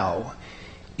how,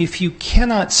 if you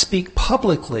cannot speak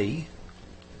publicly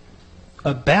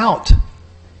about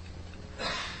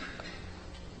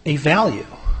a value,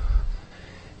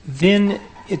 then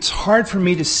it's hard for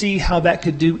me to see how that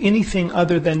could do anything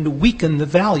other than to weaken the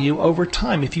value over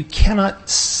time if you cannot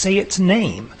say its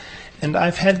name. And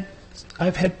I've had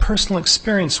personal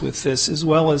experience with this as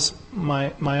well as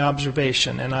my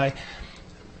observation, and I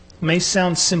may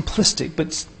sound simplistic,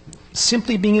 but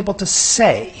simply being able to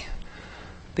say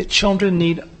that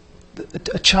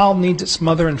a child needs its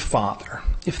mother and father,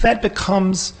 if that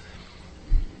becomes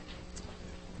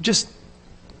just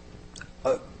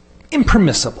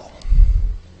impermissible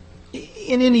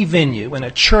in any venue, in a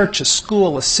church, a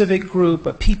school, a civic group,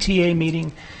 a PTA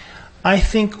meeting, I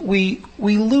think we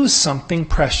lose something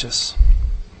precious.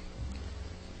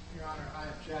 Your Honor, I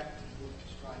object and move to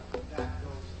strike. That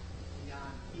goes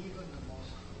beyond even the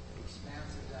most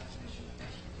expansive definition of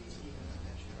expertise, even the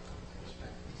measure of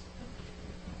respect.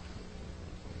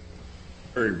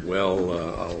 Very well,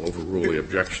 I'll overrule the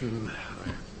objection.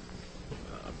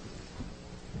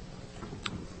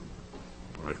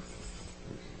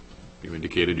 You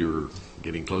indicated you were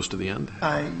getting close to the end?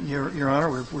 Your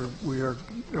Honor, we are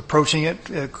approaching it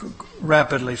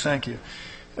rapidly. Thank you.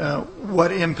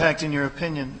 What impact, in your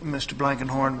opinion, Mr.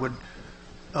 Blankenhorn, would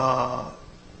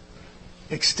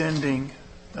extending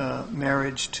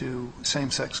marriage to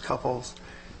same-sex couples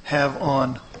have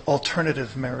on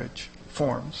alternative marriage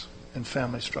forms and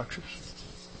family structures?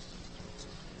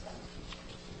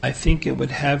 I think it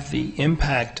would have the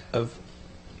impact of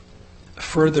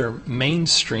further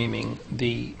mainstreaming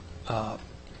the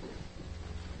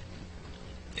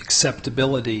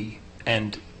acceptability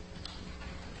and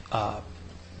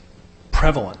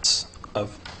prevalence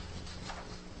of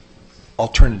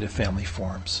alternative family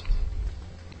forms.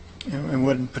 And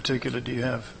what in particular do you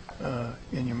have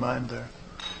in your mind there?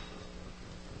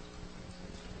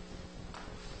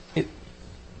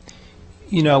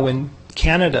 When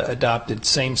Canada adopted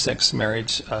same-sex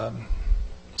marriage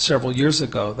several years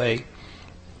ago,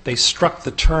 they struck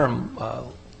the term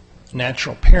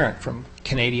natural parent from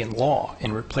Canadian law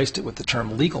and replaced it with the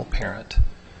term legal parent.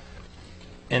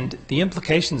 And the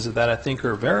implications of that, I think,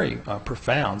 are very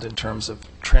profound in terms of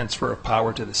transfer of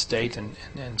power to the state and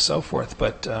so forth.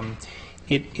 But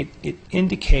it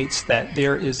indicates that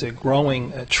there is a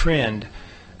growing trend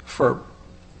for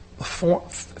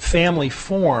family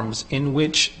forms in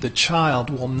which the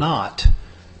child will not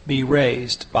be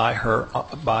raised by her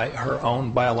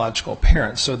own biological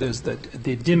parents. So there's the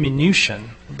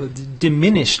diminution, the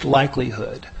diminished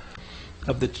likelihood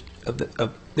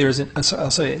there's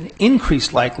I'll say an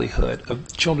increased likelihood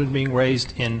of children being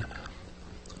raised in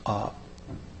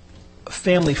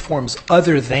family forms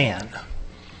other than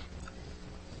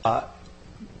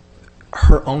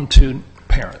her own two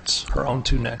parents, her own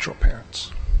two natural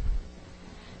parents.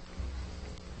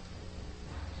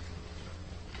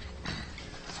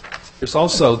 There's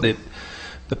also the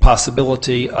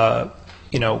possibility, there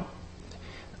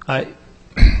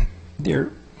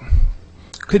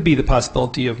could be the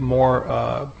possibility of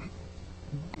more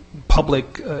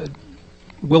public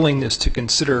willingness to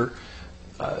consider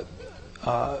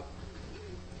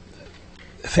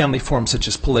family forms such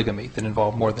as polygamy that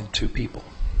involve more than two people.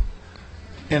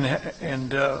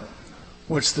 And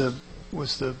what's the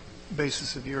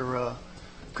basis of your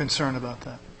concern about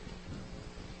that?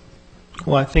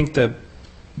 Well, I think that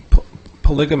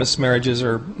polygamous marriages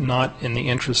are not in the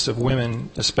interests of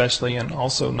women especially, and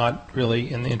also not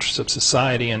really in the interests of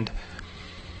society, and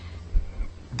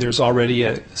there's already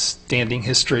a standing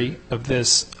history of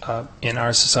this in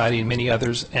our society and many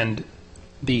others, and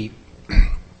the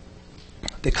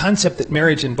concept that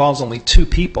marriage involves only two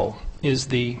people is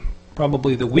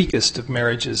probably the weakest of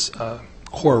marriage's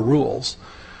core rules.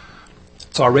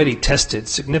 It's already tested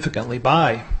significantly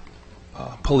by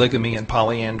polygamy and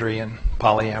polyandry and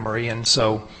polyamory, and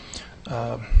so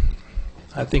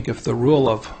I think if the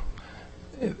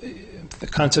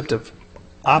concept of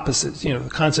opposites, the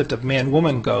concept of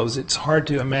man-woman goes, it's hard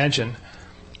to imagine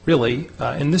really,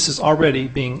 and this is already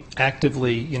being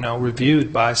actively,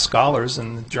 reviewed by scholars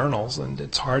in the journals, and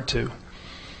it's hard to,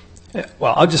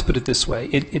 well, I'll just put it this way.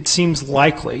 It seems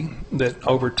likely that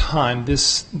over time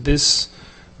this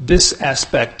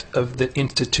aspect of the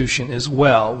institution as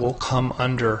well will come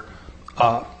under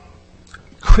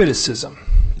criticism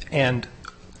and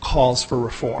calls for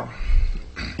reform.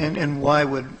 And why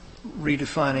would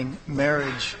redefining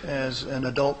marriage as an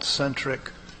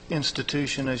adult-centric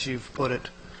institution, as you've put it,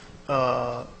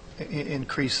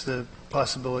 increase the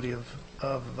possibility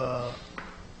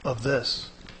of this?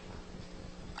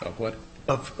 Of what?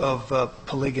 Of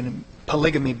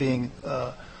polygamy being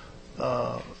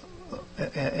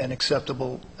an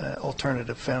acceptable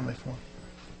alternative family form?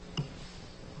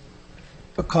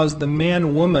 Because the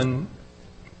man-woman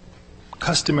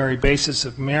customary basis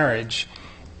of marriage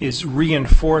is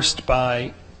reinforced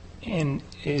by, and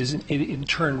it in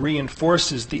turn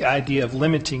reinforces the idea of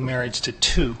limiting marriage to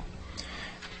two.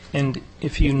 And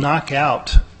if you knock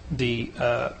out the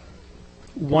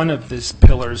one of these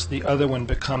pillars, the other one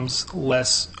becomes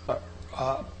less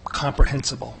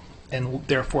comprehensible and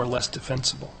therefore less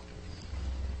defensible.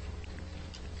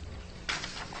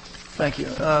 Thank you.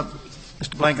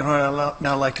 Mr. Blankenhorn, I'd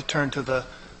now like to turn to the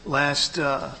last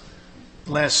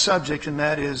subject, and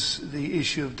that is the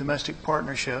issue of domestic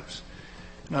partnerships.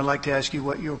 And I'd like to ask you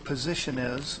what your position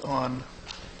is on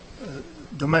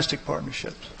domestic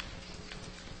partnerships.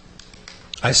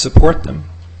 I support them.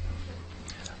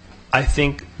 I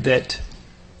think that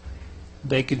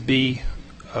they could be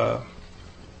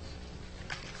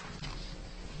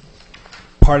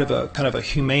part of a kind of a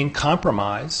humane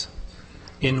compromise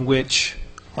in which,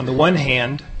 on the one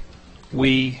hand,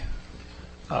 we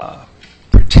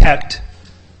protect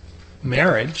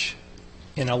marriage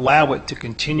and allow it to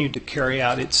continue to carry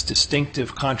out its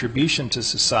distinctive contribution to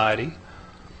society,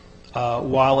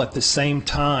 while at the same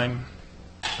time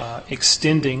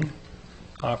extending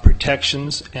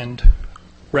protections and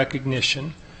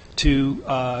recognition to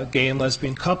gay and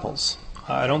lesbian couples.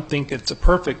 I don't think it's a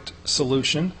perfect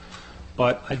solution,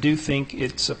 but I do think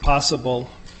it's a possibly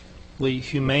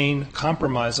humane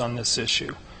compromise on this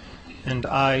issue. And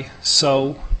I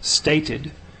so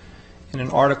stated in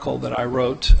an article that I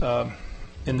wrote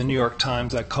in the New York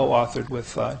Times, I co-authored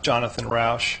with Jonathan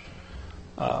Rausch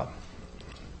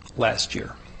last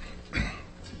year.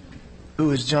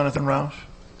 Who is Jonathan Rausch?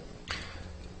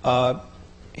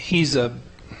 He's a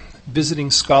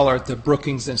visiting scholar at the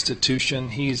Brookings Institution.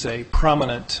 He's a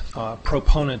prominent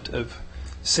proponent of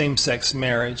same-sex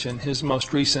marriage, and his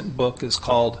most recent book is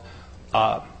called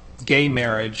Gay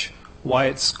Marriage: Why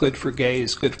It's Good for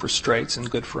Gays, Good for Straights, and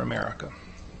Good for America.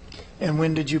 And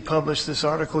when did you publish this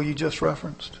article you just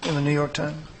referenced in the New York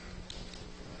Times?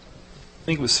 I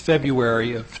think it was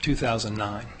February of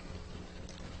 2009.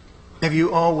 Have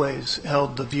you always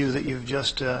held the view that you've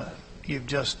just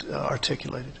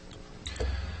articulated?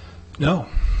 No.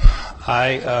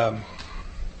 I've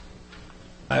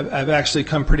actually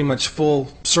come pretty much full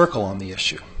circle on the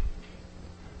issue.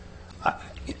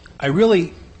 I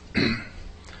really,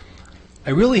 I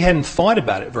really hadn't thought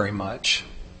about it very much.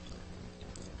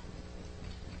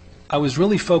 I was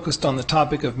really focused on the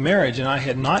topic of marriage, and I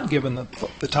had not given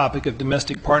the topic of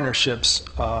domestic partnerships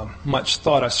much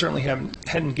thought. I certainly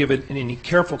hadn't given it any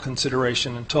careful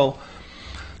consideration until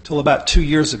about 2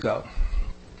 years ago.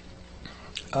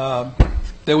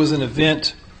 There was an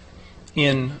event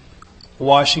in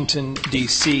Washington,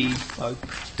 D.C., a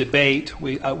debate.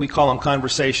 We call them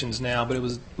conversations now,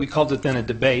 but we called it then a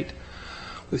debate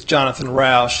with Jonathan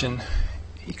Rauch, and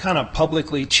he kind of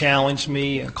publicly challenged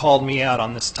me and called me out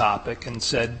on this topic and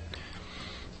said,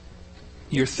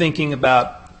 "Your thinking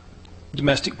about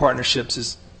domestic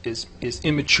partnerships is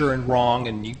immature and wrong,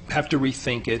 and you have to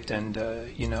rethink it." And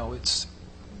it's.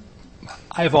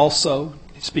 I've also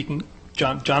speaking.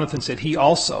 Jonathan said he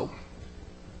also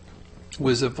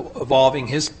was evolving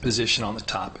his position on the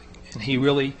topic, and he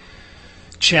really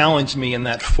challenged me in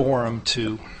that forum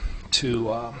to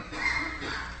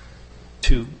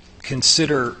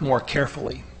consider more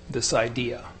carefully this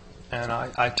idea. And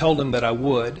I told him that I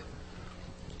would,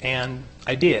 and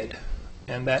I did.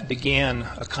 And that began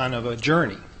a kind of a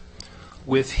journey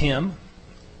with him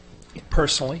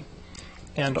personally,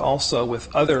 and also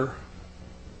with other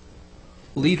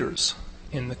leaders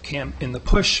in the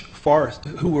push for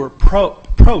who were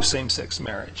pro same-sex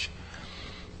marriage,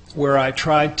 where I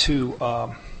tried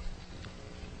to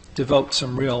devote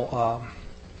some real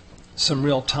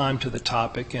time to the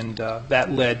topic, and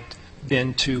that led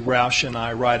then to Rauch and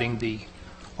I writing the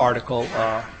article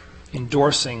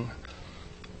endorsing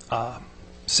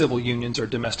civil unions or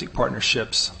domestic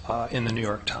partnerships in the New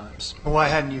York Times. Why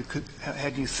had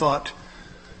you thought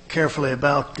carefully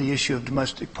about the issue of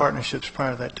domestic partnerships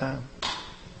prior to that time?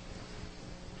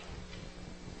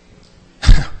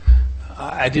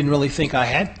 I didn't really think I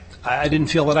had. I didn't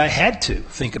feel that I had to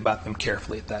think about them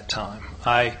carefully at that time.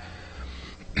 I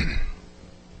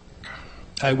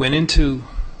went into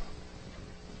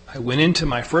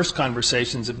my first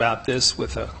conversations about this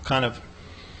with a kind of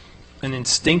an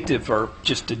instinctive or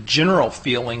just a general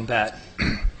feeling that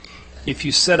if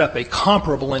you set up a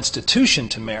comparable institution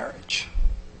to marriage,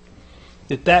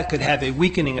 that could have a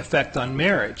weakening effect on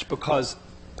marriage, because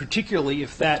particularly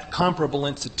if that comparable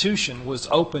institution was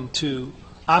open to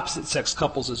opposite-sex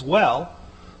couples as well,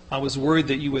 I was worried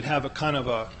that you would have a kind of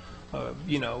a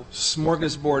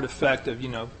smorgasbord effect of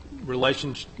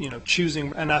relations,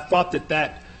 choosing, and I thought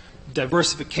that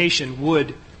diversification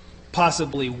would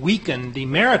possibly weaken the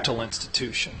marital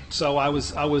institution. So I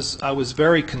was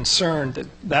very concerned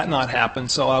that not happen.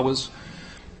 So I was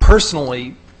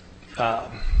personally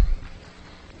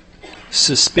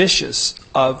suspicious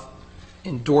of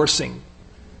endorsing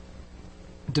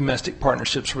domestic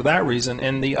partnerships for that reason.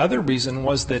 And the other reason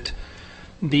was that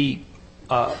the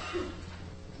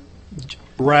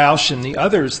Rauch and the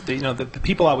others, the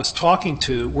people I was talking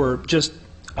to were just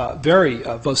very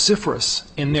vociferous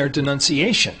in their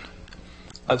denunciation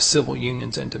of civil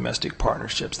unions and domestic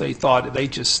partnerships. They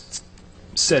just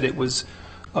said it was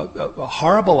a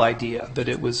horrible idea, that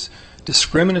it was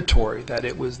discriminatory, that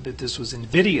this was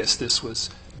invidious, this was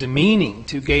demeaning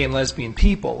to gay and lesbian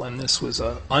people, and this was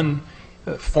a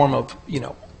form of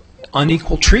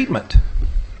unequal treatment.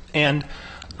 And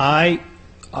I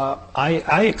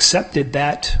accepted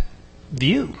that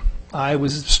view. I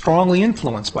was strongly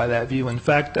influenced by that view. In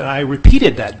fact, I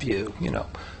repeated that view.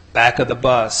 Back of the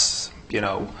bus.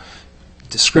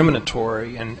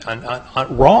 Discriminatory and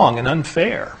wrong and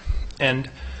unfair. And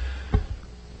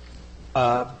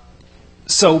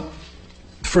so,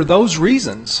 for those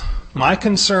reasons, my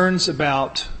concerns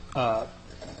about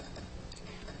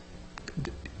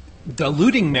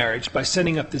diluting marriage by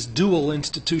setting up this dual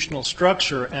institutional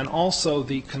structure, and also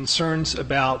the concerns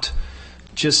about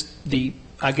just the,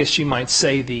 I guess you might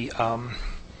say, the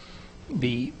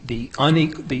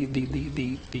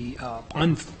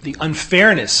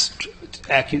unfairness,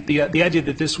 the idea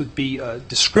that this would be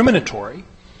discriminatory.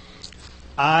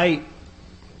 I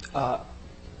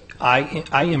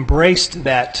embraced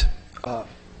that.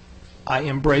 I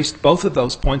embraced both of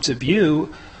those points of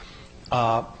view,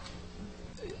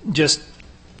 just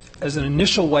as an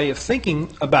initial way of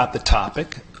thinking about the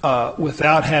topic,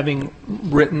 without having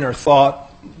written or thought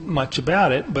much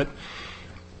about it.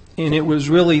 And it was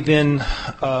really then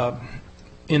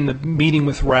in the meeting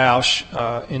with Rauch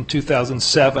in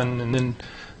 2007, and then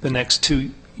the next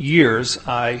 2 years,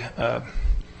 I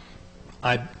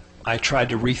tried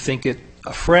to rethink it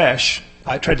afresh.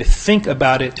 I tried to think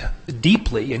about it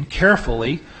deeply and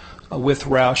carefully with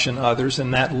Rauch and others,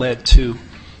 and that led to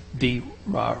the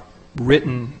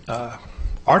written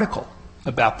article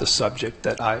about the subject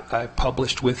that I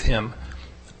published with him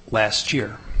last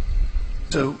year.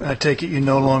 So I take it you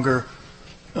no longer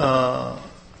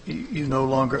you no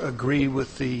longer agree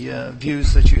with the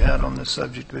views that you had on this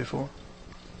subject before?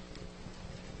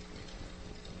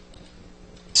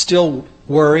 Still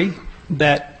worry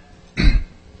that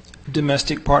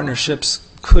domestic partnerships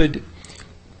could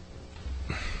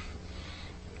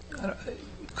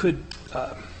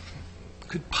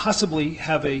possibly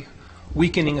have a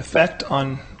weakening effect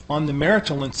on the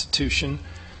marital institution,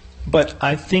 but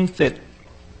I think that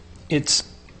it's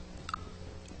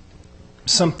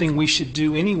something we should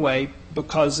do anyway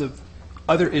because of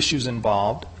other issues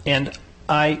involved, and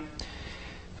I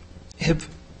have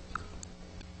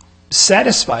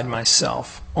satisfied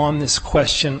myself on this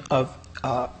question of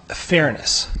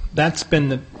fairness. That's been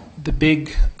the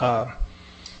big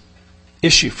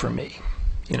issue for me,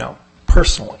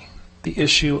 personally. The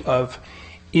issue of,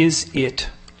 is it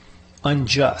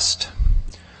unjust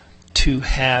to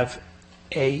have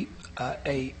a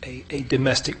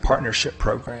domestic partnership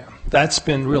program? That's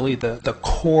been really the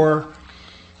core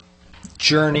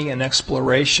journey and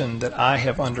exploration that I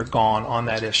have undergone on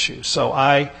that issue. So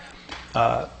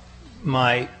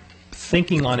my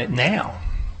thinking on it now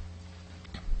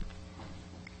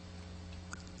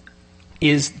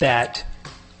is that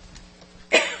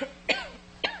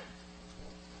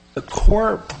the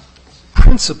core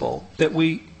principle that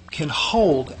we can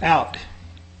hold out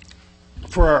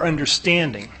for our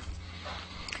understanding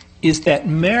is that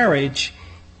marriage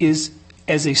is,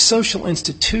 as a social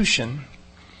institution,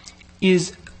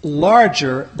 is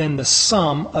larger than the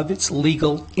sum of its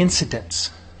legal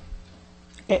incidents.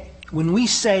 When we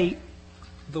say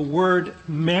the word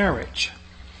marriage,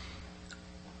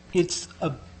 it's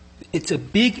a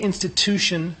big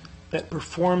institution that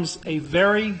performs a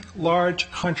very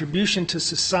large contribution to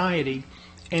society,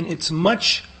 and it's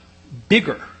much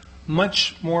bigger,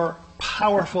 much more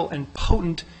powerful and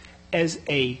potent as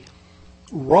a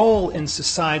role in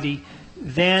society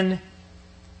than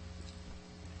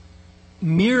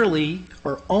merely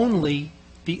or only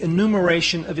the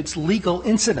enumeration of its legal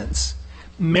incidents.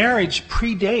 Marriage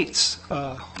predates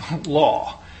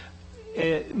law.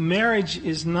 Marriage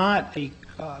is not a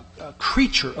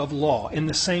creature of law in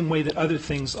the same way that other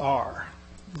things are.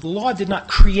 The law did not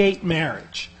create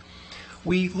marriage.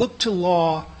 We look to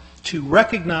law to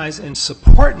recognize and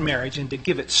support marriage and to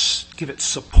give it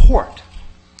support.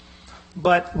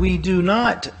 But we do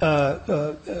not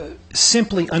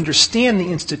simply understand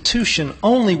the institution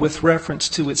only with reference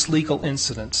to its legal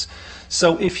incidents.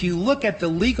 So if you look at the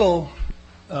legal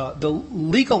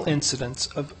incidents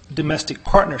of domestic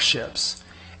partnerships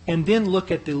and then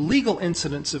look at the legal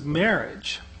incidents of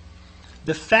marriage,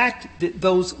 the fact that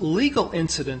those legal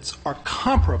incidents are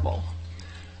comparable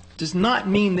does not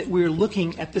mean that we're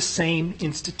looking at the same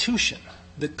institution,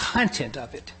 the content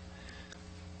of it.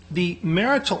 The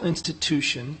marital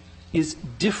institution is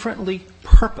differently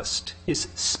purposed, is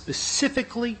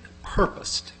specifically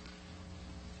purposed.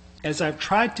 As I've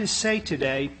tried to say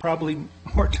today, probably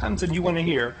more times than you want to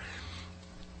hear,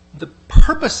 the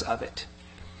purpose of it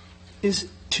is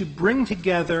to bring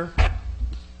together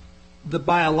the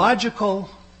biological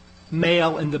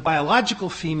male and the biological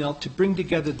female, to bring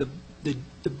together the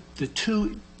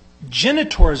two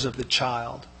genitors of the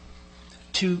child,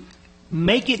 to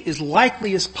make it as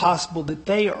likely as possible that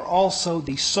they are also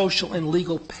the social and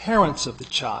legal parents of the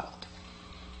child.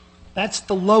 That's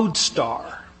the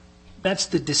lodestar. That's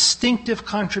the distinctive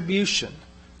contribution.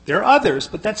 There are others,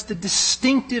 but that's the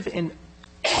distinctive and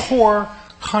core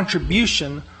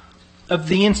contribution of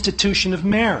the institution of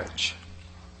marriage.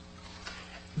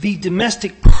 The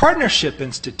domestic partnership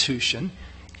institution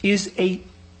is a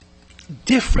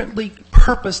differently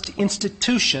purposed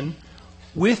institution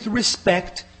with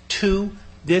respect to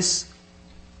this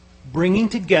bringing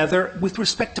together, with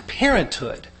respect to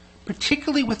parenthood,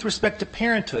 particularly with respect to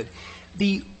parenthood.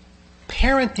 The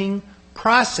parenting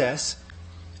process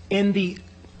and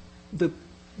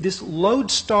this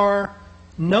lodestar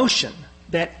notion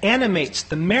that animates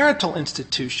the marital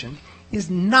institution is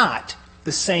not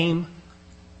the same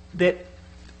that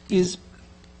is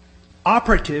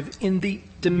operative in the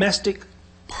domestic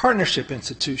partnership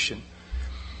institution.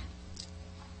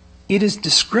 It is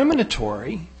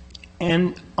discriminatory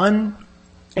and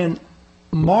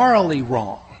morally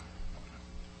wrong,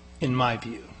 in my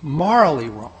view, morally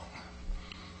wrong,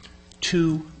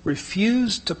 to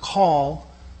refuse to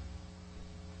call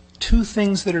two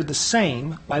things that are the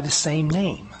same by the same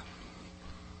name.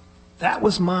 That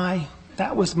was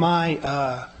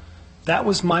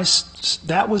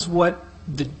what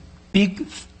the big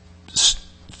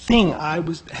thing I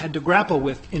had to grapple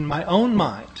with in my own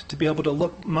mind, to be able to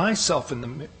look myself in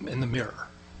the mirror.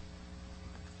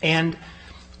 And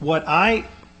what I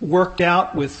worked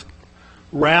out with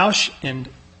Roush and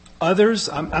others,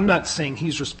 I'm not saying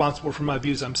he's responsible for my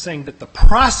views, I'm saying that the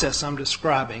process I'm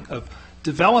describing of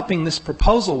developing this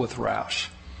proposal with Roush,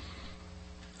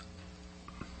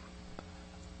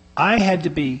 I had to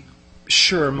be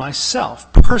sure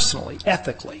myself, personally,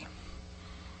 ethically,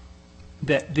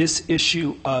 that this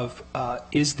issue of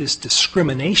is this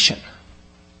discrimination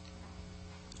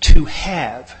to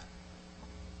have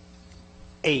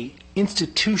a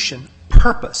institution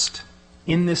purposed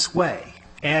in this way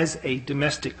as a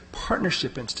domestic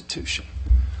partnership institution.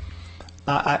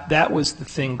 That was the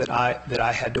thing that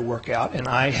I had to work out, and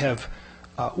I have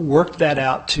worked that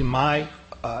out to my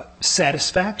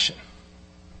satisfaction,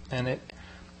 and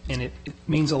it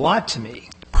means a lot to me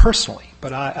personally.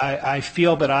 But I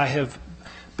feel that I have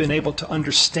been able to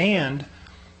understand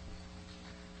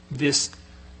this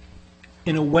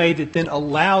in a way that then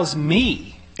allows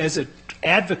me, as an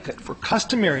advocate for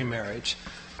customary marriage,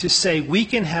 to say we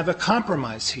can have a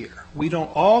compromise here. We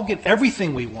don't all get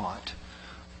everything we want,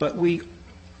 but we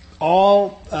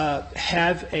all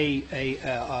have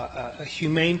a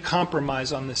humane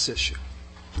compromise on this issue.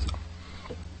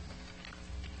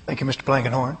 Thank you, Mr.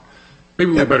 Blankenhorn.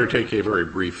 Maybe we better take a very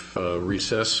brief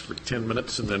recess for 10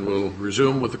 minutes, and then we'll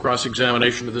resume with the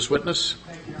cross-examination of this witness.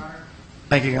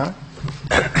 Thank you, Your Honor.